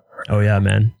job. Oh yeah,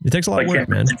 man. It takes a lot of work,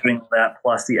 man. Doing that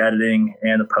plus the editing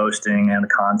and the posting and the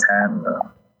content.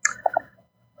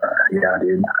 Yeah,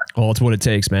 dude. Well, it's what it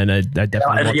takes, man. I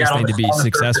definitely want this thing to be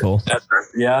successful.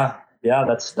 Yeah,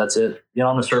 that's it.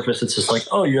 On the surface, it's just like,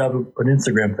 oh, you have an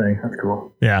Instagram thing. That's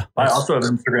cool. Yeah, I also have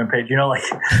an Instagram page.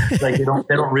 Like they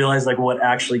don't realize like what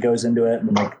actually goes into it,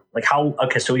 and like how.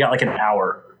 Okay, so we got like an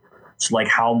hour. So like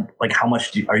how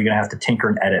much are you gonna have to tinker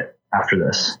and edit after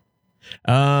this?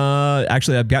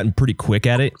 Actually, I've gotten pretty quick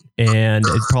at it, and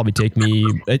it'd probably take me,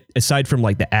 aside from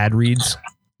like the ad reads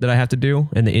that I have to do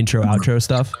and the intro outro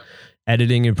stuff.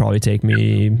 Editing would probably take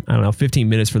me, 15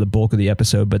 minutes for the bulk of the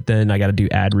episode, but then I got to do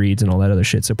ad reads and all that other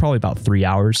shit. So probably about 3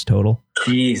 hours total.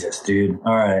 Jesus, dude.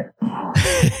 All right.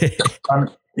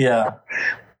 Yeah.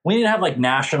 We need to have like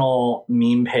National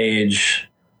Meme Page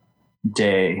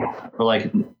Day, or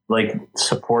like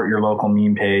support your local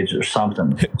meme page or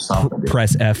something.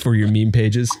 Press F for your meme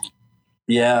pages.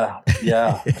 Yeah.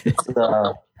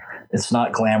 It's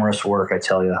not glamorous work, I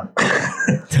tell you. No.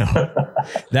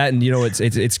 That, and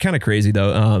it's kind of crazy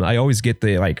though. I always get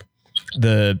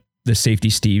the safety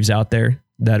Steves out there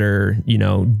that are,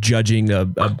 judging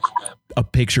a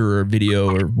picture or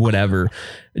video or whatever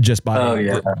just by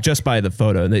the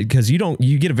photo, because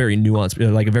you get a very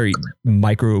nuanced, like a very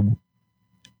micro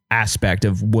aspect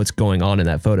of what's going on in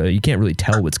that photo. You can't really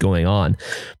tell what's going on,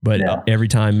 but every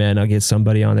time, man, I'll get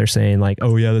somebody on there saying like,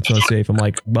 oh yeah, that's not safe. I'm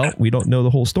like, well, we don't know the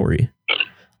whole story.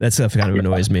 That stuff kind of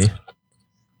annoys me.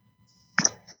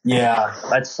 Yeah.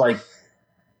 That's like,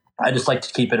 I just like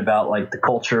to keep it about like the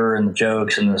culture and the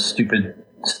jokes and the stupid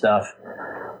stuff.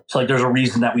 So like, there's a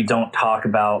reason that we don't talk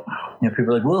about, people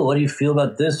are like, well, what do you feel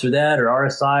about this or that, or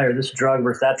RSI, or this drug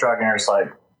versus that drug? And it's like,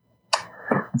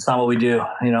 it's not what we do,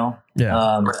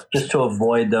 just to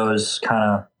avoid those kind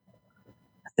of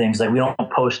things. Like, we don't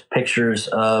post pictures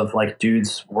of like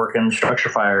dudes working structure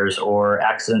fires or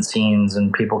accident scenes,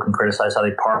 and people can criticize how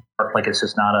they park. Like, it's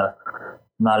just not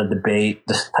a debate,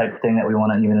 this type of thing that we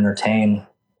want to even entertain.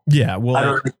 Yeah. Well, I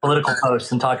don't political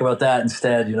posts and talk about that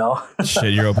instead,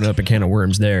 Shit, you're opening up a can of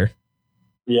worms there.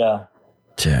 Yeah.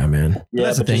 Yeah, man. Yeah,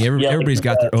 that's the thing. Everybody's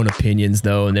got their own opinions,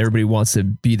 though, and everybody wants to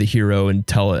be the hero and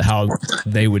tell it how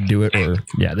they would do it, or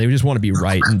they just want to be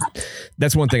right. And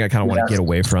that's one thing I kind of want to get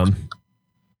away from.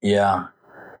 Yeah.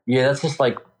 Yeah. That's just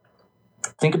like,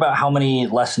 think about how many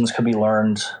lessons could be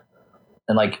learned.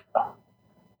 And like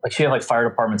you have like fire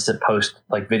departments that post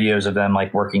like videos of them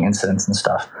like working incidents and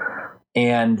stuff.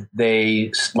 And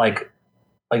they like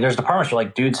there's departments where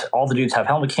like all the dudes have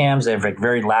helmet cams. They have like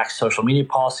very lax social media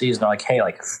policies. And they're like, hey,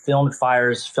 like film at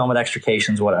fires, film at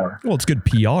extrications, whatever. Well, it's good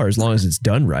PR as long as it's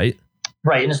done right.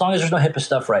 Right. And as long as there's no HIPAA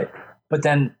stuff, right. But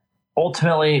then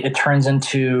ultimately it turns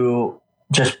into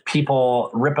just people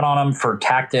ripping on them for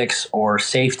tactics or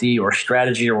safety or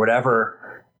strategy or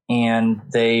whatever. And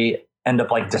they end up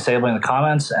like disabling the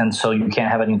comments. And so you can't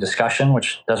have any discussion,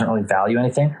 which doesn't really value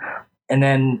anything. And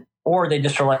then, or they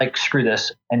just are like, screw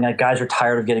this. And like guys are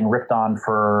tired of getting ripped on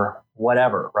for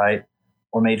whatever, right?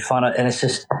 Or made fun of. And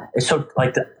it's so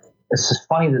like, it's just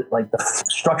funny that like the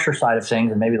structure side of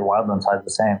things and maybe the wildland side is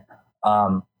the same.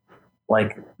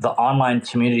 Like the online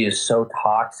community is so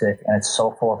toxic and it's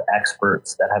so full of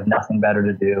experts that have nothing better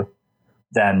to do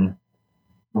than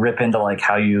rip into like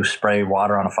how you spray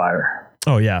water on a fire.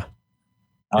 Oh yeah.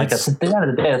 Like at the end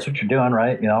of the day, that's what you're doing,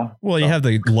 right? You know. Well, you have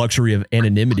the luxury of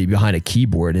anonymity behind a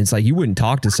keyboard. And it's like you wouldn't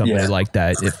talk to somebody like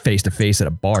that face to face at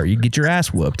a bar. You get your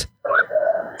ass whooped.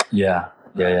 Yeah,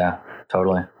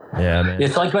 totally. Yeah, man.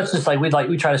 It's like it's just like we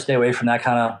try to stay away from that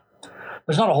kind of.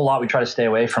 There's not a whole lot we try to stay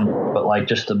away from, but like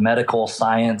just the medical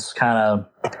science kind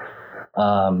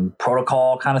of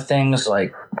protocol kind of things.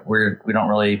 Like we don't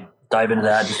really dive into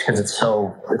that just because it's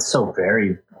so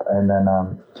varied, and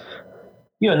then.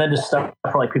 And then just stuff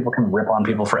where like people can rip on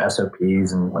people for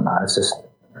SOPs and whatnot. It's just,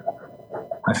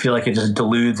 I feel like it just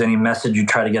dilutes any message you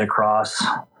try to get across.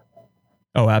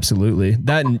 Oh, absolutely.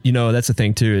 That, that's the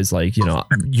thing too, is like,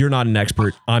 you're not an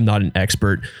expert. I'm not an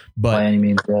expert, but by any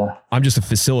means, yeah. I'm just a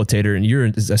facilitator and you're a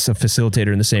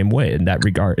facilitator in the same way, in that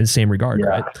regard,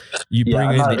 right? You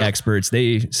bring in the experts,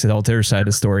 they tell their side of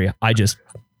the story. I just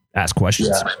ask questions.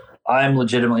 Yeah. I'm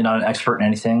legitimately not an expert in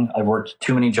anything. I've worked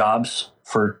too many jobs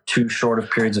for too short of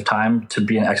periods of time to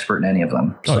be an expert in any of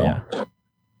them. So, oh, yeah.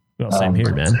 Well, same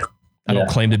here, man. I don't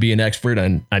claim to be an expert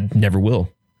and I never will.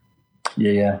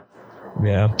 Yeah.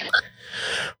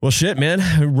 Well, shit, man.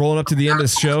 Rolling up to the end of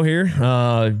the show here.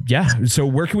 So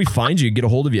where can we find you? Get a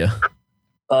hold of you?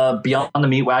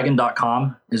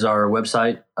 Beyondthemeatwagon.com is our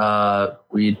website.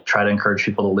 We try to encourage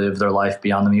people to live their life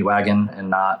beyond the meat wagon and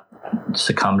not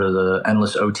succumb to the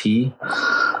endless OT.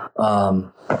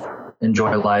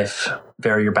 Enjoy life,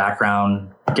 vary your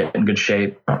background, get in good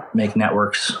shape, make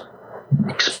networks,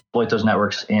 exploit those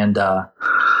networks. And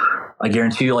I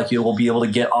guarantee you, like, you will be able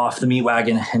to get off the meat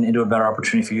wagon and into a better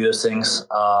opportunity for you, those things.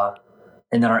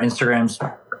 And then our Instagrams,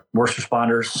 Worst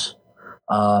Responders.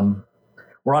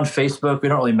 We're on Facebook. We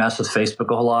don't really mess with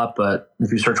Facebook a whole lot, but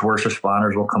if you search Worst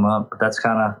Responders, we'll come up. But that's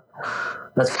kind of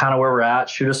where we're at.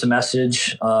 Shoot us a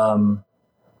message.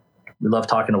 We love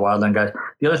talking to wildland guys.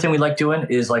 The other thing we like doing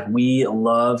is like we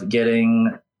love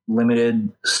getting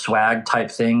limited swag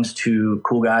type things to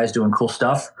cool guys doing cool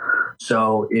stuff.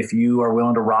 So if you are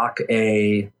willing to rock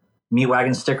a meat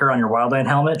wagon sticker on your wildland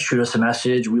helmet, shoot us a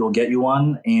message. We will get you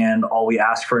one. And all we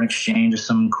ask for in exchange is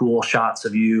some cool shots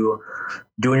of you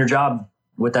doing your job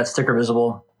with that sticker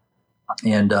visible.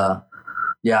 And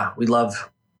we love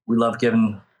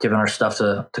giving our stuff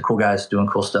to cool guys doing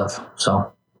cool stuff.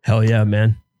 So hell yeah,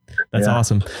 man. That's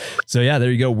awesome. So yeah,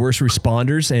 there you go. Worst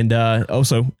Responders. And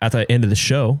also at the end of the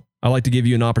show, I'd like to give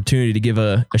you an opportunity to give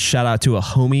a shout out to a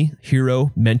homie,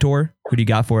 hero, mentor. Who do you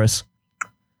got for us?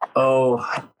 Oh,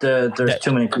 there's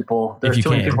too many people. There's too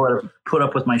many people that have put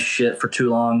up with my shit for too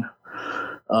long.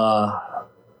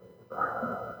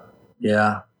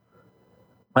 Yeah.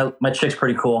 My chick's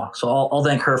pretty cool, so I'll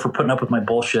thank her for putting up with my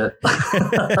bullshit.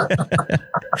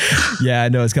 Yeah, I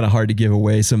know it's kind of hard to give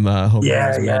away some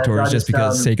mentors just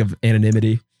because of the sake of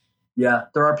anonymity. Yeah,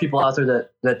 there are people out there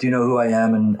that do know who I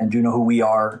am and do know who we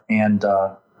are, and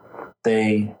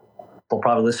they'll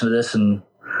probably listen to this. And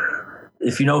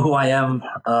if you know who I am,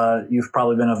 you've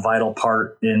probably been a vital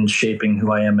part in shaping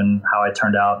who I am and how I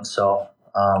turned out. And so,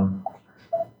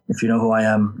 if you know who I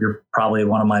am, you're probably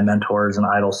one of my mentors and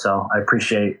idols. So I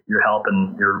appreciate your help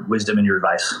and your wisdom and your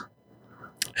advice.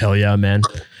 Hell yeah, man.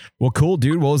 Well, cool,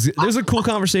 dude. Well, it was a cool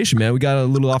conversation, man. We got a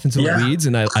little off into the weeds,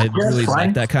 and I really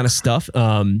like that kind of stuff.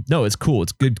 No, it's cool.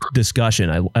 It's good discussion.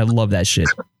 I love that shit.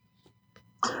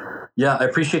 Yeah, I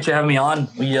appreciate you having me on.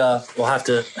 We'll have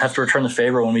to return the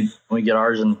favor when we get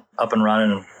ours and up and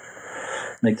running and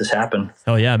make this happen.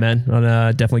 Oh yeah, man.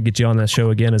 I'll definitely get you on that show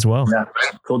again as well. Yeah,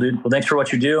 cool, dude. Well, thanks for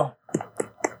what you do.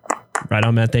 Right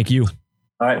on, man. Thank you.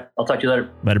 All right, I'll talk to you later.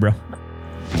 Later, bro.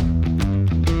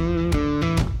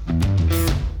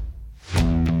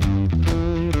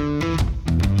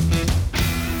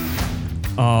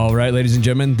 All right, right, ladies and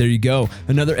gentlemen, there you go.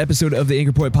 Another episode of the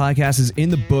Anchor Point Podcast is in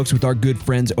the books with our good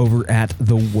friends over at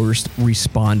The Worst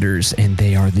Responders, and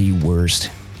they are the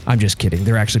worst. I'm just kidding.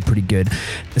 They're actually pretty good.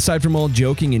 Aside from all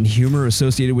joking and humor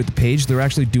associated with the page, they're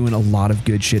actually doing a lot of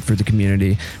good shit for the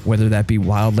community, whether that be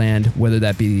wildland, whether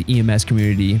that be the EMS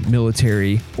community,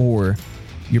 military, or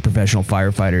your professional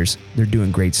firefighters. They're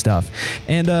doing great stuff.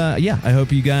 And I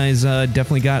hope you guys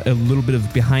definitely got a little bit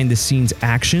of behind the scenes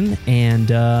action.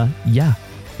 And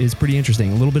it's pretty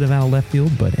interesting. A little bit of out of left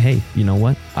field, but hey, you know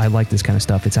what? I like this kind of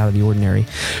stuff. It's out of the ordinary.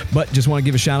 But just want to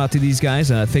give a shout out to these guys.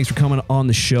 Thanks for coming on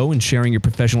the show and sharing your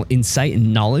professional insight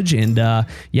and knowledge. And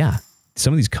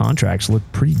some of these contracts look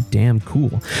pretty damn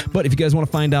cool. But if you guys want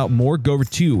to find out more, go over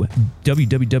to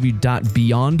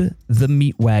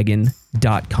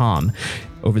www.beyondthemeatwagon.com.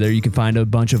 Over there, you can find a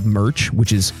bunch of merch,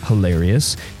 which is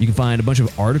hilarious. You can find a bunch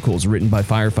of articles written by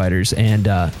firefighters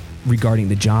and regarding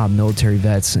the job, military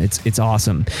vets. It's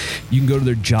awesome. You can go to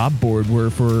their job board where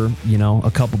for,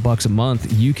 a couple bucks a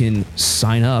month, you can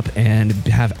sign up and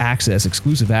have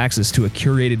exclusive access to a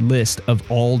curated list of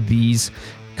all these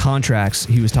contracts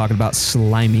he was talking about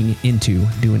sliming into,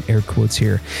 doing air quotes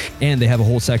here. And they have a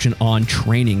whole section on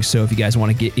training. So if you guys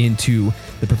want to get into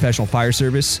the professional fire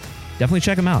service, definitely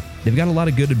check them out. They've got a lot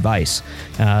of good advice,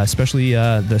 especially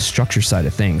the structure side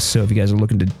of things. So if you guys are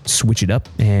looking to switch it up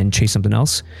and chase something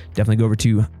else, definitely go over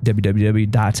to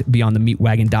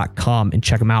www.beyondthemeatwagon.com and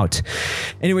check them out.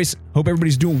 Anyways, hope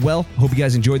everybody's doing well. Hope you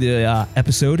guys enjoyed the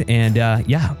episode. And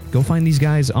go find these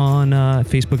guys on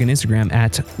Facebook and Instagram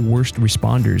at Worst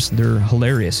Responders. They're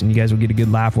hilarious, and you guys will get a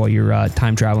good laugh while you're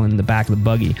time traveling in the back of the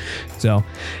buggy. So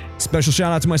special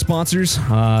shout out to my sponsors.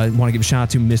 I want to give a shout out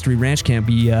to Mystery Ranch.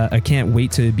 I can't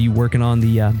wait to be working on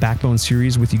the Backbone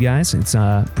series with you guys. It's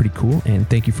pretty cool. And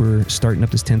thank you for starting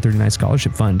up this 1039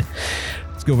 Scholarship Fund.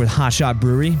 Let's go over to Hot Shot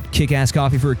Brewery. Kick-ass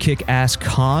coffee for a kick-ass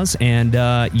cause. And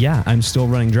I'm still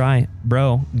running dry.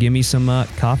 Bro, give me some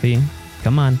coffee.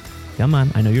 Come on.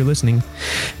 I know you're listening.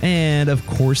 And of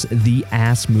course, the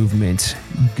Ass Movement.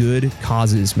 Good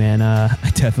causes, man.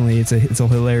 Definitely, it's a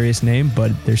hilarious name,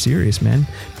 but they're serious, man.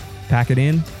 Pack it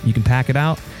in, you can pack it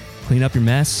out, clean up your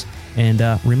mess, and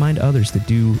remind others to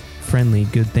do friendly,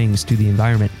 good things to the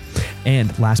environment.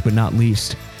 And last but not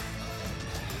least,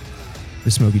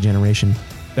 the Smoky Generation.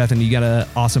 Bethany, you got an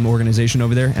awesome organization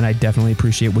over there, and I definitely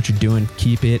appreciate what you're doing.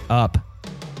 Keep it up.